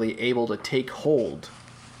similarly able to take hold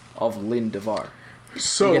of Lynn Devar.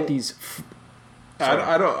 So you get these.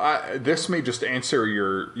 This may just answer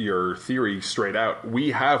your theory straight out.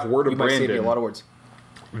 We have word of You might Brandon save me a lot of words.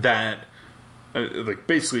 that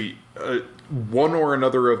basically one or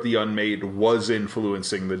another of the Unmade was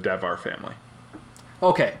influencing the Devar family.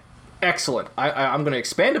 Okay, excellent. I'm going to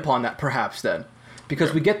expand upon that perhaps then,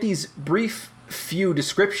 because we get these brief few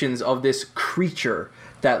descriptions of this creature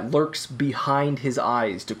that lurks behind his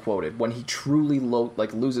eyes, to quote it, when he truly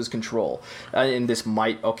loses control. And this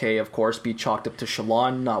might, of course, be chalked up to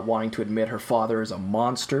Shallan not wanting to admit her father is a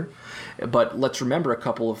monster. But let's remember a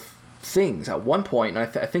couple of things. At one point, and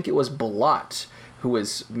I think it was Balat who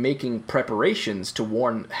was making preparations to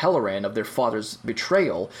warn Helleran of their father's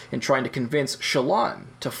betrayal and trying to convince Shallan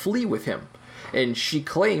to flee with him. And she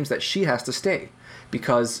claims that she has to stay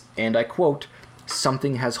because, and I quote,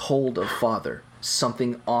 something has hold of father.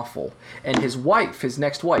 Something awful. And his wife, his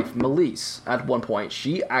next wife, Melise, at one point,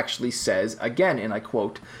 she actually says, again, and I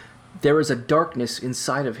quote, there is a darkness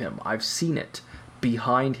inside of him. I've seen it.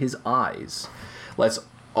 Behind his eyes. Let's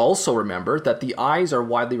also remember that the eyes are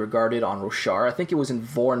widely regarded on Roshar. I think it was in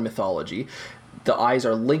Vorn mythology. The eyes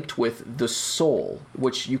are linked with the soul,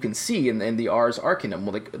 which you can see in the Ars Arcanum,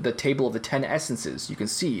 like the table of the 10 essences. You can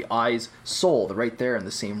see eyes, soul, right there in the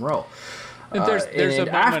same row. There's a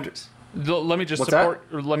moment. After, Let me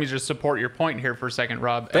just support your point here for a second,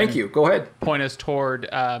 Rob. Thank you. Go ahead. Point us toward.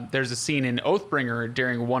 There's a scene in Oathbringer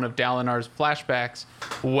during one of Dalinar's flashbacks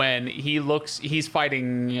when he's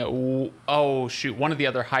fighting. One of the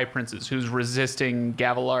other High Princes who's resisting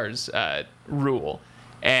Gavilar's rule,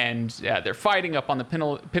 and they're fighting up on the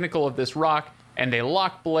pinnacle of this rock, and they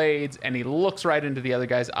lock blades, and he looks right into the other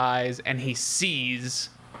guy's eyes, and he sees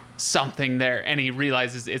something there, and he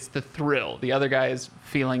realizes it's the thrill. The other guy is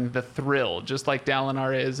feeling the thrill, just like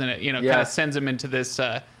Dalinar is, and it kind of sends him into this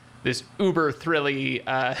uber thrilly,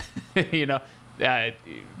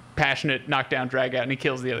 passionate knockdown, drag out, and he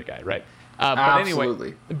kills the other guy, right? Absolutely.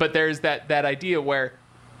 Anyway, but there's that idea where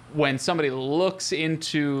when somebody looks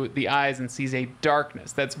into the eyes and sees a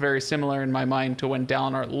darkness, that's very similar in my mind to when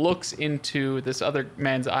Dalinar looks into this other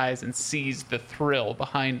man's eyes and sees the thrill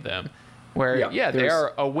behind them. Where, they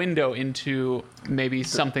are a window into maybe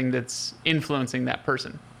something that's influencing that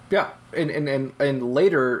person. Yeah, and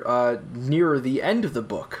later, near the end of the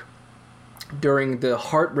book, during the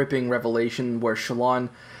heart-ripping revelation where Shallan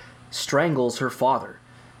strangles her father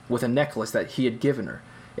with a necklace that he had given her,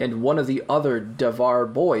 and one of the other Devar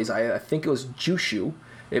boys, I think it was Jushu,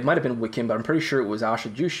 it might have been Wiccan, but I'm pretty sure it was Asha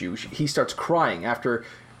Jushu, he starts crying after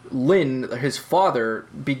Lin, his father,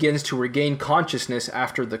 begins to regain consciousness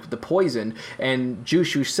after the poison, and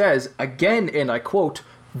Jushu says, again, and I quote,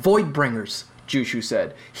 "Voidbringers," Jushu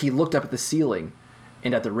said. He looked up at the ceiling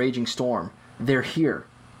and at the raging storm. They're here.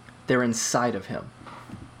 They're inside of him.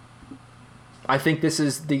 I think this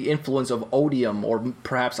is the influence of Odium, or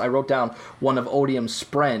perhaps I wrote down one of Odium's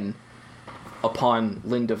spren upon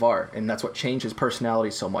Lin Devar, and that's what changed his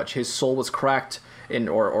personality so much. His soul was cracked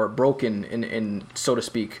or broken, in so to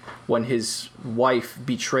speak, when his wife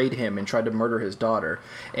betrayed him and tried to murder his daughter,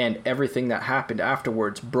 and everything that happened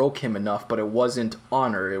afterwards broke him enough. But it wasn't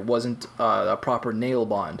honor, it wasn't a proper nail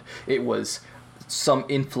bond, it was some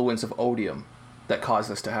influence of Odium that caused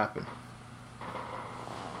this to happen.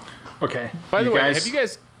 Okay. By the way, have you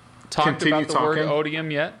guys talked about the word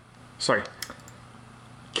Odium yet? Sorry.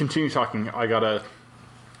 Continue talking. I gotta...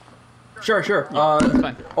 Sure.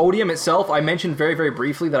 Fine. Odium itself, I mentioned very, very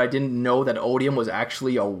briefly that I didn't know that Odium was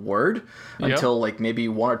actually a word until like maybe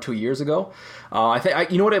 1 or 2 years ago. I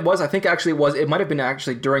think you know what it was. I think actually it might have been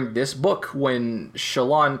actually during this book when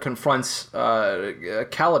Shallan confronts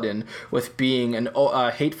Kaladin with being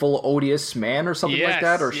a hateful, odious man or something like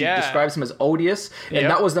that, or she describes him as odious, and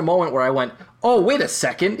that was the moment where I went, "Oh, wait a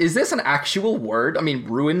second, is this an actual word? I mean,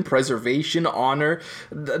 ruin, preservation, honor,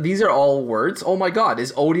 these are all words. Oh my god,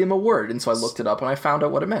 is odium a word?" And so I looked it up and I found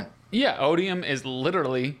out what it meant. Yeah, odium is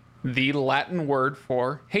literally the Latin word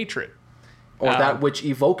for hatred. Or that which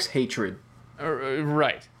evokes hatred.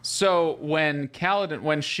 Right. So when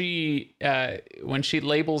she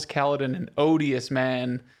labels Kaladin an odious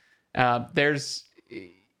man,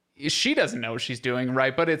 she doesn't know what she's doing,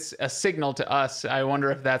 right? But it's a signal to us. I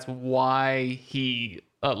wonder if that's why he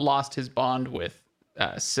lost his bond with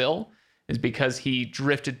Syl, is because he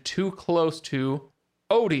drifted too close to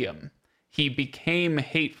odium. He became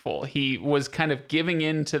hateful. He was kind of giving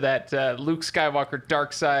in to that Luke Skywalker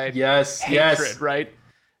dark side hatred, right?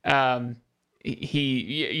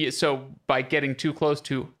 So by getting too close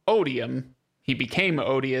to odium, he became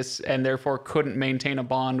odious and therefore couldn't maintain a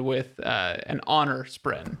bond with an honor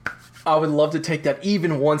spren. I would love to take that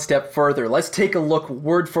even one step further. Let's take a look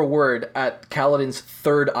word for word at Kaladin's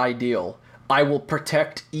third ideal. I will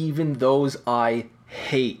protect even those I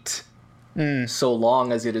hate, so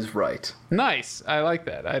long as it is right. Nice. I like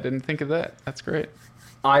that. I didn't think of that. That's great.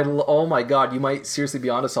 Oh my god, you might seriously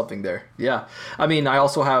be onto something there. Yeah. I mean, I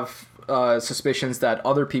also have suspicions that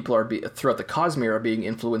other people throughout the Cosmere are being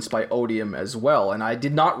influenced by odium as well, and I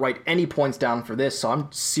did not write any points down for this, so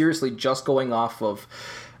I'm seriously just going off of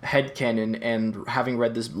headcanon and having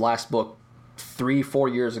read this last book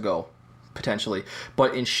 3-4 years ago, potentially.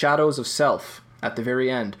 But in Shadows of Self, at the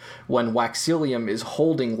very end, when Waxilium is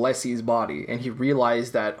holding Lessie's body and he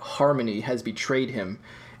realized that Harmony has betrayed him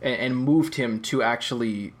and moved him to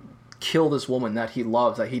actually kill this woman that he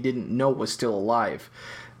loves, that he didn't know was still alive.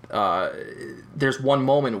 There's one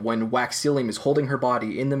moment when Waxilium is holding her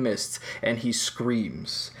body in the mists and he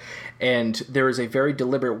screams. And there is a very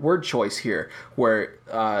deliberate word choice here where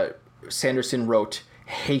Sanderson wrote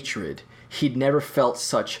hatred. He'd never felt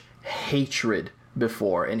such hatred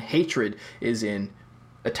before. And hatred is in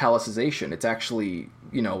italicization. It's actually,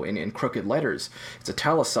 in crooked letters. It's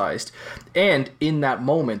italicized. And in that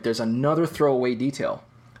moment, there's another throwaway detail.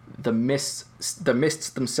 The mists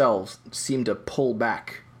themselves seem to pull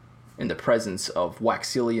back in the presence of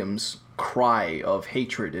Waxilium's cry of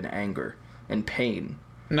hatred and anger and pain.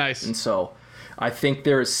 Nice. And so I think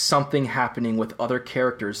there is something happening with other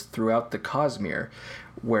characters throughout the Cosmere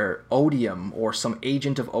where odium or some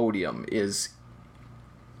agent of odium is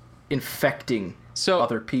infecting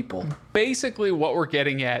other people. Basically what we're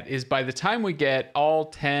getting at is by the time we get all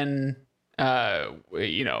 10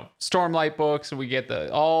 Stormlight books and we get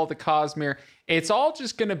all the Cosmere, it's all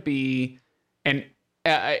just going to be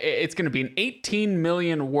it's going to be an 18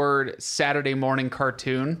 million word Saturday morning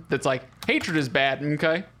cartoon that's like, hatred is bad,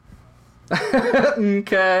 okay?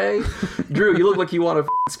 Okay. Drew, you look like you want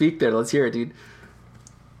to speak there. Let's hear it, dude.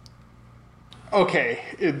 Okay,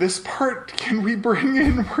 in this part, can we bring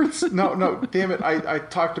in words? No, damn it. I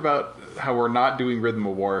talked about how we're not doing Rhythm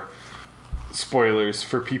of War spoilers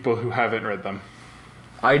for people who haven't read them.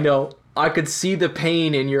 I know. I could see the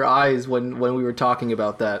pain in your eyes when we were talking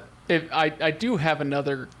about that. I do have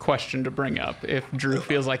another question to bring up if Drew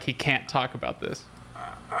feels like he can't talk about this.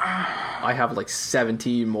 I have like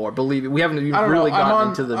 17 more. Believe it, we haven't even really gotten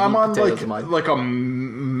into the meat potatoes of mine. Like a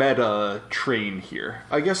meta train here.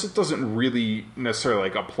 I guess it doesn't really necessarily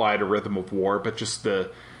apply to Rhythm of War, but just the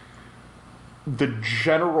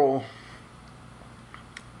general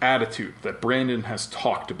attitude that Brandon has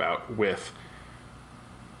talked about with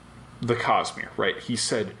the Cosmere, right? He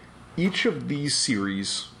said each of these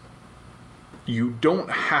series you don't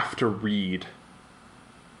have to read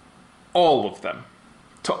all of them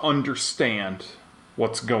to understand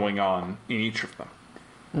what's going on in each of them.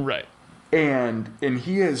 Right. And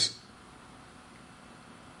he has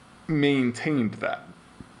maintained that.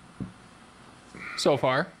 So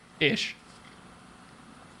far, ish.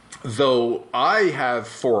 Though I have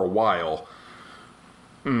for a while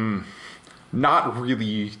not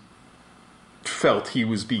really felt he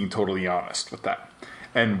was being totally honest with that.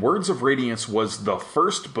 And Words of Radiance was the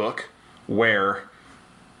first book where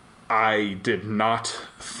I did not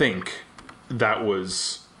think that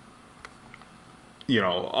was,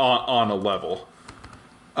 on a level.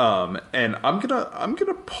 And I'm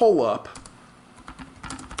gonna pull up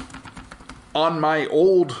on my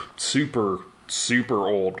old, super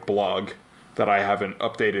old blog that I haven't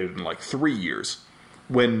updated in like 3 years.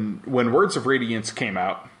 When Words of Radiance came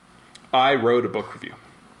out, I wrote a book review.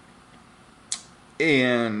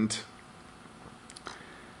 And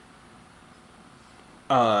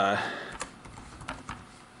let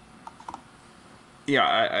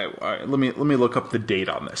me look up the date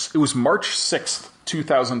on this. It was March 6th,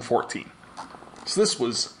 2014. So this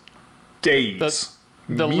was days.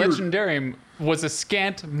 The Legendarium was a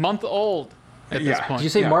scant month old at this point. Did you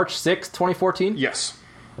say March 6th, 2014? Yes.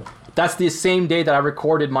 That's the same day that I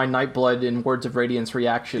recorded my Nightblood and Words of Radiance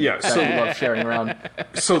reaction. Yeah, that I love sharing around.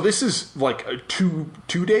 So this is like two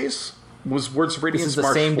days? Was Words of Radiance This is the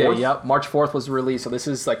March same 4th? day, yep. March 4th was the release, so this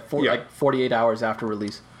is like 48 hours after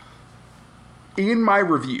release. In my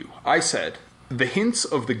review, I said, the hints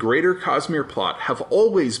of the greater Cosmere plot have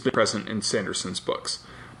always been present in Sanderson's books,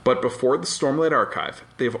 but before the Stormlight Archive,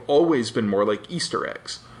 they've always been more like Easter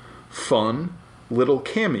eggs. Fun, little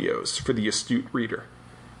cameos for the astute reader.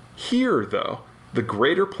 Here, though, the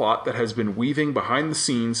greater plot that has been weaving behind the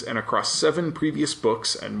scenes and across 7 previous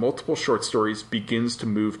books and multiple short stories begins to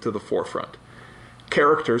move to the forefront.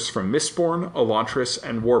 Characters from Mistborn, Elantris,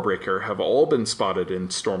 and Warbreaker have all been spotted in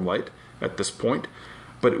Stormlight at this point,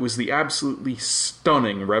 but it was the absolutely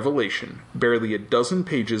stunning revelation, barely a dozen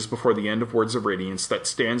pages before the end of Words of Radiance, that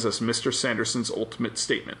stands as Mr. Sanderson's ultimate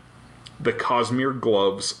statement. The Cosmere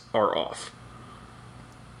gloves are off.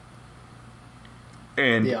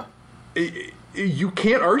 And you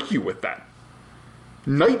can't argue with that.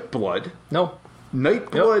 Nightblood. No.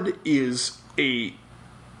 Nightblood is a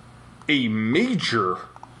major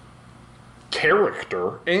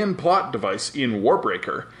character and plot device in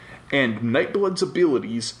Warbreaker, and Nightblood's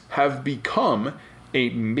abilities have become a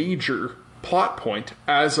major plot point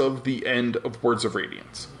as of the end of Words of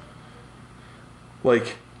Radiance.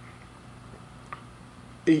 Like,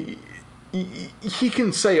 he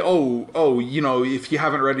can say, if you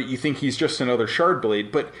haven't read it, you think he's just another Shardblade,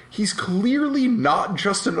 but he's clearly not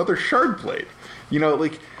just another Shardblade.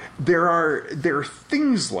 There are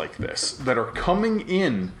things like this that are coming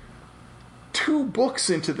in 2 books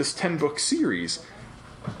into this 10-book series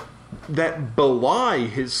that belie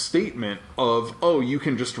his statement of, you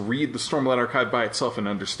can just read the Stormlight Archive by itself and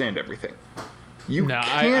understand everything. You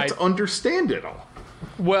can't understand it all.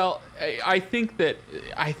 Well, I think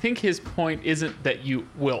his point isn't that you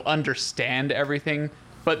will understand everything,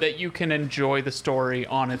 but that you can enjoy the story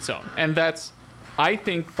on its own. And I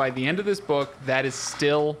think by the end of this book, that is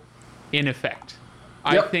still in effect.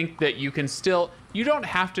 Yep. I think that you don't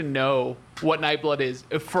have to know what Nightblood is.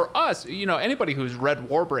 For us, anybody who's read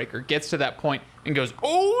Warbreaker gets to that point and goes,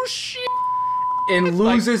 oh shit! And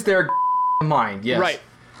loses their mind, yes. Right.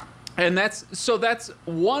 And that's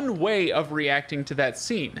one way of reacting to that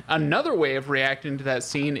scene. Another way of reacting to that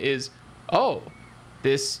scene is,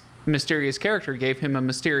 this mysterious character gave him a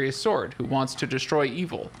mysterious sword who wants to destroy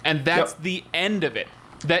evil. And that's the end of it.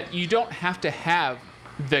 That you don't have to have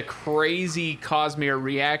the crazy Cosmere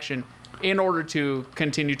reaction in order to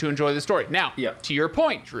continue to enjoy the story. Now, to your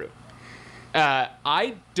point, Drew,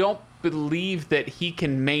 I don't believe that he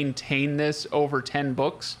can maintain this over 10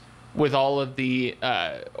 books with all of the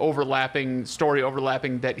story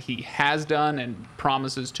overlapping that he has done and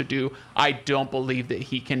promises to do. I don't believe that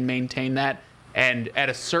he can maintain that. And at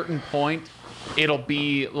a certain point, it'll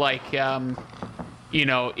be like, if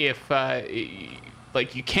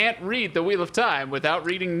you can't read The Wheel of Time without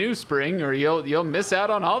reading New Spring, or you'll miss out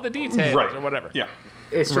on all the details or whatever. Yeah,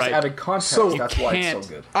 it's just added context. So that's why it's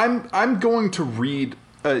so good. I'm going to read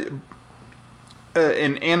an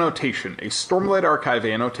annotation, a Stormlight Archive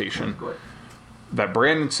annotation that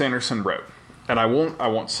Brandon Sanderson wrote, and I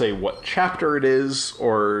won't say what chapter it is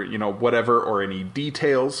or whatever or any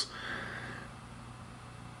details.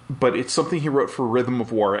 But it's something he wrote for Rhythm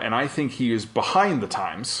of War, and I think he is behind the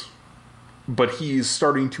times. But he is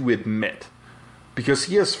starting to admit, because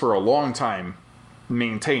he has for a long time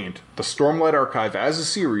maintained the Stormlight Archive as a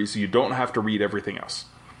series, you don't have to read everything else.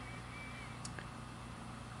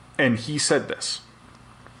 And he said this: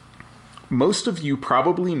 most of you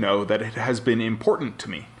probably know that it has been important to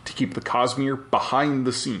me to keep the Cosmere behind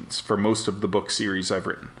the scenes for most of the book series I've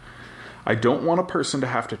written. I don't want a person to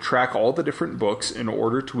have to track all the different books in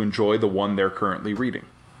order to enjoy the one they're currently reading.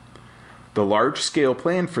 The large-scale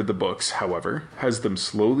plan for the books, however, has them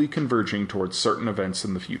slowly converging towards certain events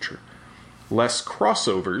in the future. Less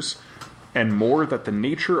crossovers, and more that the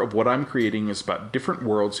nature of what I'm creating is about different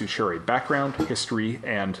worlds who share a background, history,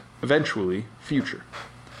 and, eventually, future.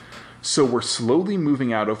 So we're slowly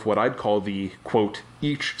moving out of what I'd call the, quote,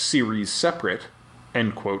 each series separate,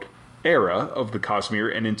 end quote, era of the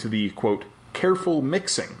Cosmere and into the, quote, careful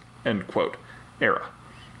mixing, end quote, era.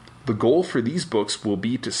 The goal for these books will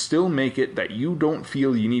be to still make it that you don't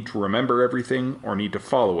feel you need to remember everything or need to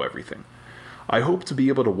follow everything. I hope to be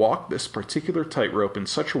able to walk this particular tightrope in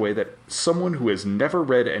such a way that someone who has never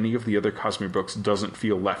read any of the other Cosmere books doesn't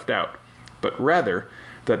feel left out, but rather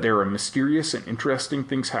that there are mysterious and interesting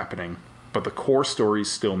things happening, but the core stories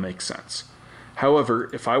still make sense. However,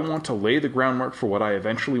 if I want to lay the groundwork for what I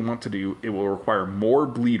eventually want to do, it will require more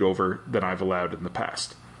bleed over than I've allowed in the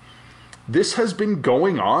past. This has been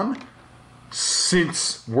going on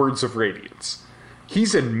since Words of Radiance.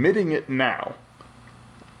 He's admitting it now.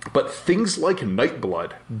 But things like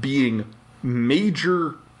Nightblood being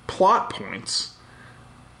major plot points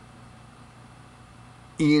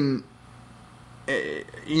in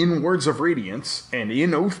Words of Radiance and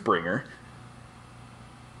in Oathbringer,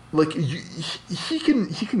 like, he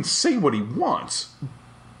can say what he wants,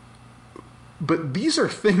 but these are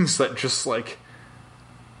things that just, like,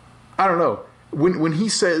 I don't know. When he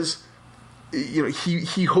says, you know,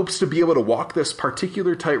 he hopes to be able to walk this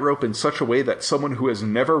particular tightrope in such a way that someone who has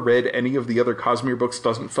never read any of the other Cosmere books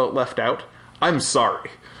doesn't feel left out, I'm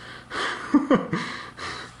sorry.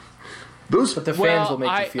 But the fans will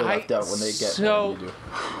make you feel left out when they get so what you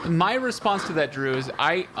do. My response to that, Drew, is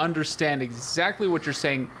I understand exactly what you're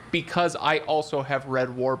saying because I also have read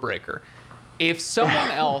Warbreaker. If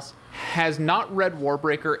someone else has not read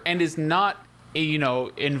Warbreaker and is not, you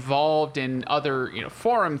know, involved in other, you know,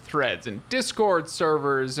 forum threads and Discord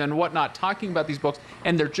servers and whatnot talking about these books,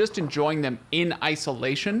 and they're just enjoying them in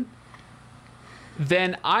isolation,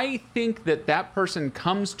 then I think that that person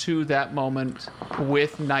comes to that moment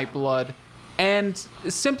with Nightblood and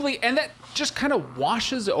that just kind of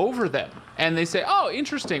washes over them. And they say, oh,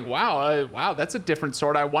 interesting. Wow, that's a different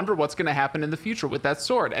sword. I wonder what's going to happen in the future with that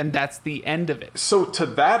sword. And that's the end of it. So to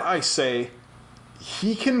that I say,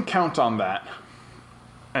 he can count on that.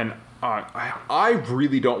 And I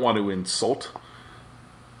really don't want to insult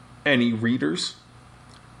any readers.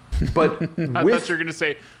 But I thought you were going to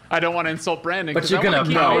say, I don't want to insult Brandon. But you're going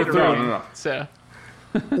to power through. No. So.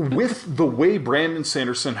 With the way Brandon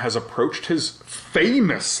Sanderson has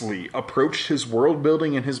famously approached his world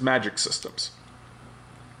building and his magic systems,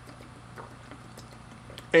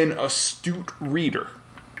 an astute reader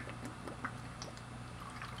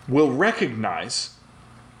will recognize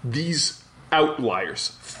these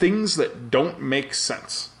outliers, things that don't make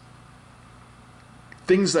sense,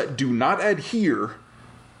 things that do not adhere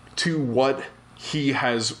to what he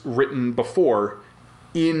has written before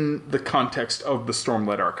in the context of the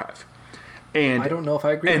Stormlight Archive. And I don't know if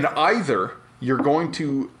I agree. And either you're going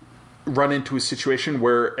to run into a situation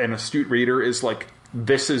where an astute reader is like,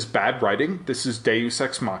 this is bad writing, this is Deus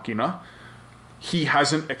Ex Machina. He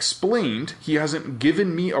hasn't explained, he hasn't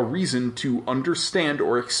given me a reason to understand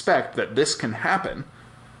or expect that this can happen.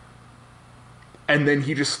 And then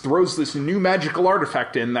he just throws this new magical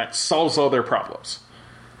artifact in that solves all their problems.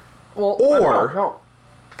 Well, or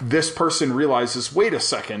this person realizes, wait a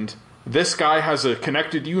second, this guy has a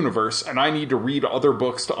connected universe, and I need to read other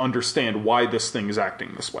books to understand why this thing is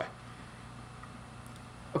acting this way.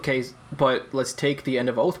 Okay, but let's take the end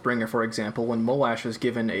of Oathbringer, for example, when Moash is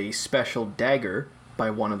given a special dagger by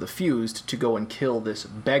one of the Fused to go and kill this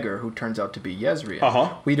beggar who turns out to be Yezreel.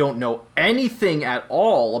 Uh-huh. We don't know anything at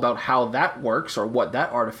all about how that works or what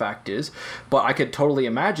that artifact is, but I could totally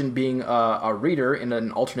imagine being a reader in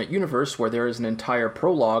an alternate universe where there is an entire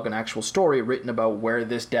prologue, an actual story written about where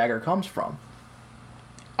this dagger comes from.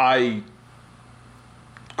 I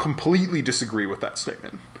completely disagree with that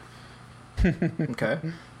statement. Okay.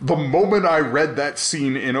 The moment I read that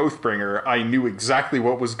scene in Oathbringer, I knew exactly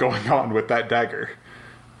what was going on with that dagger.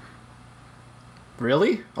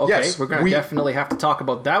 Really? Okay, Yes, we're going to definitely have to talk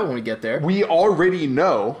about that when we get there. We already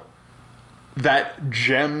know that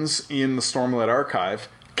gems in the Stormlight Archive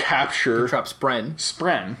capture Trap Spren.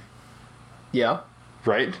 Spren, Yeah.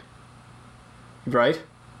 right? Right.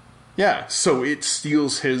 Yeah, so it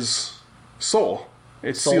steals his soul.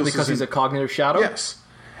 It Soul steals because his he's a cognitive shadow? Yes.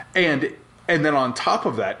 And then on top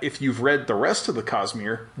of that, if you've read the rest of the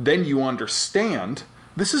Cosmere, then you understand.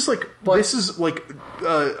 This is like But- this is like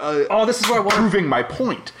this is where I want to... proving my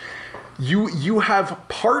point. You have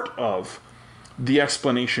part of the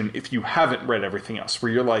explanation if you haven't read everything else,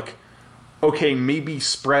 where you're like, okay, maybe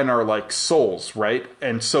Spren are like souls, right?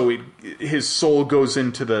 And so his soul goes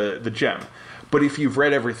into the gem. But if you've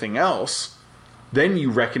read everything else, then you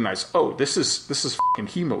recognize, oh, this is fucking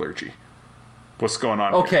hemalurgy. What's going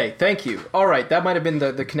on here? Okay, thank you. All right, that might have been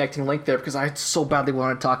the connecting link there, because I so badly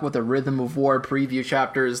want to talk about the Rhythm of War preview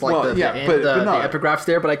chapters, like Well, yeah, but the no. epigraphs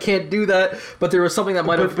there, but I can't do that. But there was something that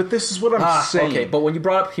might have... But this is what I'm saying. Okay, but when you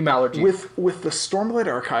brought up hemalurgy... With the Stormlight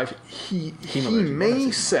Archive, he may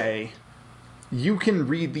say, you can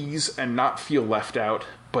read these and not feel left out,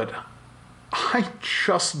 but I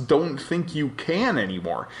just don't think you can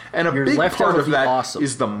anymore. And a You're big left part out of of the that awesome.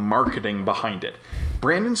 is the marketing behind it.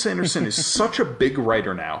 Brandon Sanderson is such a big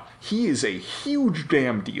writer now. He is a huge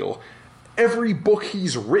damn deal. Every book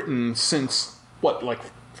he's written since,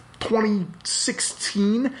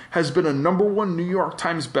 2016 has been a #1 New York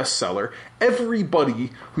Times bestseller. Everybody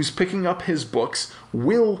who's picking up his books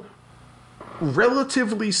will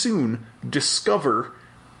relatively soon discover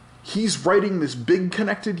he's writing this big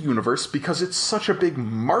connected universe because it's such a big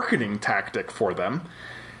marketing tactic for them.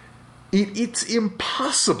 It's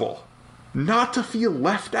impossible not to feel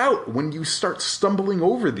left out when you start stumbling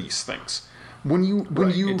over these things.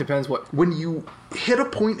 It depends what... When you hit a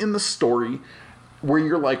point in the story where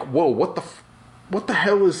you're like, whoa, what the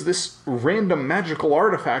hell is this random magical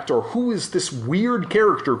artifact, or who is this weird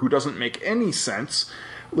character who doesn't make any sense?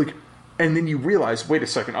 Like, and then you realize, wait a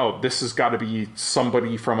second, oh, this has got to be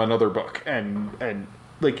somebody from another book, and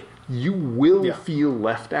like you will feel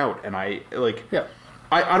left out, and I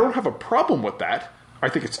don't have a problem with that. I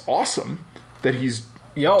think it's awesome that he's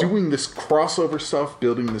doing this crossover stuff,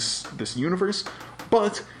 building this universe,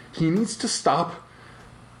 but he needs to stop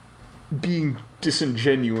being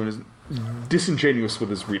disingenuous with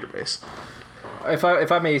his reader base. If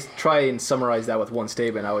I may try and summarize that with one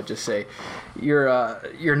statement, I would just say, there's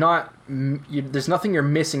nothing you're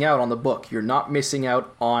missing out on the book. You're not missing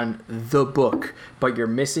out on the book, but you're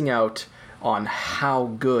missing out on how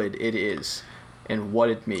good it is and what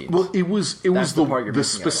it means. Well, it was the missing out on.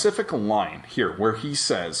 specific line here where he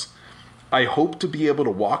says, I hope to be able to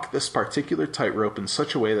walk this particular tightrope in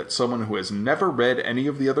such a way that someone who has never read any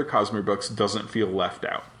of the other Cosmere books doesn't feel left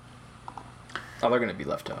out. Oh, they're going to be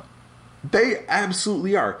left out. They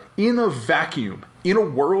absolutely are. In a vacuum, in a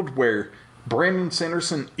world where Brandon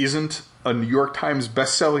Sanderson isn't a New York Times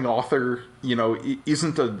best-selling author,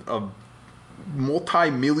 isn't a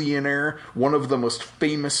multi-millionaire, one of the most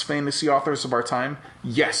famous fantasy authors of our time,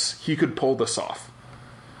 yes, he could pull this off.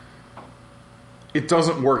 It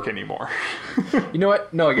doesn't work anymore. You know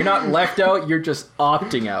what? No, you're not left out. You're just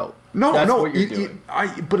opting out. That's what you're doing.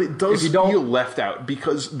 But it does feel left out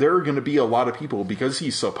because there are going to be a lot of people, because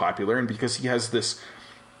he's so popular and because he has this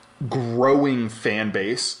growing fan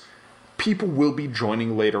base, people will be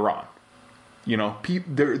joining later on.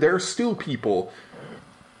 There are still people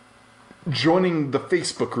joining the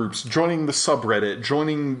Facebook groups, joining the subreddit,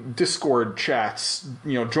 joining Discord chats,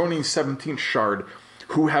 joining 17th Shard,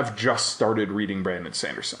 who have just started reading Brandon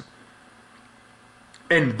Sanderson.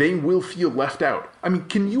 And they will feel left out. I mean,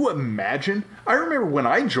 can you imagine? I remember when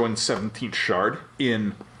I joined 17th Shard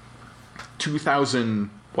in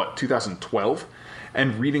 2012,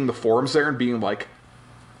 and reading the forums there and being like,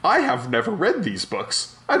 I have never read these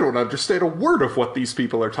books. I don't understand a word of what these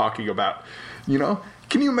people are talking about.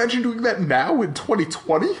 Can you imagine doing that now in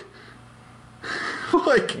 2020?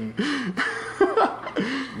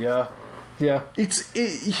 Yeah. Yeah. He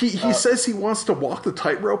says he wants to walk the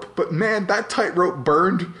tightrope, but man, that tightrope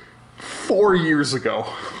burned 4 years ago.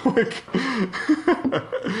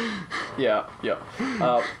 Yeah.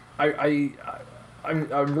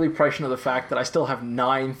 I'm really prescient of the fact that I still have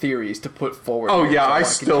 9 theories to put forward. Oh, here, yeah, so I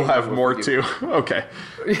still have more, too. Okay.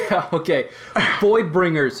 Yeah, okay.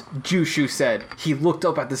 Voidbringers, Jushu said. He looked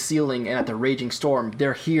up at the ceiling and at the raging storm.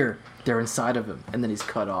 They're here. They're inside of him. And then he's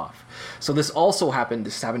cut off. So this happened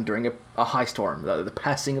during a high storm, the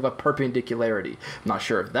passing of a perpendicularity. I'm not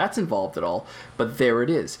sure if that's involved at all, but there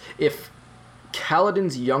it is. If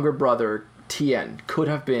Kaladin's younger brother, Tien, could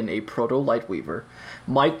have been a proto-Lightweaver,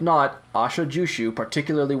 might not Asha Jushu,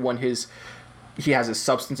 particularly when he has his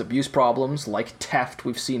substance abuse problems, like theft,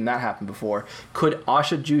 we've seen that happen before, could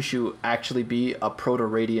Asha Jushu actually be a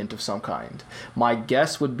proto-Radiant of some kind? My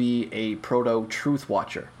guess would be a proto-Truth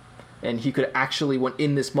Watcher. And he could actually, when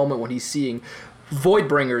in this moment, when he's seeing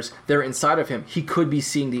Voidbringers, they're inside of him. He could be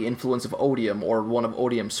seeing the influence of Odium or one of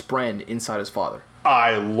Odium's Spren inside his father.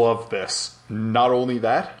 I love this. Not only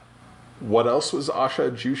that, what else was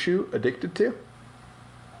Asha Jushu addicted to?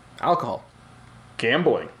 Alcohol.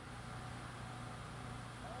 Gambling.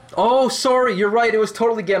 Oh, sorry, you're right. It was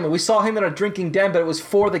totally gambling. We saw him in a drinking den, but it was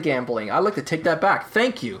for the gambling. I'd like to take that back.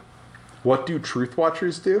 Thank you. What do Truth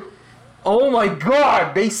Watchers do? Oh my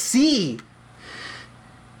god, they see!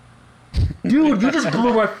 Dude, you just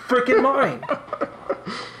blew my freaking mind.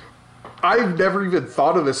 I've never even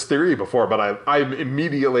thought of this theory before, but I'm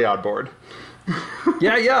immediately on board.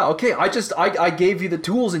 Yeah, okay. I gave you the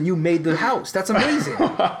tools and you made the house. That's amazing.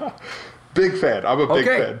 Big fan. I'm a big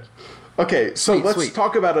fan. Okay, so let's sweet.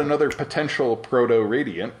 talk about another potential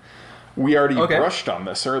proto-radiant. We already brushed on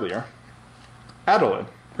this earlier. Adolin,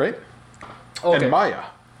 right? Okay. And Maya.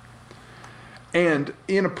 And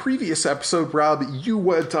in a previous episode, Rob, you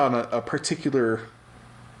went on a particular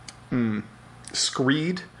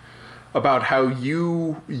screed about how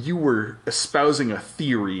you were espousing a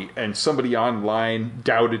theory and somebody online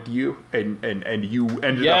doubted you and you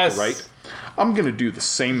ended up right. I'm going to do the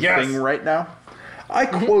same thing right now. I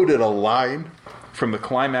quoted a line from the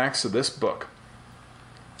climax of this book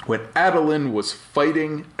when Adolin was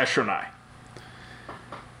fighting Eshonai.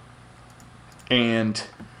 And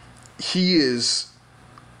he is,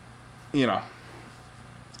 the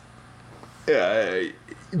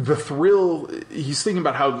thrill, he's thinking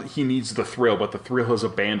about how he needs the thrill, but the thrill has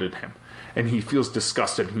abandoned him. And he feels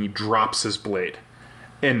disgusted and he drops his blade.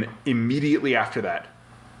 And immediately after that,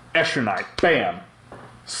 Eshonai, bam,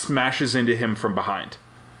 smashes into him from behind.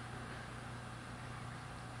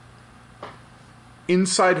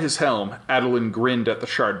 Inside his helm, Adolin grinned at the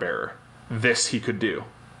Shardbearer. This he could do.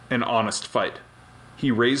 An honest fight.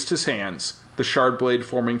 He raised his hands, the shard blade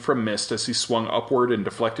forming from mist as he swung upward and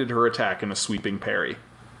deflected her attack in a sweeping parry.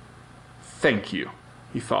 Thank you,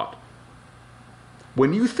 he thought.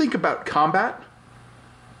 When you think about combat,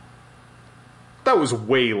 that was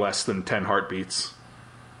way less than 10 heartbeats.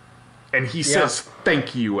 And he says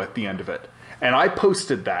thank you at the end of it. And I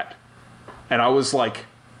posted that. And I was like,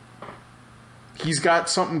 he's got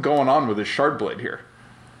something going on with his shard blade here.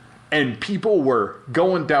 And people were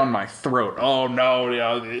going down my throat. Oh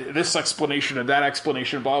no, this explanation and that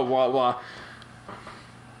explanation, blah, blah, blah.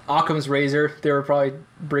 Occam's razor, they were probably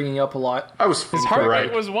bringing up a lot. I was His heart right.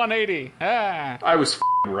 rate was 180. I was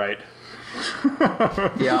right.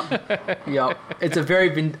 Yeah. It's a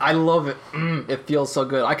very, I love it. It feels so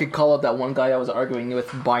good. I could call up that one guy I was arguing with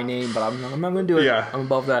by name, but I'm not going to do it. Yeah. I'm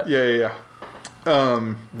above that. Yeah.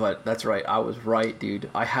 But that's right. I was right, dude.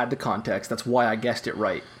 I had the context. That's why I guessed it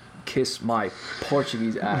right. Kiss my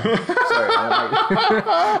Portuguese ass.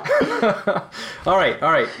 Sorry.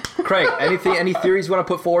 All right. Craig, any theories you want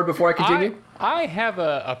to put forward before I continue? I have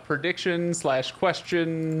a prediction /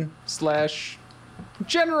 question /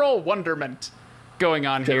 general wonderment going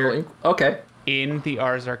on here Okay. in the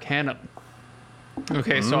Ars Arcanum.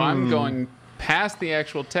 Okay, so I'm going past the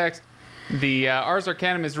actual text. The Ars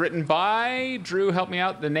Arcanum is written by, Drew, help me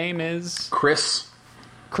out. The name is?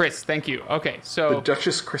 Chris, thank you. Okay, so the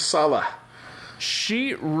Duchess Chrysala.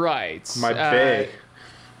 she writes. My bae.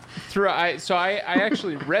 I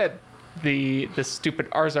actually read the stupid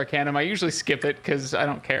Ars Arcanum. I usually skip it because I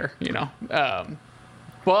don't care,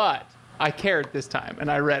 but I cared this time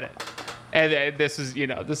and I read it. And this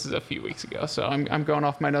is a few weeks ago, so I'm going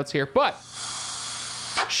off my notes here. But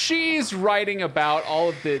she's writing about all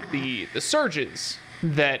of the surges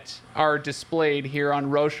that are displayed here on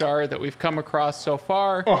Roshar that we've come across so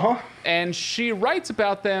far. And she writes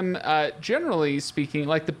about them, generally speaking,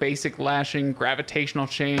 like the basic lashing, gravitational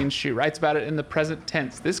change. She writes about it in the present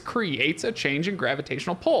tense. This creates a change in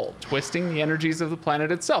gravitational pull, twisting the energies of the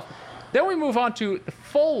planet itself. Then we move on to the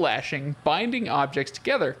full lashing, binding objects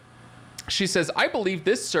together. She says, I believe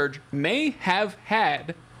this surge may have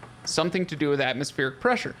had something to do with atmospheric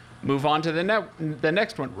pressure. Move on to the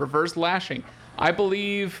next one, reverse lashing. I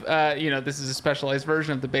believe, this is a specialized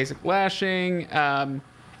version of the basic lashing.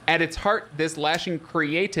 At its heart, this lashing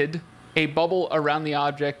created a bubble around the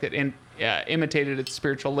object that imitated its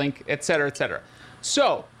spiritual link, etc., etc.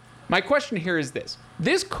 So, my question here is this.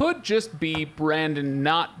 This could just be Brandon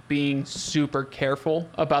not being super careful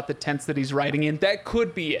about the tense that he's writing in. That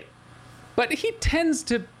could be it. But he tends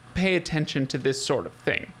to pay attention to this sort of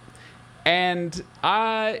thing. And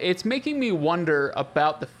it's making me wonder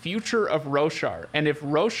about the future of Roshar and if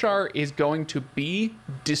Roshar is going to be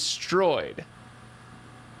destroyed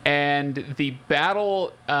and the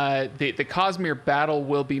battle, the Cosmere battle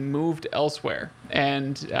will be moved elsewhere.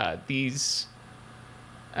 And these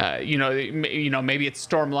Maybe it's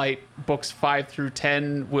Stormlight books 5 through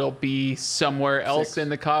 10 will be somewhere else 6. in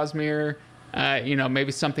the Cosmere.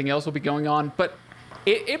 Maybe something else will be going on. But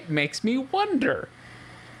it makes me wonder.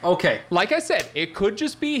 Okay. Like I said, it could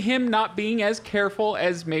just be him not being as careful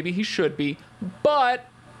as maybe he should be, but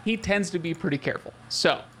he tends to be pretty careful.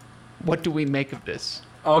 So, what do we make of this?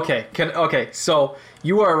 Okay. So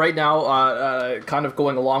you are right now kind of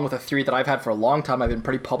going along with a theory that I've had for a long time. I've been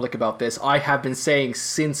pretty public about this. I have been saying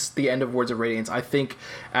since the end of Words of Radiance, I think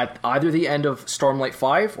at either the end of Stormlight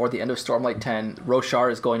 5 or the end of Stormlight 10,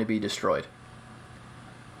 Roshar is going to be destroyed.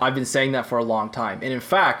 I've been saying that for a long time. And in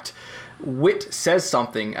fact, Wit says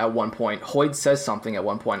something at one point, Hoyd says something at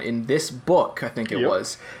one point in this book, I think it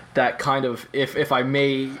was, that kind of, if I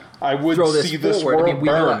may I would throw this see this forward, world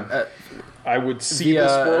burn. I would see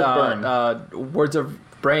this world burn. Words of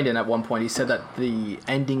Brandon at one point, he said that the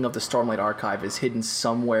ending of the Stormlight Archive is hidden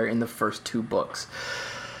somewhere in the first 2 books.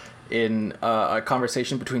 In a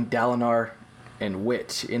conversation between Dalinar and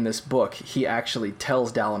Wit in this book, he actually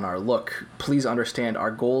tells Dalinar, look, please understand, our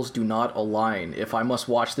goals do not align. If I must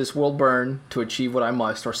watch this world burn to achieve what I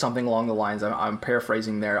must, or something along the lines, I'm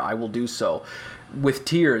paraphrasing there, I will do so. With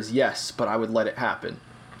tears, yes, but I would let it happen.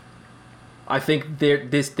 I think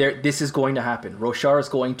this is going to happen. Roshar is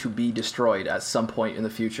going to be destroyed at some point in the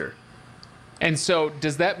future. And so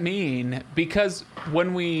does that mean, because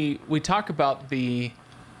when we talk about the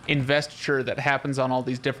investiture that happens on all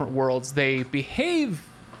these different worlds, they behave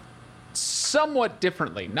somewhat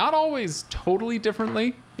differently. Not always totally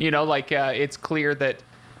differently. It's clear that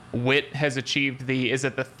Wit has achieved the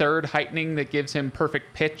 3rd heightening that gives him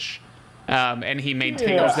perfect pitch. And he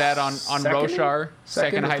maintains that on Roshar.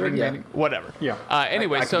 Second heightening, whatever. Yeah.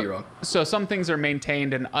 Anyway, I could be wrong. So some things are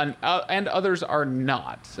maintained and others are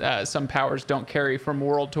not. Some powers don't carry from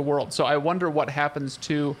world to world. So I wonder what happens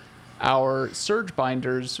to our Surge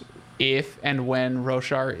Binders if and when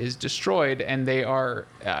Roshar is destroyed and they are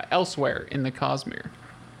elsewhere in the Cosmere.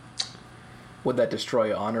 Would that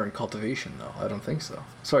destroy honor and cultivation, though? I don't think so.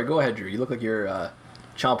 Sorry, go ahead, Drew. You look like you're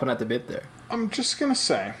chomping at the bit there. I'm just going to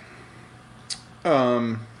say,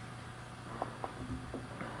 the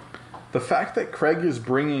fact that Craig is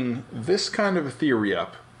bringing this kind of a theory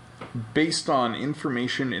up based on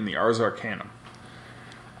information in the Ars Arcanum.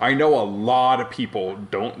 I know a lot of people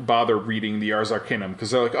don't bother reading the Ars Arcanum because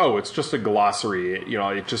they're like, oh, it's just a glossary.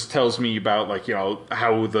 It just tells me about,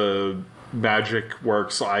 how the magic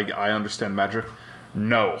works. I understand magic.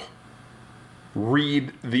 No.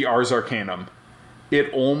 Read the Ars Arcanum.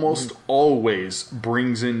 It almost always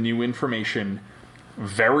brings in new information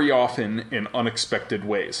very often in unexpected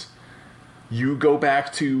ways. You go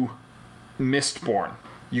back to Mistborn.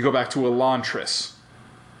 You go back to Elantris.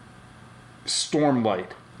 Stormlight.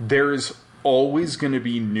 There's always going to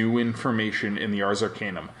be new information in the Ars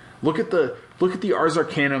Arcanum. Look at the Ars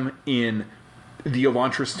Arcanum in the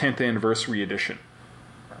Elantris 10th Anniversary Edition.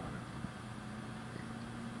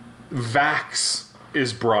 Vax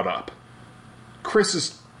is brought up. Chris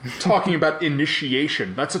is talking about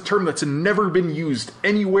initiation. That's a term that's never been used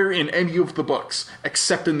anywhere in any of the books,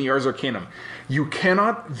 except in the Ars Arcanum. You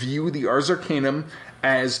cannot view the Ars Arcanum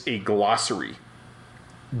as a glossary.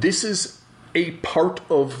 This is a part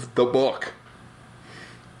of the book.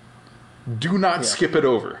 Do not skip it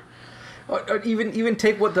over. Even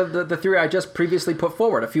take what the theory I just previously put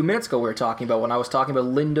forward. A few minutes ago we were talking about when I was talking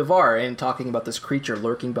about Lindavar and talking about this creature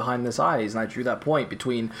lurking behind his eyes, and I drew that point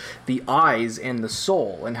between the eyes and the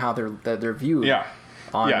soul and how they're viewed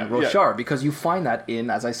on Roshar, because you find that in,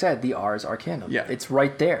 as I said, the Ars Arcanum. Yeah. It's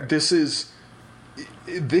right there. This is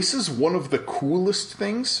one of the coolest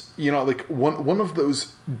things, one of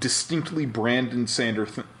those distinctly Brandon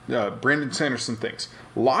Sanderson things.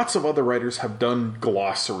 Lots of other writers have done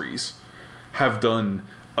glossaries, have done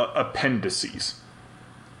appendices.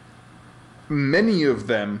 Many of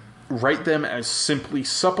them write them as simply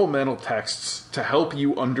supplemental texts to help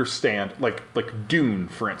you understand, like Dune,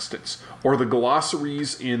 for instance, or the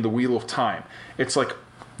glossaries in The Wheel of Time. It's like,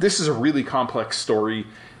 this is a really complex story.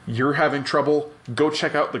 You're having trouble, go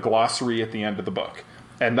check out the glossary at the end of the book.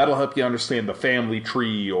 And that'll help you understand the family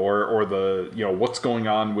tree or the, what's going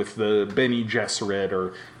on with the Bene Gesserit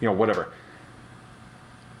or, whatever.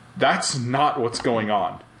 That's not what's going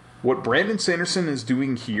on. What Brandon Sanderson is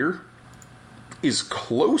doing here is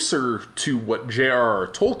closer to what J.R.R.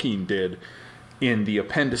 Tolkien did in the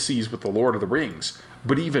appendices with the Lord of the Rings,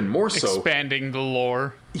 but even more so... Expanding the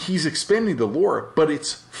lore. He's expanding the lore, but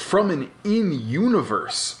it's from an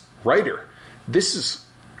in-universe writer. This is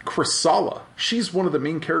Chrysala. She's one of the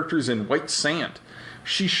main characters in White Sand.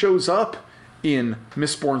 She shows up in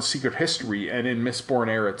Mistborn Secret History and in Mistborn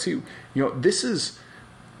Era 2. This is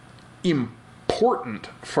important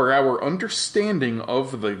for our understanding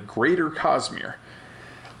of the greater Cosmere.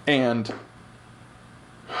 And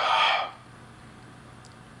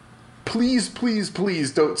please, please,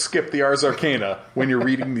 please don't skip the Ars Arcana when you're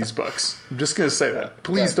reading these books. I'm just going to say that.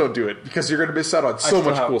 Please don't do it, because you're going to miss out on so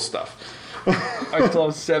much cool stuff. I still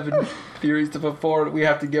have 7 theories to put forward. We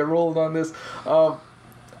have to get rolling on this.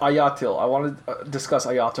 Ayatil. I want to discuss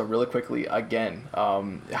Ayato really quickly again.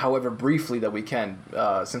 However briefly that we can,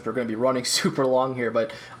 since we're going to be running super long here.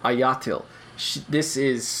 But Ayatil, this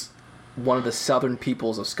is one of the southern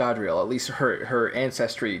peoples of Scadrial. At least her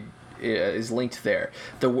ancestry is linked there.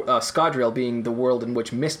 The Scadrial being the world in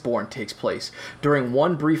which Mistborn takes place. During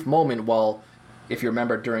one brief moment while, if you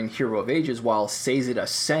remember, during Hero of Ages, while Sazed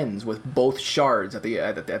ascends with both shards at the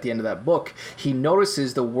end of that book, he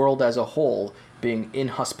notices the world as a whole being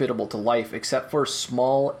inhospitable to life, except for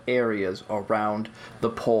small areas around the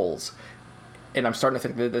poles. And I'm starting to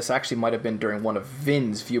think that this actually might have been during one of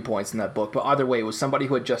Vin's viewpoints in that book, but either way, it was somebody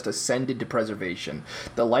who had just ascended to preservation.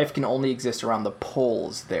 The life can only exist around the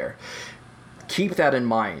poles there. Keep that in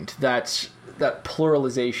mind, that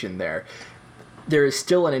pluralization there. There is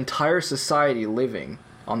still an entire society living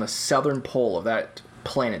on the southern pole of that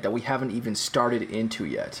planet that we haven't even started into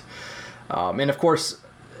yet. And of course,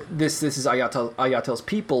 this is Ayatil's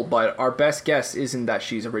people, but our best guess isn't that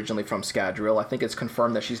she's originally from Scadrial. I think it's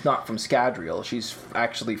confirmed that she's not from Scadrial. She's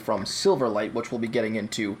actually from Silverlight, which we'll be getting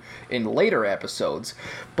into in later episodes.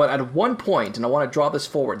 But at one point, and I want to draw this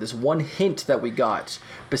forward, this one hint that we got,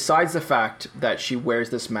 besides the fact that she wears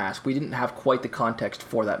this mask, we didn't have quite the context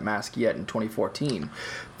for that mask yet in 2014.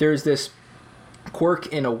 There's this quirk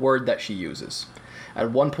in a word that she uses.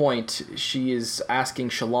 At one point, she is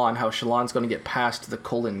asking Shallan how Shallan's going to get past the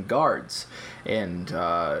Kholin guards. And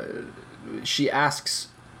she asks,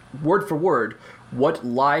 word for word, what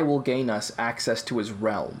lie will gain us access to his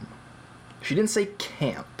realm? She didn't say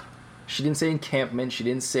camp. She didn't say encampment. She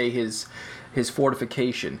didn't say his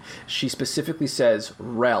fortification. She specifically says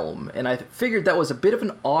realm. And I figured that was a bit of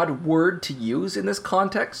an odd word to use in this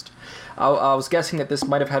context. I was guessing that this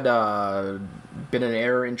might have had been an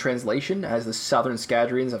error in translation, as the Southern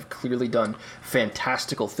Scadrians have clearly done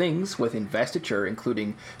fantastical things with investiture,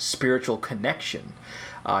 including spiritual connection.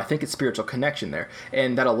 I think it's spiritual connection there.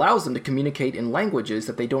 And that allows them to communicate in languages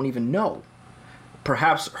that they don't even know.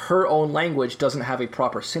 Perhaps her own language doesn't have a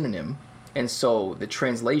proper synonym, and so the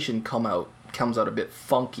translation comes out a bit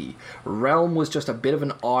funky. Realm was just a bit of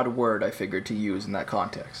an odd word, I figured, to use in that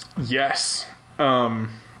context. Yes.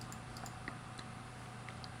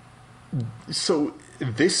 So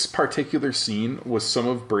this particular scene was some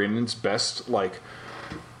of Brandon's best,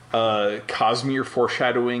 Cosmere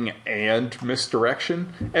foreshadowing and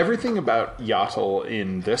misdirection. Everything about Yatil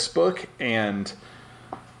in this book and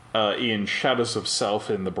in Shadows of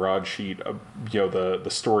Self in the broadsheet, the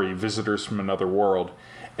story Visitors from Another World,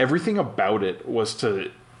 everything about it was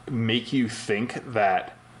to make you think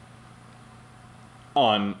that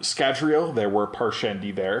on Scadrial there were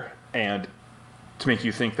Parshendi there, and to make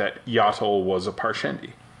you think that Yatil was a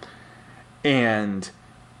Parshendi. And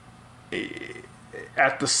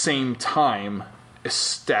at the same time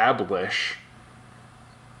establish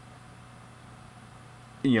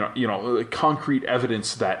concrete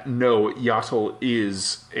evidence that no, Yatil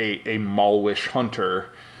is a Malwish hunter,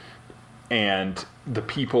 and the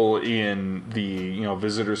people in the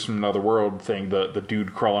Visitors from Another World thing, the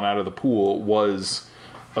dude crawling out of the pool was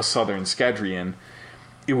a Southern Scadrian.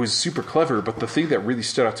 It was super clever, but the thing that really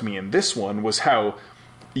stood out to me in this one was how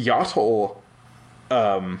Yatil,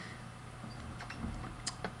 when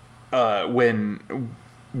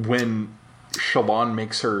Shallan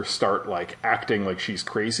makes her start acting like she's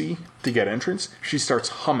crazy to get entrance, she starts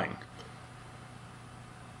humming,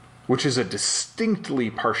 which is a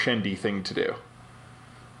distinctly Parshendi thing to do.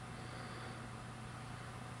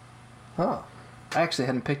 Huh. I actually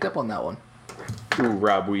hadn't picked up on that one. Ooh,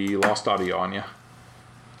 Rob, we lost audio on you.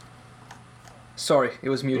 Sorry, it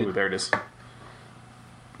was muted. Ooh, there it is.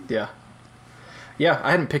 Yeah. Yeah, I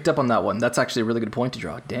hadn't picked up on that one. That's actually a really good point to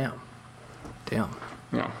draw. Damn.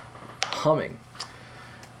 Yeah. Humming.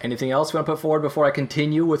 Anything else you want to put forward before I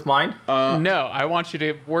continue with mine? No, I want you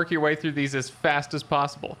to work your way through these as fast as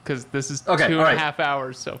possible, because this is okay, 2.5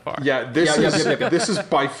 hours so far. Yeah, this is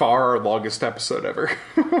by far our longest episode ever.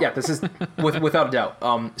 Yeah, this is without a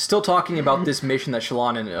doubt. Still talking about this mission that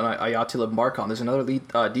Shallan and Ayatil embark on. There's another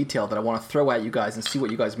detail that I want to throw at you guys and see what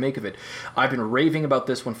you guys make of it. I've been raving about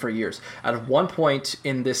this one for years. At one point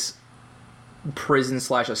in this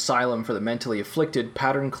prison/asylum for the mentally afflicted,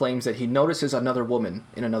 Pattern claims that he notices another woman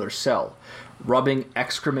in another cell, rubbing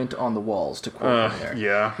excrement on the walls, to quote him there.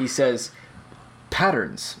 Yeah. He says,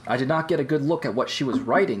 Patterns. I did not get a good look at what she was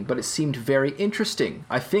writing, but it seemed very interesting.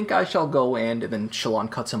 I think I shall go and then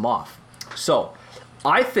Shallan cuts him off. So,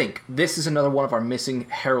 I think this is another one of our missing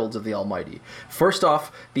heralds of the Almighty. First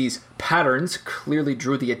off, these patterns clearly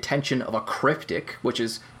drew the attention of a cryptic, which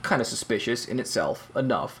is kind of suspicious in itself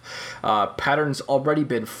enough. Patterns already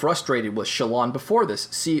been frustrated with Shallan before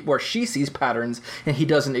this, where she sees patterns and he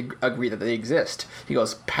doesn't agree that they exist. He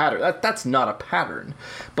goes, pattern? That's not a pattern.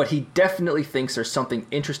 But he definitely thinks there's something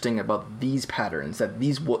interesting about these patterns that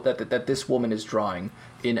this woman is drawing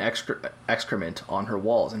in excrement on her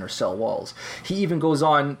walls, in her cell walls. He even goes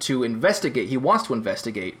on to investigate. He wants to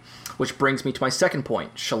investigate, which brings me to my second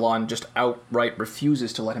point. Shallan just outright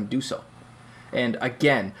refuses to let him do so. And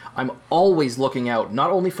again, I'm always looking out,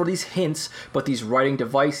 not only for these hints, but these writing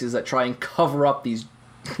devices that try and cover up these,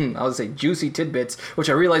 I would say, juicy tidbits, which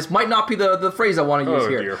I realize might not be the phrase I want to use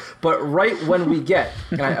here. Dear. But right when we get,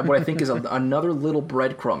 what I think is another little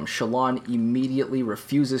breadcrumb, Shallan immediately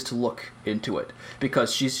refuses to look into it,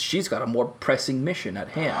 because she's got a more pressing mission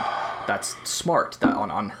at hand. That's smart, that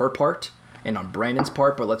on her part, and on Brandon's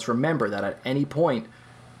part, but let's remember that at any point,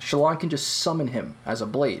 Shallan can just summon him as a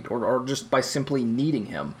blade, or just by simply needing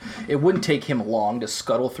him. It wouldn't take him long to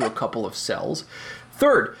scuttle through a couple of cells.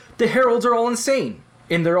 Third, the heralds are all insane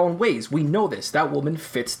in their own ways. We know this. That woman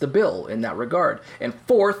fits the bill in that regard. And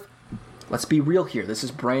fourth, let's be real here. This is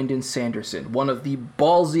Brandon Sanderson, one of the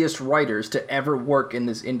ballsiest writers to ever work in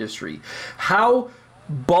this industry. How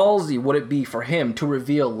ballsy would it be for him to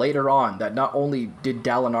reveal later on that not only did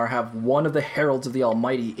Dalinar have one of the heralds of the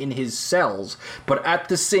Almighty in his cells, but at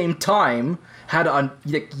the same time had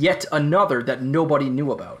yet another that nobody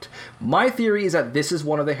knew about? My theory is that this is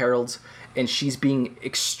one of the heralds, and she's being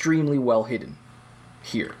extremely well hidden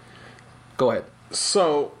here. Go ahead.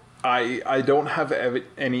 So, I don't have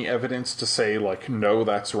any evidence to say, like, no,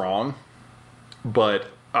 that's wrong, but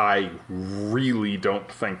I really don't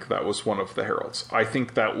think that was one of the heralds. I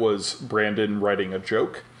think that was Brandon writing a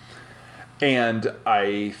joke, and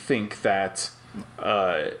I think that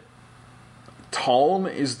Talm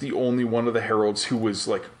is the only one of the heralds who was,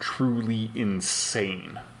 like, truly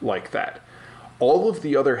insane like that. All of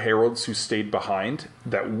the other heralds who stayed behind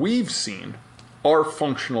that we've seen are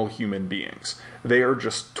functional human beings. They are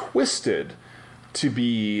just twisted to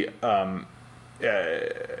be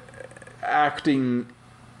acting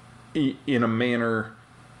in a manner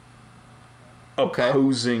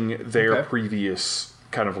opposing their previous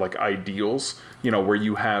kind of like ideals, where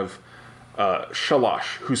you have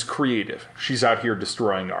Shalash, who's creative. She's out here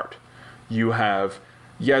destroying art. You have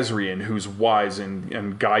Yezrian, who's wise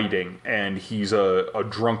and guiding, and he's a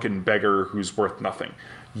drunken beggar who's worth nothing.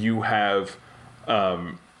 You have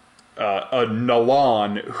a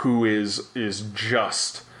Nalan, who is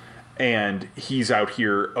just, and he's out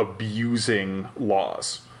here abusing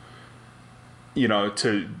laws.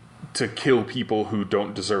 To kill people who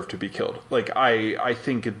don't deserve to be killed. Like, I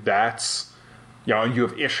think that's, and you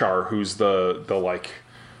have Ishar, who's the like,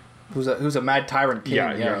 who's a mad tyrant king.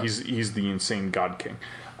 Yeah, he's the insane god king.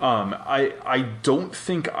 I don't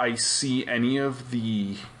think I see any of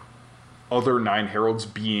the other 9 heralds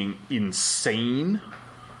being insane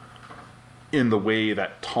in the way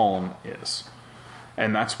that Talm is.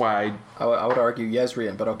 And that's why I would argue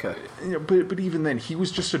Yezrian, but okay. But even then, he was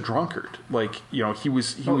just a drunkard. Like, he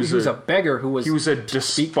was a beggar who was a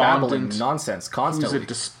despondent nonsense constantly. He was a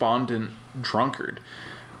despondent drunkard.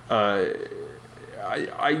 I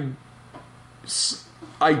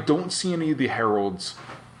don't see any of the heralds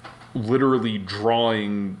literally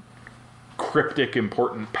drawing cryptic,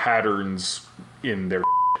 important patterns in their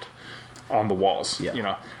on the walls.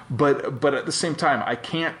 Yeah. But at the same time, I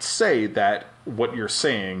can't say that what you're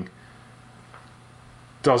saying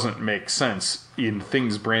doesn't make sense in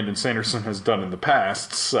things Brandon Sanderson has done in the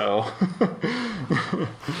past, so...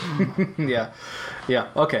 Yeah,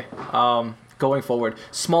 okay. Going forward,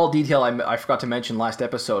 small detail I forgot to mention last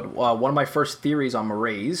episode. One of my first theories on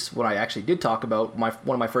Mraize, when I actually did talk about, one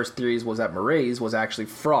of my first theories was that Mraize was actually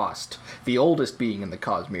Frost, the oldest being in the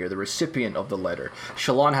Cosmere, the recipient of the letter.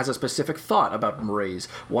 Shallan has a specific thought about Mraize,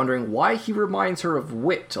 wondering why he reminds her of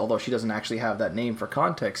Wit, although she doesn't actually have that name for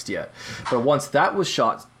context yet. But once that was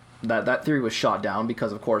shot... That theory was shot down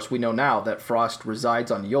because, of course, we know now that Frost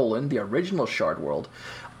resides on Yolen, the original Shard World.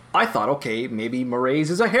 I thought, okay, maybe Mraize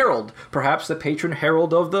is a herald, perhaps the patron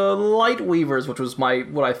herald of the Lightweavers, which was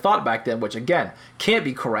what I thought back then, which again can't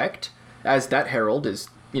be correct, as that herald is,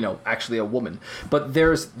 actually a woman. But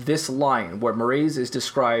there's this line where Mraize is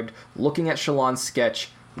described looking at Shallan's sketch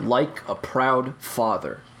like a proud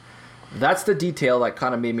father. That's the detail that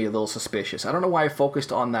kind of made me a little suspicious. I don't know why I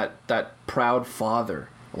focused on that proud father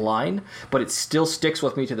line, but it still sticks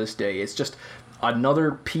with me to this day. It's just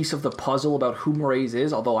another piece of the puzzle about who Mraize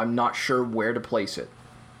is, although I'm not sure where to place it.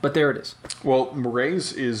 But there it is. Well,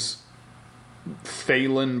 Mraize is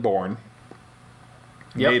Thaylen born,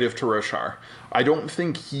 native to Roshar. I don't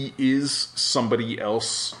think he is somebody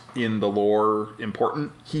else in the lore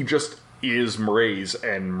important. He just is Mraize,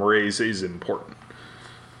 and Mraize is important.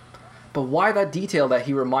 But why that detail that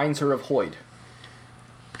he reminds her of Hoid?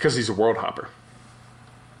 Because he's a world hopper.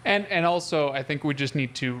 And also, I think we just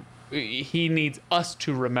need to... He needs us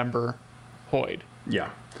to remember Hoid. Yeah.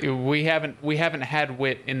 We haven't had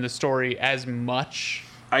Wit in the story as much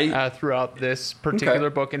throughout this particular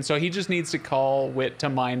book, and so he just needs to call Wit to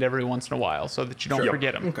mind every once in a while so that you don't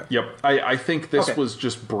forget him. Okay. Yep. I think this was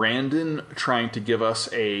just Brandon trying to give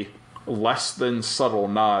us a less than subtle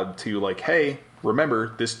nod to, like, hey,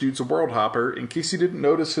 remember, this dude's a world hopper. In case you didn't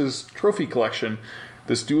notice his trophy collection,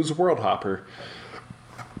 this dude's a world hopper.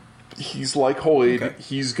 He's like Hoid. Okay.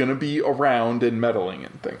 He's going to be around and meddling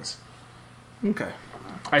in things. Okay.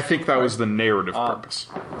 I think that was the narrative purpose.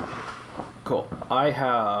 Cool. I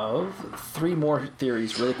have 3 more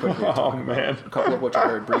theories really quickly. Oh, man. A couple of which I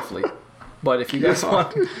heard briefly. But if you guys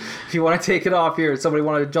want to take it off here, somebody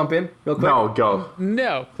want to jump in real quick? No, go.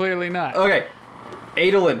 No, clearly not. Okay.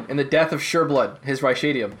 Adolin and the death of Sureblood, his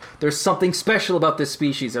Rhyshadium. There's something special about this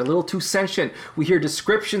species. They're a little too sentient. We hear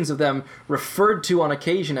descriptions of them referred to on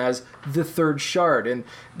occasion as the Third Shard, and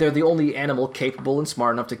they're the only animal capable and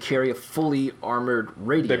smart enough to carry a fully armored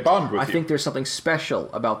Radiant. They bond with you. I think there's something special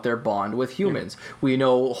about their bond with humans. We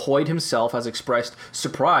know Hoid himself has expressed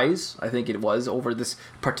surprise, I think it was, over this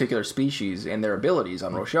particular species and their abilities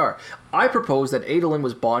on Roshar. I propose that Adolin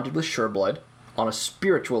was bonded with Sureblood on a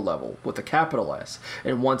spiritual level, with a capital S.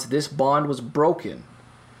 And once this bond was broken,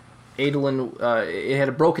 Adolin, it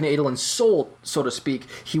had broken Adolin's soul, so to speak.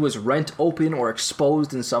 He was rent open or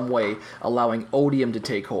exposed in some way, allowing odium to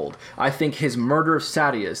take hold. I think his murder of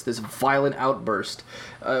Sadeas, this violent outburst,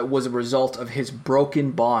 was a result of his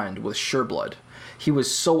broken bond with Sureblood. He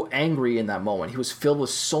was so angry in that moment. He was filled with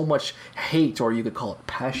so much hate, or you could call it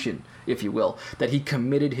passion, if you will, that he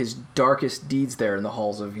committed his darkest deeds there in the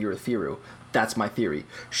halls of Urithiru. That's my theory.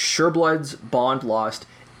 Sureblood's bond lost,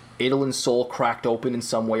 Adolin's soul cracked open in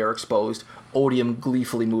some way or exposed, odium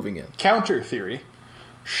gleefully moving in. Counter theory.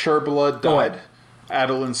 Sureblood died.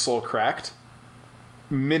 Adolin's soul cracked.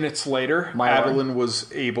 Minutes later, Adolin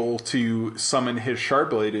was able to summon his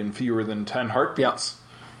Shardblade in fewer than 10 heartbeats.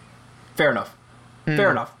 Yeah. Fair enough.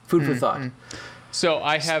 Fair enough. Food for thought. So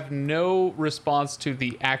I have no response to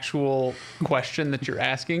the actual question that you're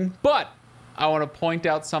asking, but I want to point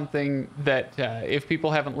out something that if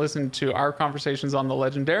people haven't listened to our conversations on the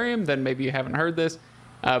Legendarium, then maybe you haven't heard this,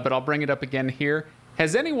 but I'll bring it up again here.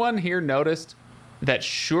 Has anyone here noticed that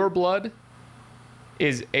Sureblood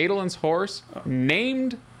is Adolin's horse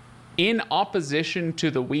named in opposition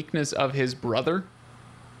to the weakness of his brother,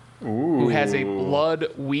 who has a blood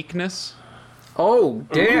weakness? Oh,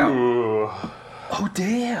 damn. Ooh. Oh,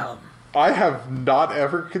 damn. I have not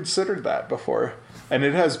ever considered that before. And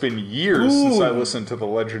it has been years since I listened to the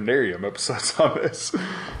Legendarium episodes on this.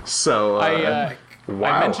 So, wow.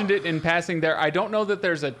 I mentioned it in passing there. I don't know that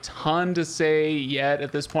there's a ton to say yet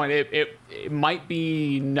at this point. It might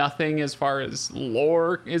be nothing as far as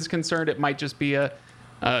lore is concerned. It might just be a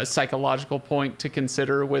psychological point to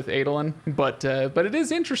consider with Adolin. But it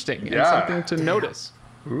is interesting and something to notice.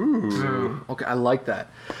 Ooh. Okay, I like that.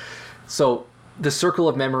 So, the Circle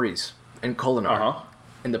of Memories in Kholinar,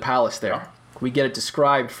 in the palace there. Yeah. We get it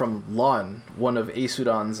described from Lon, one of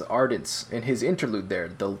Aesudan's Ardents, in his interlude there,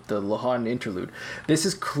 the Lahan interlude. This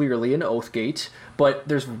is clearly an Oathgate, but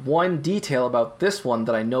there's one detail about this one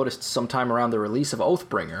that I noticed sometime around the release of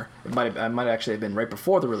Oathbringer. It might actually have been right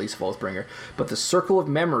before the release of Oathbringer. But the Circle of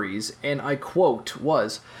Memories, and I quote,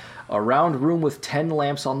 was a round room with 10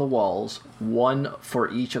 lamps on the walls, one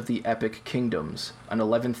for each of the epic kingdoms. An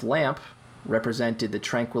 11th lamp represented the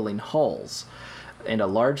Tranquiline Halls, and a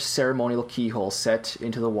large ceremonial keyhole set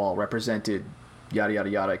into the wall represented yada yada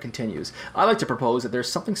yada. It continues. I like to propose that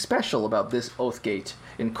there's something special about this Oathgate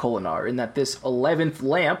in Kholinar, in that this 11th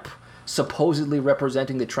lamp, supposedly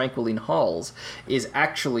representing the Tranquiline Halls, is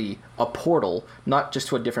actually a portal, not just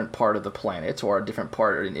to a different part of the planet or a different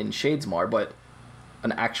part in Shadesmar, but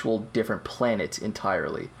an actual different planet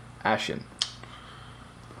entirely. Ashen.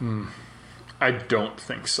 I don't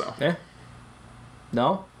think so. Eh?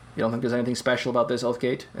 No? You don't think there's anything special about this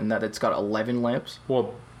Oathgate, and that it's got 11 lamps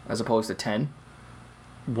Well, as opposed to 10?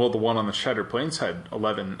 the one on the Shattered Plains had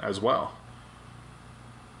 11 as well.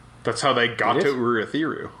 That's how they got Did to it?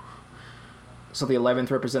 Urithiru. So the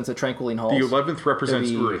 11th represents the Tranquiline Halls. The 11th represents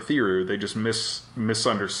The- Urithiru. They just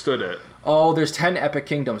misunderstood it. Oh, there's 10 epic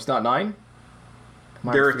kingdoms, not 9? Am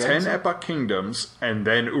I There are forgetting 10 something? epic kingdoms, and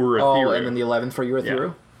then Urithiru. Oh, and then the 11th for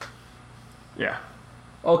Urithiru? Yeah.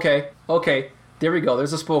 Okay. There we go.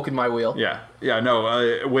 There's a spoke in my wheel. Yeah, no,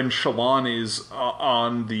 when Shallan is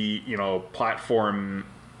on the, platform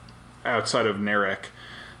outside of Narek,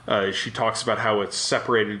 she talks about how it's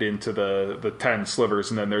separated into the 10 slivers,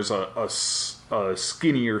 and then there's a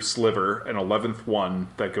skinnier sliver, an 11th one,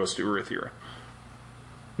 that goes to Urithiru.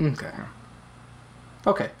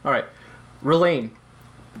 Okay, alright. R'laine.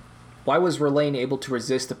 Why was R'laine able to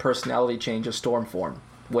resist the personality change of Stormform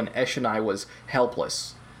when Eshonai was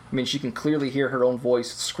helpless? I mean, she can clearly hear her own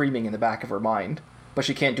voice screaming in the back of her mind, but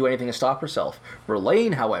she can't do anything to stop herself.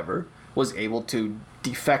 R'laine, however, was able to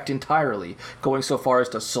defect entirely, going so far as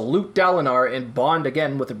to salute Dalinar and bond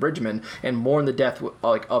again with the Bridgeman and mourn the death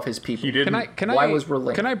of his people. He didn't. Why was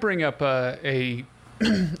R'laine? Can I bring up a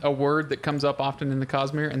word that comes up often in the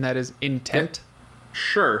Cosmere, and that is intent?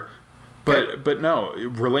 Sure, but no,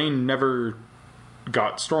 R'laine never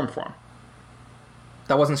got Stormform.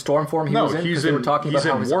 That wasn't Stormform he was in? Because they were talking about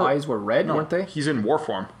how his eyes were red, weren't they? He's in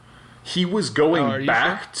Warform. He was going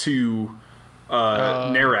back to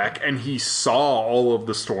Narek, and he saw all of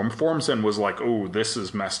the Stormforms and was like, oh, this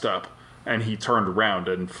is messed up. And he turned around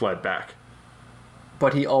and fled back.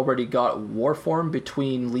 But he already got Warform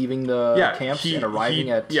between leaving the camps and arriving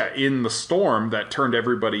at... Yeah, in the storm that turned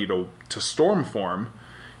everybody to Stormform.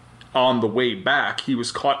 On the way back, he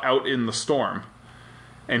was caught out in the storm.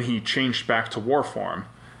 And he changed back to Warform.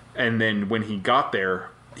 And then when he got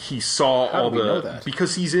there, he saw How do we know that?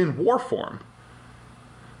 Because he's in Warform.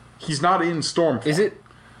 He's not in Stormform. Is it...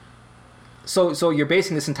 So you're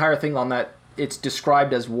basing this entire thing on that it's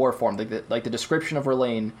described as Warform. Like the description of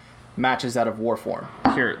R'laine matches that of Warform.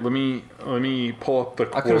 Here, let me pull up the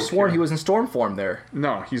quote. I could have sworn here. he was in Stormform there.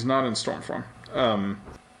 No, he's not in Stormform.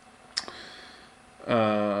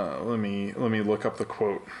 Let me look up the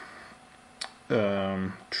quote. All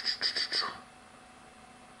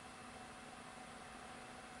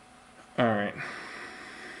right.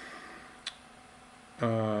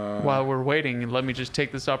 While we're waiting, let me just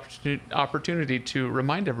take this opportunity to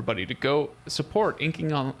remind everybody to go support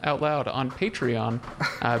Inking Out Loud on Patreon,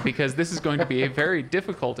 because this is going to be a very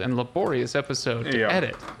difficult and laborious episode to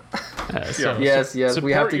edit. Yes,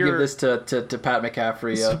 we have to give give this to Pat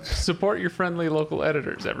McCaffrey. Support your friendly local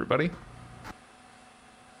editors, everybody.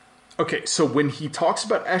 Okay, so when he talks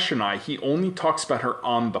about Eshonai, he only talks about her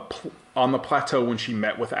on the plateau when she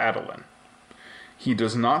met with Adolin. He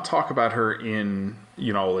does not talk about her in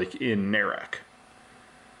in Narek.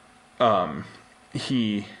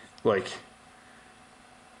 He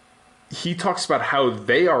talks about how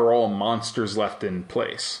they are all monsters left in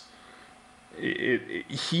place.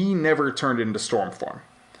 He never turned into Stormform.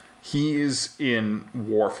 He is in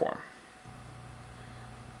Warform.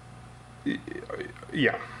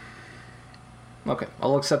 Yeah. Okay,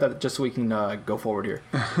 I'll accept that just so we can go forward here.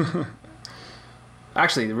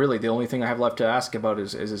 Actually, really, the only thing I have left to ask about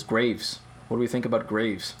is Graves. What do we think about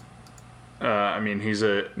Graves? He died.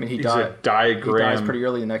 A diagram. He dies pretty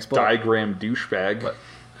early in the next book. Diagram douchebag. But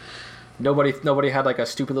nobody had like a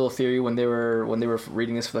stupid little theory when they were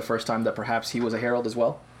reading this for the first time that perhaps he was a herald as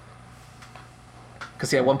well.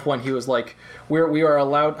 Because at one point he was like, "We are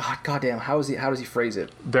allowed." Oh, goddamn, how does he phrase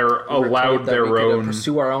it? They're allowed their own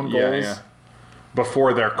pursue our own goals. Yeah.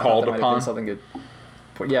 Before they're called upon. Something good.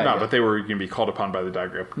 But they were going to be called upon by the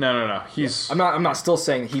diagram. No. He's. I'm not still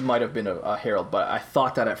saying he might have been a herald, but I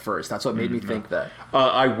thought that at first. That's what made me think that.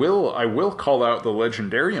 I will call out the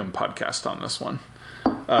Legendarium podcast on this one.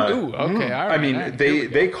 Ooh, okay. All right,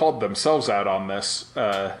 they called themselves out on this,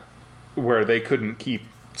 where they couldn't keep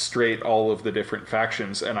straight all of the different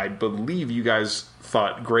factions, and I believe you guys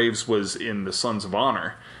thought Graves was in the Sons of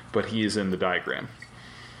Honor, but he is in the diagram.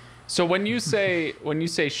 So when you say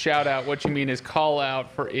shout out, what you mean is call out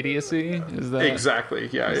for idiocy? Is that exactly?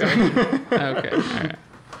 Yeah. Okay. All right.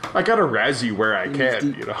 I gotta razz you where I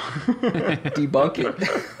can, Debunk it.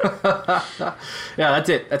 Yeah, that's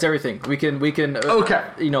it. That's everything. We can. Okay.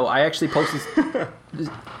 I actually posted.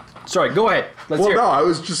 Sorry, go ahead. Let's hear. No, I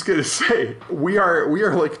was just gonna say we are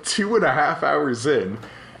like 2.5 hours in,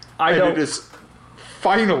 and it is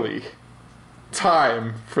finally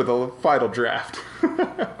time for the final draft.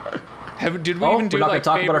 Did we even do we're not like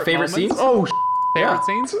gonna talk about our favorite moments? scenes? Oh, favorite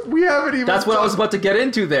scenes? We haven't even. That's what I was about to get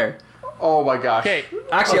into there. Oh my gosh. Okay.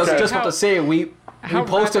 Actually, I was just about to say we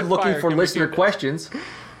posted rapid looking fire for can we listener do this? questions,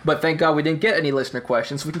 but thank God we didn't get any listener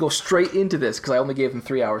questions. So we can go straight into this because I only gave them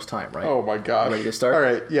 3 hours time, right? Oh my gosh. Ready to start? All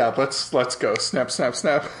right. Yeah. Let's go. Snap.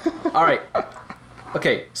 All right.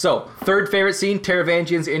 Okay, so third favorite scene,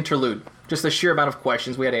 Taravangian's interlude. Just the sheer amount of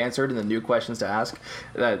questions we had answered and the new questions to ask.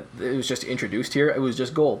 That it was just introduced here. It was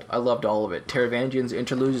just gold. I loved all of it. Taravangian's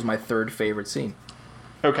interlude is my third favorite scene.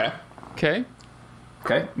 Okay. Okay.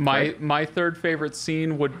 Okay. My third favorite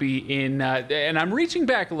scene would be in, and I'm reaching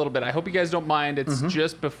back a little bit. I hope you guys don't mind. It's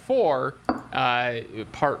just before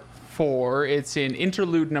part 4. It's in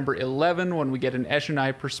interlude number 11 when we get an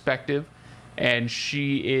Eshonai perspective, and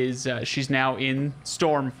she's now in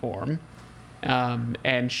storm form.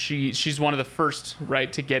 And she's one of the first,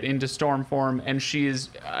 right, to get into storm form, and she is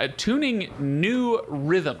tuning new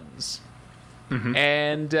rhythms.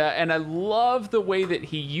 And I love the way that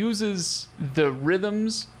he uses the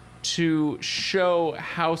rhythms to show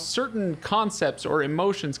how certain concepts or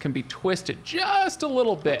emotions can be twisted just a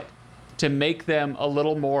little bit to make them a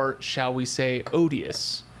little more, shall we say,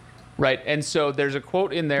 odious, right? And so there's a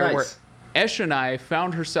quote in there where Eshonai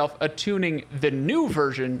found herself attuning the new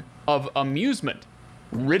version of amusement,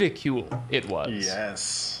 ridicule it was.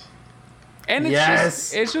 Yes. And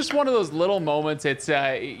it's just one of those little moments. It's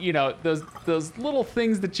those little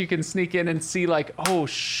things that you can sneak in and see, like, oh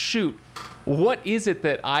shoot, what is it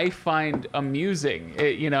that I find amusing?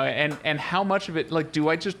 And how much of it, like, do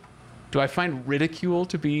I find ridicule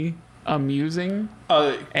to be amusing?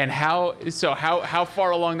 And how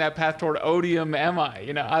far along that path toward odium am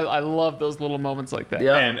I? I love those little moments like that.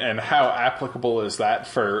 Yeah. And how applicable is that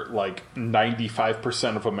for like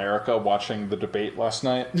 95% of America watching the debate last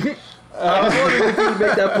night? I was wondering if you would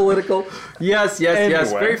make that political. Yes,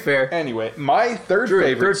 very fair. Anyway, my third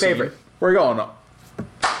favorite. scene, we're going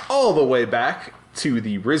all the way back to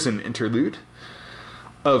the Risen interlude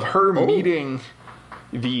of her meeting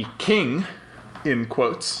the king, in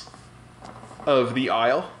quotes, of the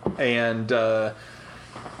Isle, and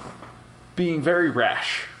being very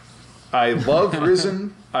rash. I love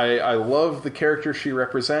Risen. I love the character she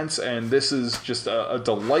represents, and this is just a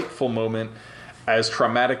delightful moment, as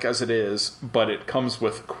traumatic as it is, but it comes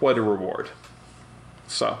with quite a reward.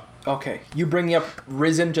 So. Okay, you bringing up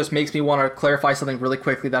Risen just makes me want to clarify something really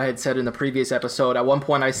quickly that I had said in the previous episode. At one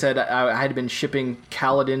point I said I had been shipping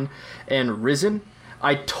Kaladin and Risen.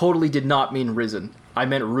 I totally did not mean Risen. I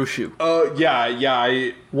meant Rushu.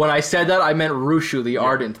 When I said that, I meant Rushu, the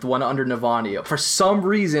Ardent, the one under Navani. For some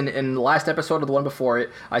reason, in the last episode of the one before it,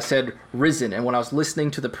 I said Risen, and when I was listening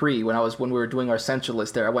to the when we were doing our essential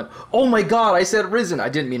list there, I went, "Oh my God, I said Risen." I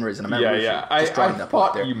didn't mean Risen. I meant Rushu. Yeah. I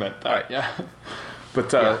thought you meant that. Right. Yeah.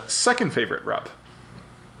 But second favorite, Rob.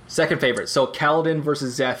 Second favorite. So Kaladin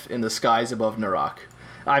versus Zeph in the skies above Narak.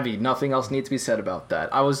 I mean, nothing else needs to be said about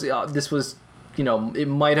that. This was. It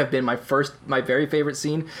might have been my very favorite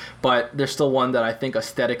scene, but there's still one that I think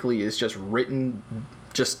aesthetically is just written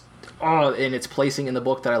in its placing in the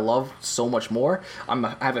book that I love so much more.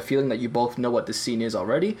 I have a feeling that you both know what this scene is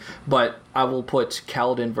already, but I will put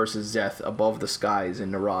Kaladin versus Zeth above the skies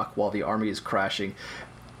in Narak while the army is crashing.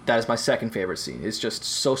 That is my second favorite scene. It's just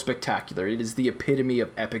so spectacular. It is the epitome of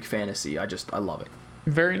epic fantasy. I love it.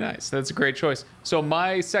 Very nice. That's a great choice. So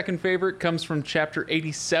my second favorite comes from chapter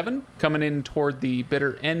 87, coming in toward the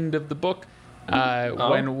bitter end of the book,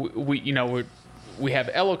 when we have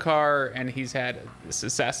Elhokar, and he's had this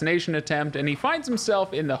assassination attempt, and he finds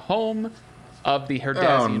himself in the home of the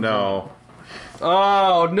Herdazian. Oh no.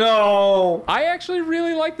 Oh no! I actually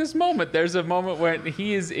really like this moment. There's a moment when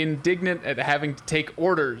he is indignant at having to take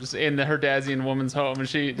orders in the Herdazian woman's home, and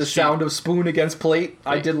the sound of spoon against plate.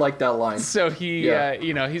 I did like that line. So he's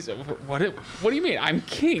what do you mean? I'm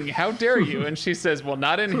king. How dare you? And she says, "Well,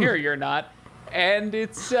 not in here. You're not." And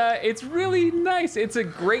it's really nice. It's a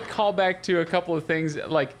great callback to a couple of things.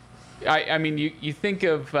 Like, I mean, you think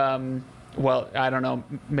of. Well, I don't know,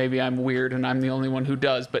 maybe I'm weird and I'm the only one who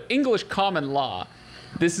does, but English common law,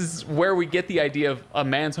 this is where we get the idea of a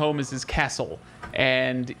man's home is his castle.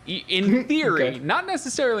 And in theory, not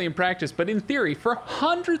necessarily in practice, but in theory, for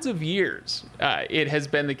hundreds of years, it has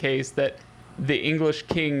been the case that the English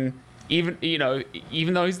king, even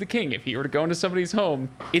though he's the king, if he were to go into somebody's home,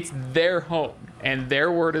 it's their home and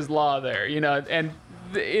their word is law there, and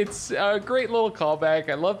it's a great little callback.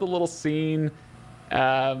 I love the little scene.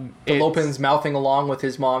 Lopin's mouthing along with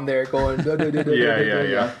his mom there, going.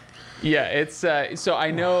 Yeah, it's so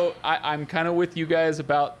I know I'm kind of with you guys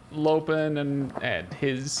about Lopin and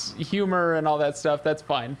his humor and all that stuff. That's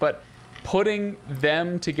fine, but putting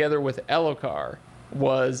them together with Elhokar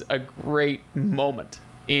was a great moment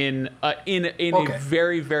in a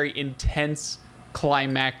very, very intense,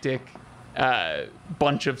 climactic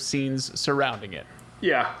bunch of scenes surrounding it.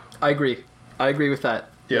 Yeah, I agree with that.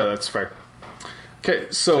 Yeah, that's fair.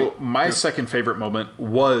 Okay, so my second favorite moment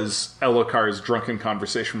was Elhokar's drunken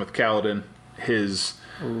conversation with Kaladin. his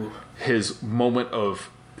moment of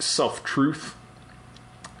self-truth,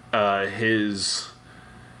 his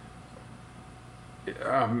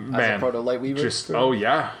man, As a proto-Lightweaver? just oh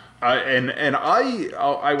yeah,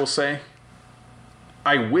 I will say,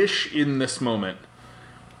 I wish in this moment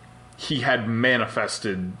he had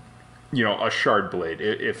manifested, a shard blade.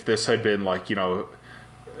 If this had been like,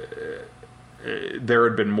 there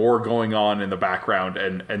had been more going on in the background,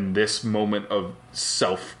 and this moment of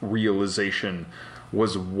self-realization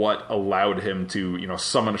was what allowed him to,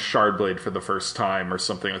 summon a shard blade for the first time or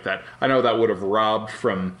something like that. I know that would have robbed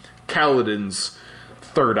from Kaladin's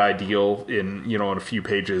third ideal in a few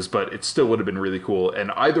pages, but it still would have been really cool.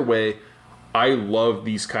 And either way, I love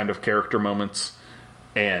these kind of character moments,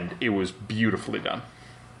 and it was beautifully done.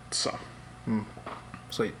 So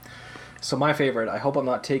Sweet. So my favorite, I hope I'm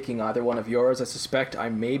not taking either one of yours. I suspect I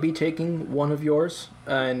may be taking one of yours,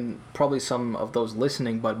 and probably some of those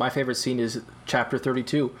listening, but my favorite scene is chapter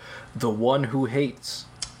 32, The One Who Hates.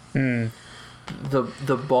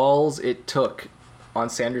 The balls it took on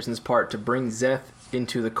Sanderson's part to bring Szeth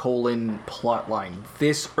into the Kholin plotline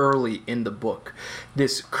this early in the book.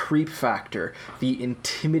 This creep factor, the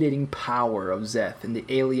intimidating power of Szeth and the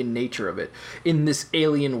alien nature of it in this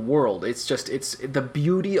alien world. It's the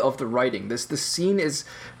beauty of the writing. The scene is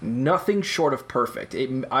nothing short of perfect.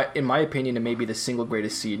 In my opinion, it may be the single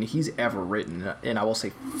greatest scene he's ever written, and I will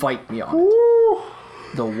say fight me on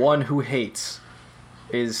it. The One Who Hates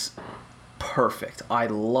is perfect. I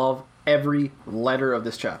love every letter of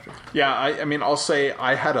this chapter. yeah, I mean, I'll say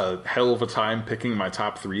I had a hell of a time picking my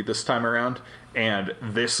top 3 this time around, and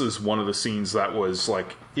this is one of the scenes that was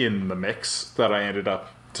like in the mix that I ended up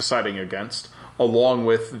deciding against, along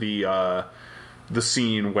with the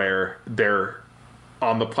scene where they're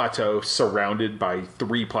on the plateau surrounded by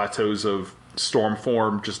 3 plateaus of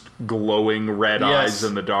Stormform, just glowing red eyes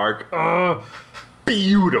in the dark.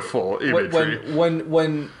 Beautiful imagery.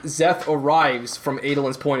 When Szeth arrives from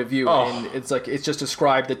Adolin's point of view, and it's just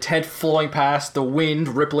described, the tent flowing past, the wind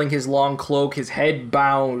rippling his long cloak, his head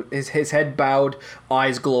bowed,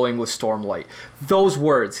 eyes glowing with stormlight. Those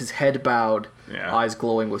words, his head bowed, eyes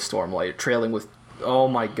glowing with stormlight, trailing with, oh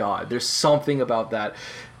my god, there's something about that.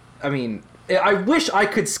 I mean, I wish I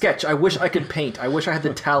could sketch. I wish I could paint. I wish I had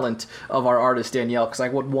the talent of our artist Danielle, because I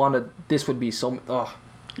would want to. This would be so.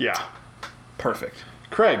 Yeah. Perfect.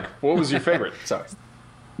 Craig, what was your favorite? Sorry.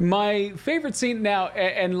 My favorite scene now,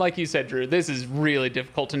 and like you said, Drew, this is really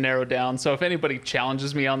difficult to narrow down. So if anybody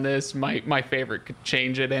challenges me on this, my favorite could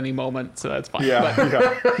change at any moment, so that's fine.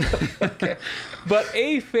 Yeah. But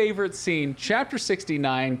a favorite scene, chapter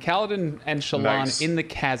 69, Kaladin and Shallan Nice. in the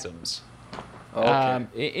chasms. Okay.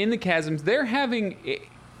 In the chasms, they're having...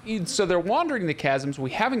 So they're wandering the chasms. We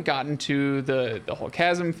haven't gotten to the whole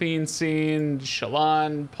chasm fiend scene,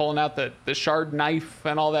 Shallan pulling out the shard knife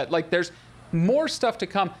and all that. Like, there's more stuff to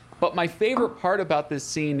come. But my favorite part about this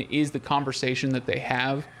scene is the conversation that they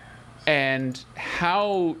have, and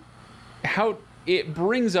how it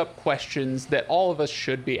brings up questions that all of us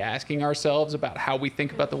should be asking ourselves about how we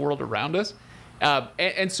think about the world around us.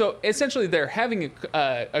 And so essentially they're having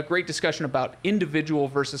a great discussion about individual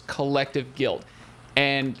versus collective guilt.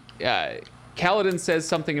 And Kaladin says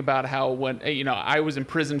something about how when I was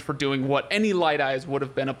imprisoned for doing what any Light Eyes would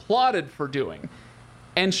have been applauded for doing.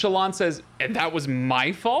 And Shallan says, and that was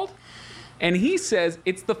my fault? And he says,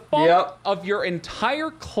 it's the fault of your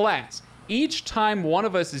entire class. Each time one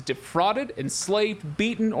of us is defrauded, enslaved,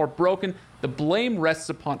 beaten, or broken, the blame rests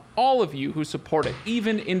upon all of you who support it,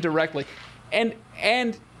 even indirectly.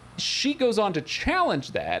 And she goes on to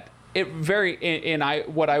challenge that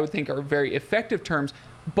what I would think are very effective terms.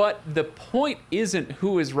 But the point isn't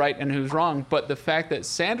who is right and who's wrong, but the fact that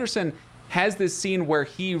Sanderson has this scene where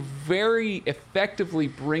he very effectively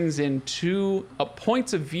brings in 2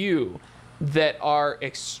 points of view that are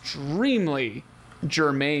extremely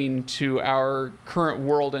germane to our current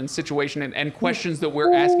world and situation, and questions that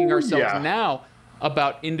we're asking ourselves now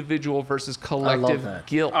about individual versus collective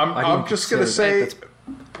guilt. I'm just going to say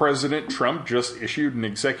President Trump just issued an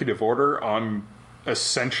executive order on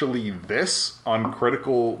essentially this, on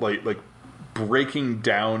critical, like breaking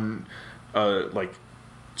down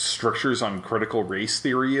structures on critical race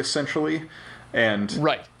theory, essentially. And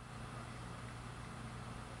right.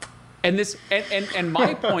 And this and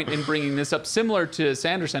my point in bringing this up, similar to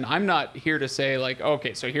Sanderson, I'm not here to say like,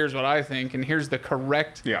 okay, so here's what I think and here's the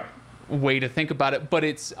correct way to think about it, but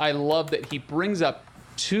I love that he brings up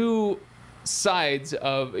 2 sides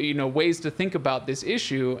of ways to think about this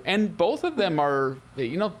issue, and both of them are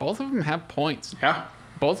both of them have points. Yeah,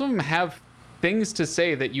 both of them have things to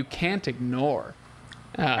say that you can't ignore.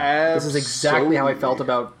 This is exactly how I felt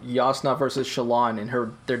about Yasna versus Shallan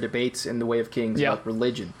and their debates in The Way of Kings about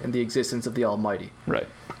religion and the existence of the Almighty. Right.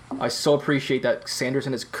 I so appreciate that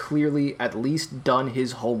Sanderson has clearly at least done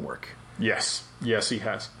his homework. Yes. Yes, he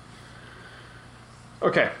has.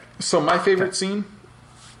 Okay, so my favorite scene,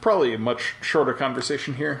 probably a much shorter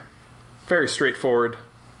conversation here. Very straightforward.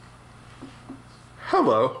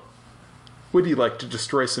 Hello. Would you like to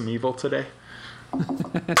destroy some evil today?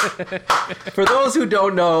 For those who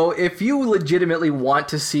don't know, if you legitimately want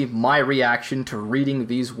to see my reaction to reading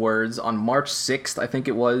these words on March 6th, I think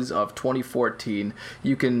it was, of 2014,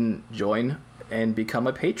 you can join and become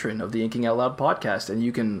a patron of the Inking Out Loud podcast, and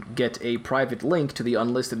you can get a private link to the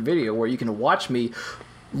unlisted video where you can watch me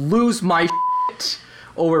lose my shit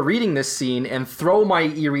over reading this scene and throw my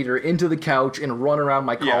e-reader into the couch and run around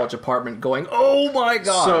my college apartment going, "Oh my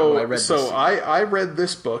god!" I read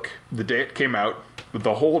this book the day it came out,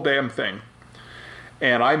 the whole damn thing,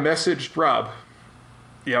 and I messaged Rob.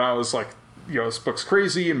 I was like, this book's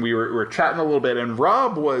crazy, and we were chatting a little bit, and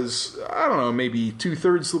Rob was, I don't know, maybe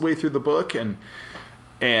 2/3 the way through the book, and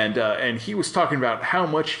he was talking about how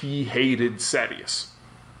much he hated Sadeas.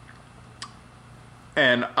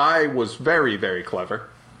 And I was very, very clever.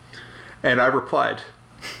 And I replied,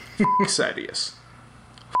 Sadeas.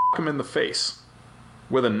 Him in the face.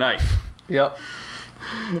 With a knife. Yep.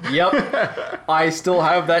 I still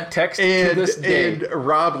have that text to this day. And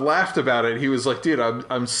Rob laughed about it. He was like, dude,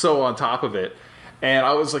 I'm so on top of it. And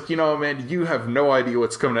I was like, man, you have no idea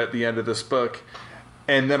what's coming at the end of this book.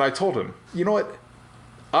 And then I told him, you know what?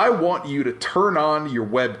 I want you to turn on your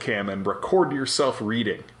webcam and record yourself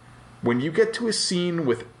reading when you get to a scene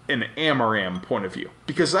with an Amaram point of view,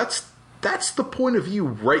 because that's the point of view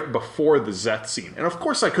right before the Szeth scene. And of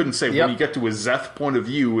course I couldn't say when you get to a Szeth point of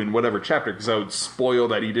view in whatever chapter, because I would spoil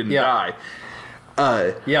that he didn't die.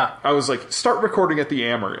 I was like, start recording at the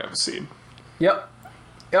Amaram scene. Yep.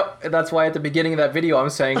 And that's why at the beginning of that video I'm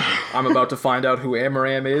saying I'm about to find out who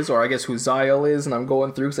Amaram is, or I guess who Zyle is, and I'm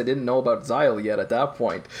going through because I didn't know about Zyle yet at that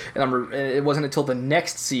point. And it wasn't until the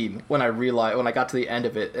next scene when I realized, when I got to the end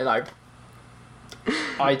of it, and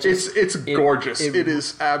it's gorgeous. It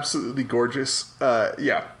is absolutely gorgeous.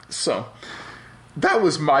 So that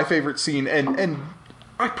was my favorite scene, and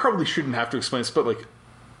I probably shouldn't have to explain this, but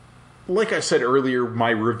like I said earlier,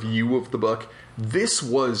 my review of the book, this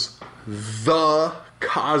was the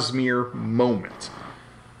Cosmere moment.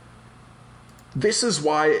 This is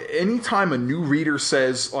why anytime a new reader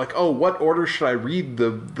says, oh, what order should I read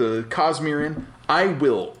the Cosmere in, I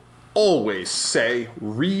will always say,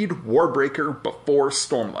 read Warbreaker before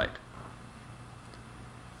Stormlight.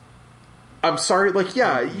 I'm sorry,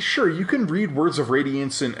 sure, you can read Words of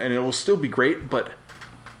Radiance and it will still be great, but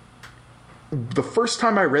the first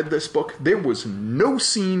time I read this book, there was no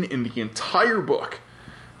scene in the entire book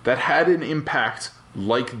that had an impact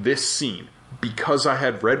like this scene, because I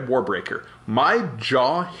had read Warbreaker. My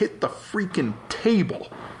jaw hit the freaking table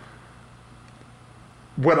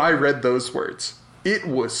when I read those words. It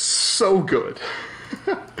was so good.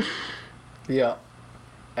 Yeah.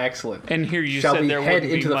 Excellent. And here you said there wouldn't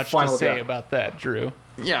be much to say about that, Drew.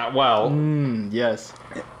 Yeah, well... yes.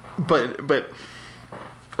 But...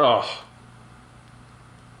 Oh.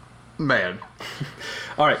 Man.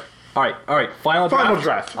 All right. Final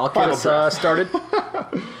draft. I'll get us started.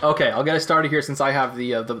 Okay, I'll get us started here since I have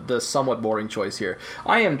the somewhat boring choice here.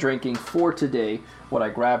 I am drinking for today what I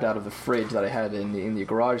grabbed out of the fridge that I had in the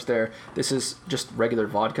garage there. This is just regular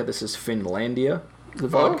vodka. This is Finlandia, the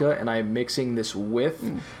vodka, and I'm mixing this with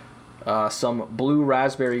some blue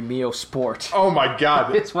raspberry Mio Sport. Oh my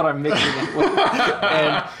god. It's what I'm mixing it with.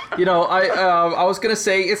 And, I was going to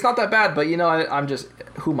say, it's not that bad, but, I'm just,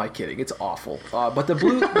 who am I kidding? It's awful. But the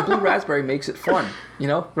blue raspberry makes it fun,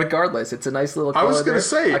 regardless. It's a nice little color. I was going to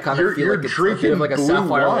say, you're like drinking like a blue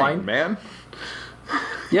sapphire wine, man.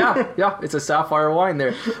 Yeah, it's a sapphire wine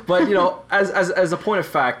there. But, as a point of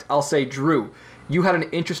fact, I'll say, Drew, you had an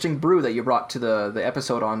interesting brew that you brought to the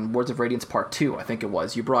episode on Words of Radiance Part 2, I think it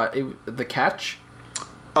was. You brought the Catch?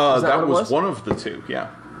 That was one of the two, yeah.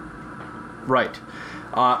 Right.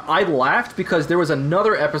 I laughed because there was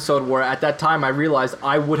another episode where at that time I realized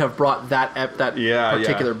I would have brought that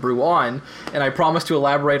particular brew on, and I promised to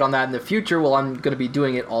elaborate on that in the future. Well, I'm going to be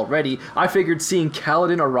doing it already. I figured seeing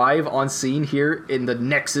Kaladin arrive on scene here in the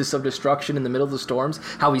Nexus of Destruction in the middle of the storms,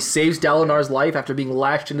 how he saves Dalinar's life after being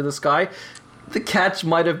lashed into the sky, the Catch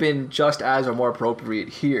might have been just as or more appropriate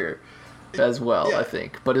here as well, I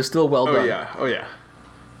think. But it's still well done. Oh yeah.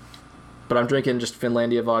 But I'm drinking just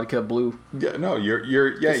Finlandia vodka, blue. Yeah, no,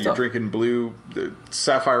 you're drinking blue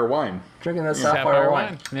sapphire wine. Drinking that sapphire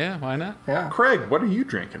wine. Yeah, why not? Yeah. Craig, what are you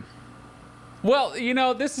drinking? Well,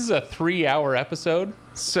 this is a 3-hour episode,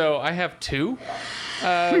 so I have 2.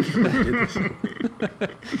 I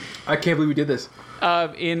can't believe we did this.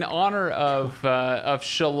 In honor of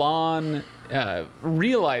Shallan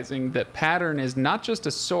realizing that Pattern is not just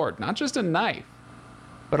a sword, not just a knife,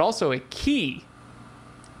 but also a key.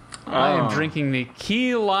 I am drinking the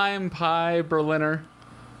Key Lime Pie Berliner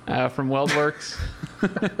from Weldworks.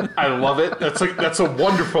 I love it. That's a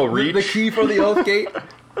wonderful reach. The key for the oath gate.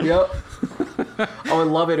 Yep. I would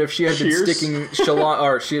love it if she had been sticking Shallan,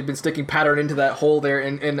 or she had been sticking Pattern into that hole there,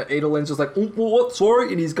 and Adolin's just like, what?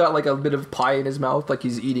 Sorry, and he's got like a bit of pie in his mouth, like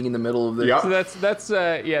he's eating in the middle of this. Yep. So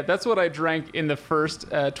that's what I drank in the first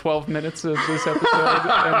 12 minutes of this episode,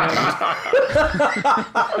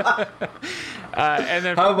 and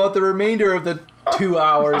then how about the remainder of the 2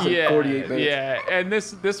 hours and 48 minutes? Yeah, and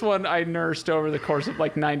this one I nursed over the course of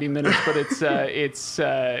like 90 minutes, but it's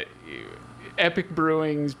Epic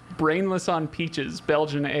Brewing's Brainless on Peaches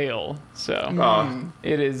Belgian Ale. So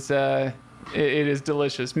it is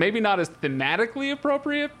delicious. Maybe not as thematically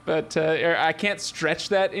appropriate, but I can't stretch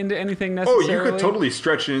that into anything necessarily. Oh, you could totally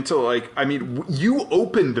stretch it into you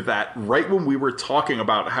opened that right when we were talking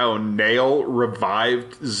about how Nail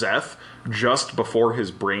revived Zeth just before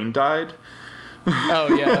his brain died.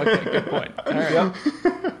 Oh yeah, okay, good point. All right.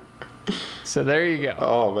 So there you go.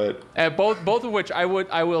 Oh man. Both of which I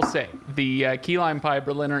will say the Key Lime Pie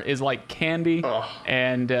Berliner is like candy,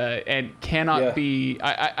 and cannot be.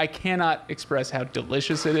 I cannot express how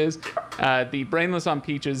delicious it is. The Brainless on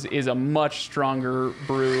Peaches is a much stronger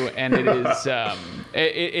brew, and it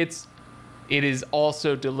is it is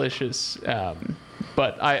also delicious.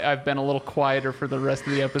 But I've been a little quieter for the rest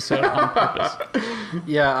of the episode on purpose.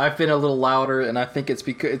 Yeah, I've been a little louder, and I think it's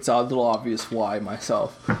because it's a little obvious why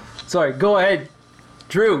myself. Sorry, go ahead,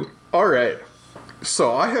 Drew. All right.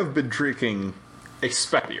 So I have been drinking a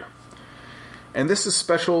spec beer, and this is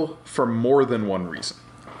special for more than one reason.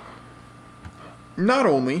 Not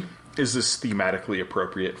only is this thematically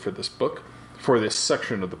appropriate for this book, for this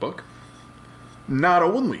section of the book, not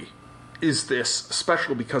only is this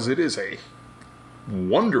special because it is a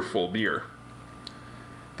wonderful beer.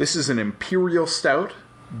 This is an Imperial Stout,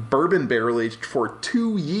 bourbon barrel aged for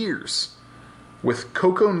 2 years with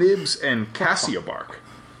cocoa nibs and cassia bark.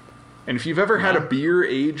 And if you've ever had a beer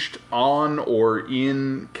aged on or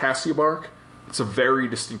in cassia bark, it's a very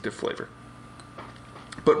distinctive flavor.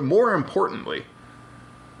 But more importantly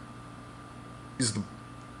is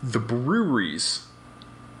the breweries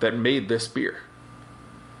that made this beer.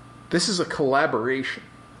 This is a collaboration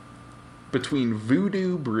between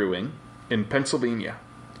Voodoo Brewing in Pennsylvania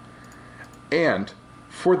and,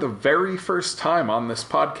 for the very first time on this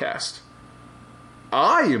podcast,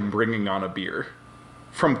 I am bringing on a beer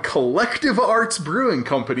from Collective Arts Brewing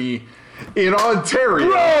Company in Ontario.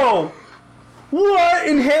 Bro! What?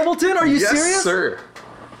 In Hamilton? Are you serious? Yes, sir.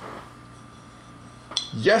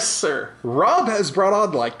 Yes, sir. Rob has brought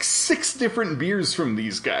on like 6 different beers from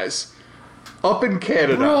these guys up in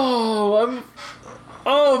Canada. Bro,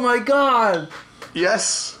 oh my god.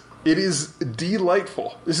 Yes, it is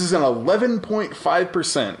delightful. This is an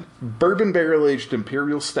 11.5% bourbon barrel-aged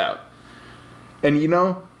Imperial Stout. And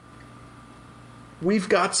we've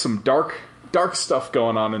got some dark stuff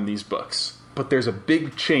going on in these books. But there's a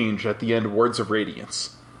big change at the end of Words of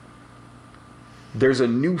Radiance. There's a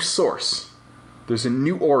new source. There's a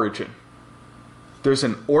new origin. There's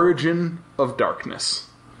an origin of darkness.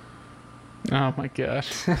 Oh my gosh.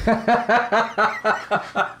 So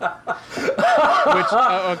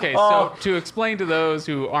to explain to those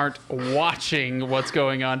who aren't watching what's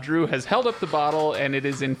going on, Drew has held up the bottle, and it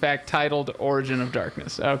is in fact titled Origin of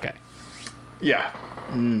Darkness. Okay. Yeah.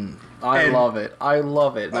 I love it.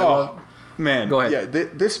 Man. Go ahead. Yeah,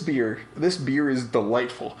 this beer is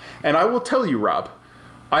delightful. And I will tell you, Rob,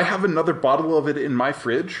 I have another bottle of it in my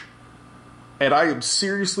fridge. And I am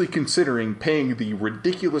seriously considering paying the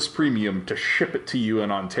ridiculous premium to ship it to you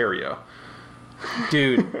in Ontario.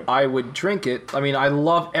 Dude, I would drink it. I mean, I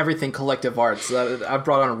love everything Collective Arts. I've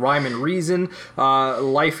brought on Rhyme and Reason,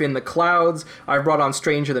 Life in the Clouds. I've brought on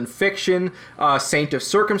Stranger Than Fiction, Saint of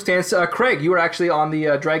Circumstance. Craig, you were actually on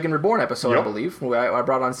the Dragon Reborn episode, Yep. I believe. I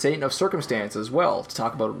brought on Saint of Circumstance as well to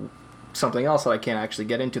talk about something else that I can't actually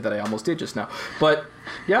get into that I almost did just now. But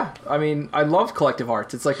yeah, I mean, I love Collective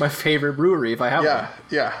Arts. It's like my favorite brewery if I have one.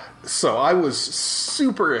 Yeah. So I was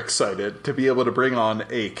super excited to be able to bring on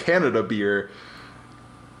a Canada beer.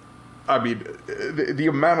 I mean, the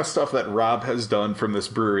amount of stuff that Rob has done from this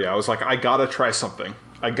brewery, I was like, I gotta try something.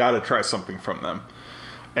 From them.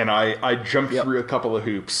 And I jumped through a couple of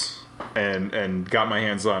hoops and got my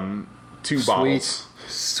hands on 2 bottles.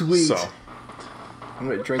 Sweet. So, I'm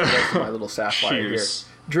going to drink the rest of my little sapphire Cheers.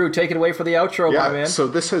 here. Drew, take it away for the outro, my man. So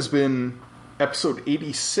this has been episode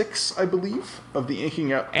 86, I believe, of the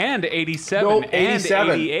Inking Out. And 87. Nope, and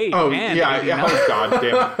 87. 88. Oh, and yeah. 89. Oh, God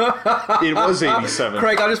damn it. It was 87.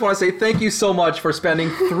 Craig, I just want to say thank you so much for spending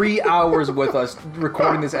 3 hours with us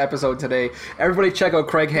recording this episode today. Everybody check out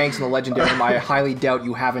Craig Hanks and the Legendarium. I highly doubt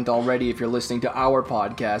you haven't already if you're listening to our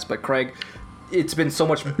podcast. But Craig, it's been so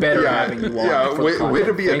much better having you on. Yeah, for the way content.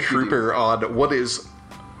 to be a Thank you, dude. trooper on what is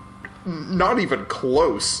not even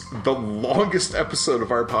close the longest episode of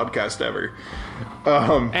our podcast ever.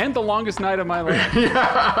 And the longest night of my life.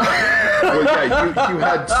 Well, yeah, you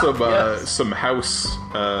had some house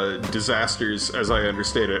disasters, as I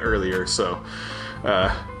understand it earlier. So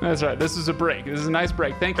That's right. This is a break. This is a nice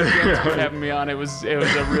break. Thank you again for having me on. It was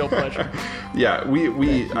a real pleasure. yeah, we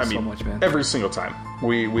you I so mean, much, man. every single time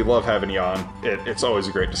we love having you on. It's always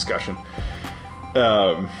a great discussion.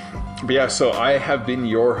 But yeah, so I have been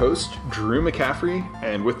your host, Drew McCaffrey,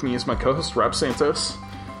 and with me is my co-host, Rob Santos.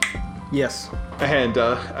 Yes. And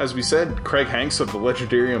as we said, Craig Hanks of the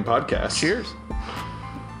Legendarium podcast. Cheers.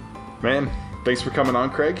 Man, thanks for coming on,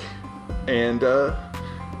 Craig. And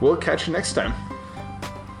we'll catch you next time.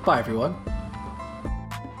 Bye, everyone.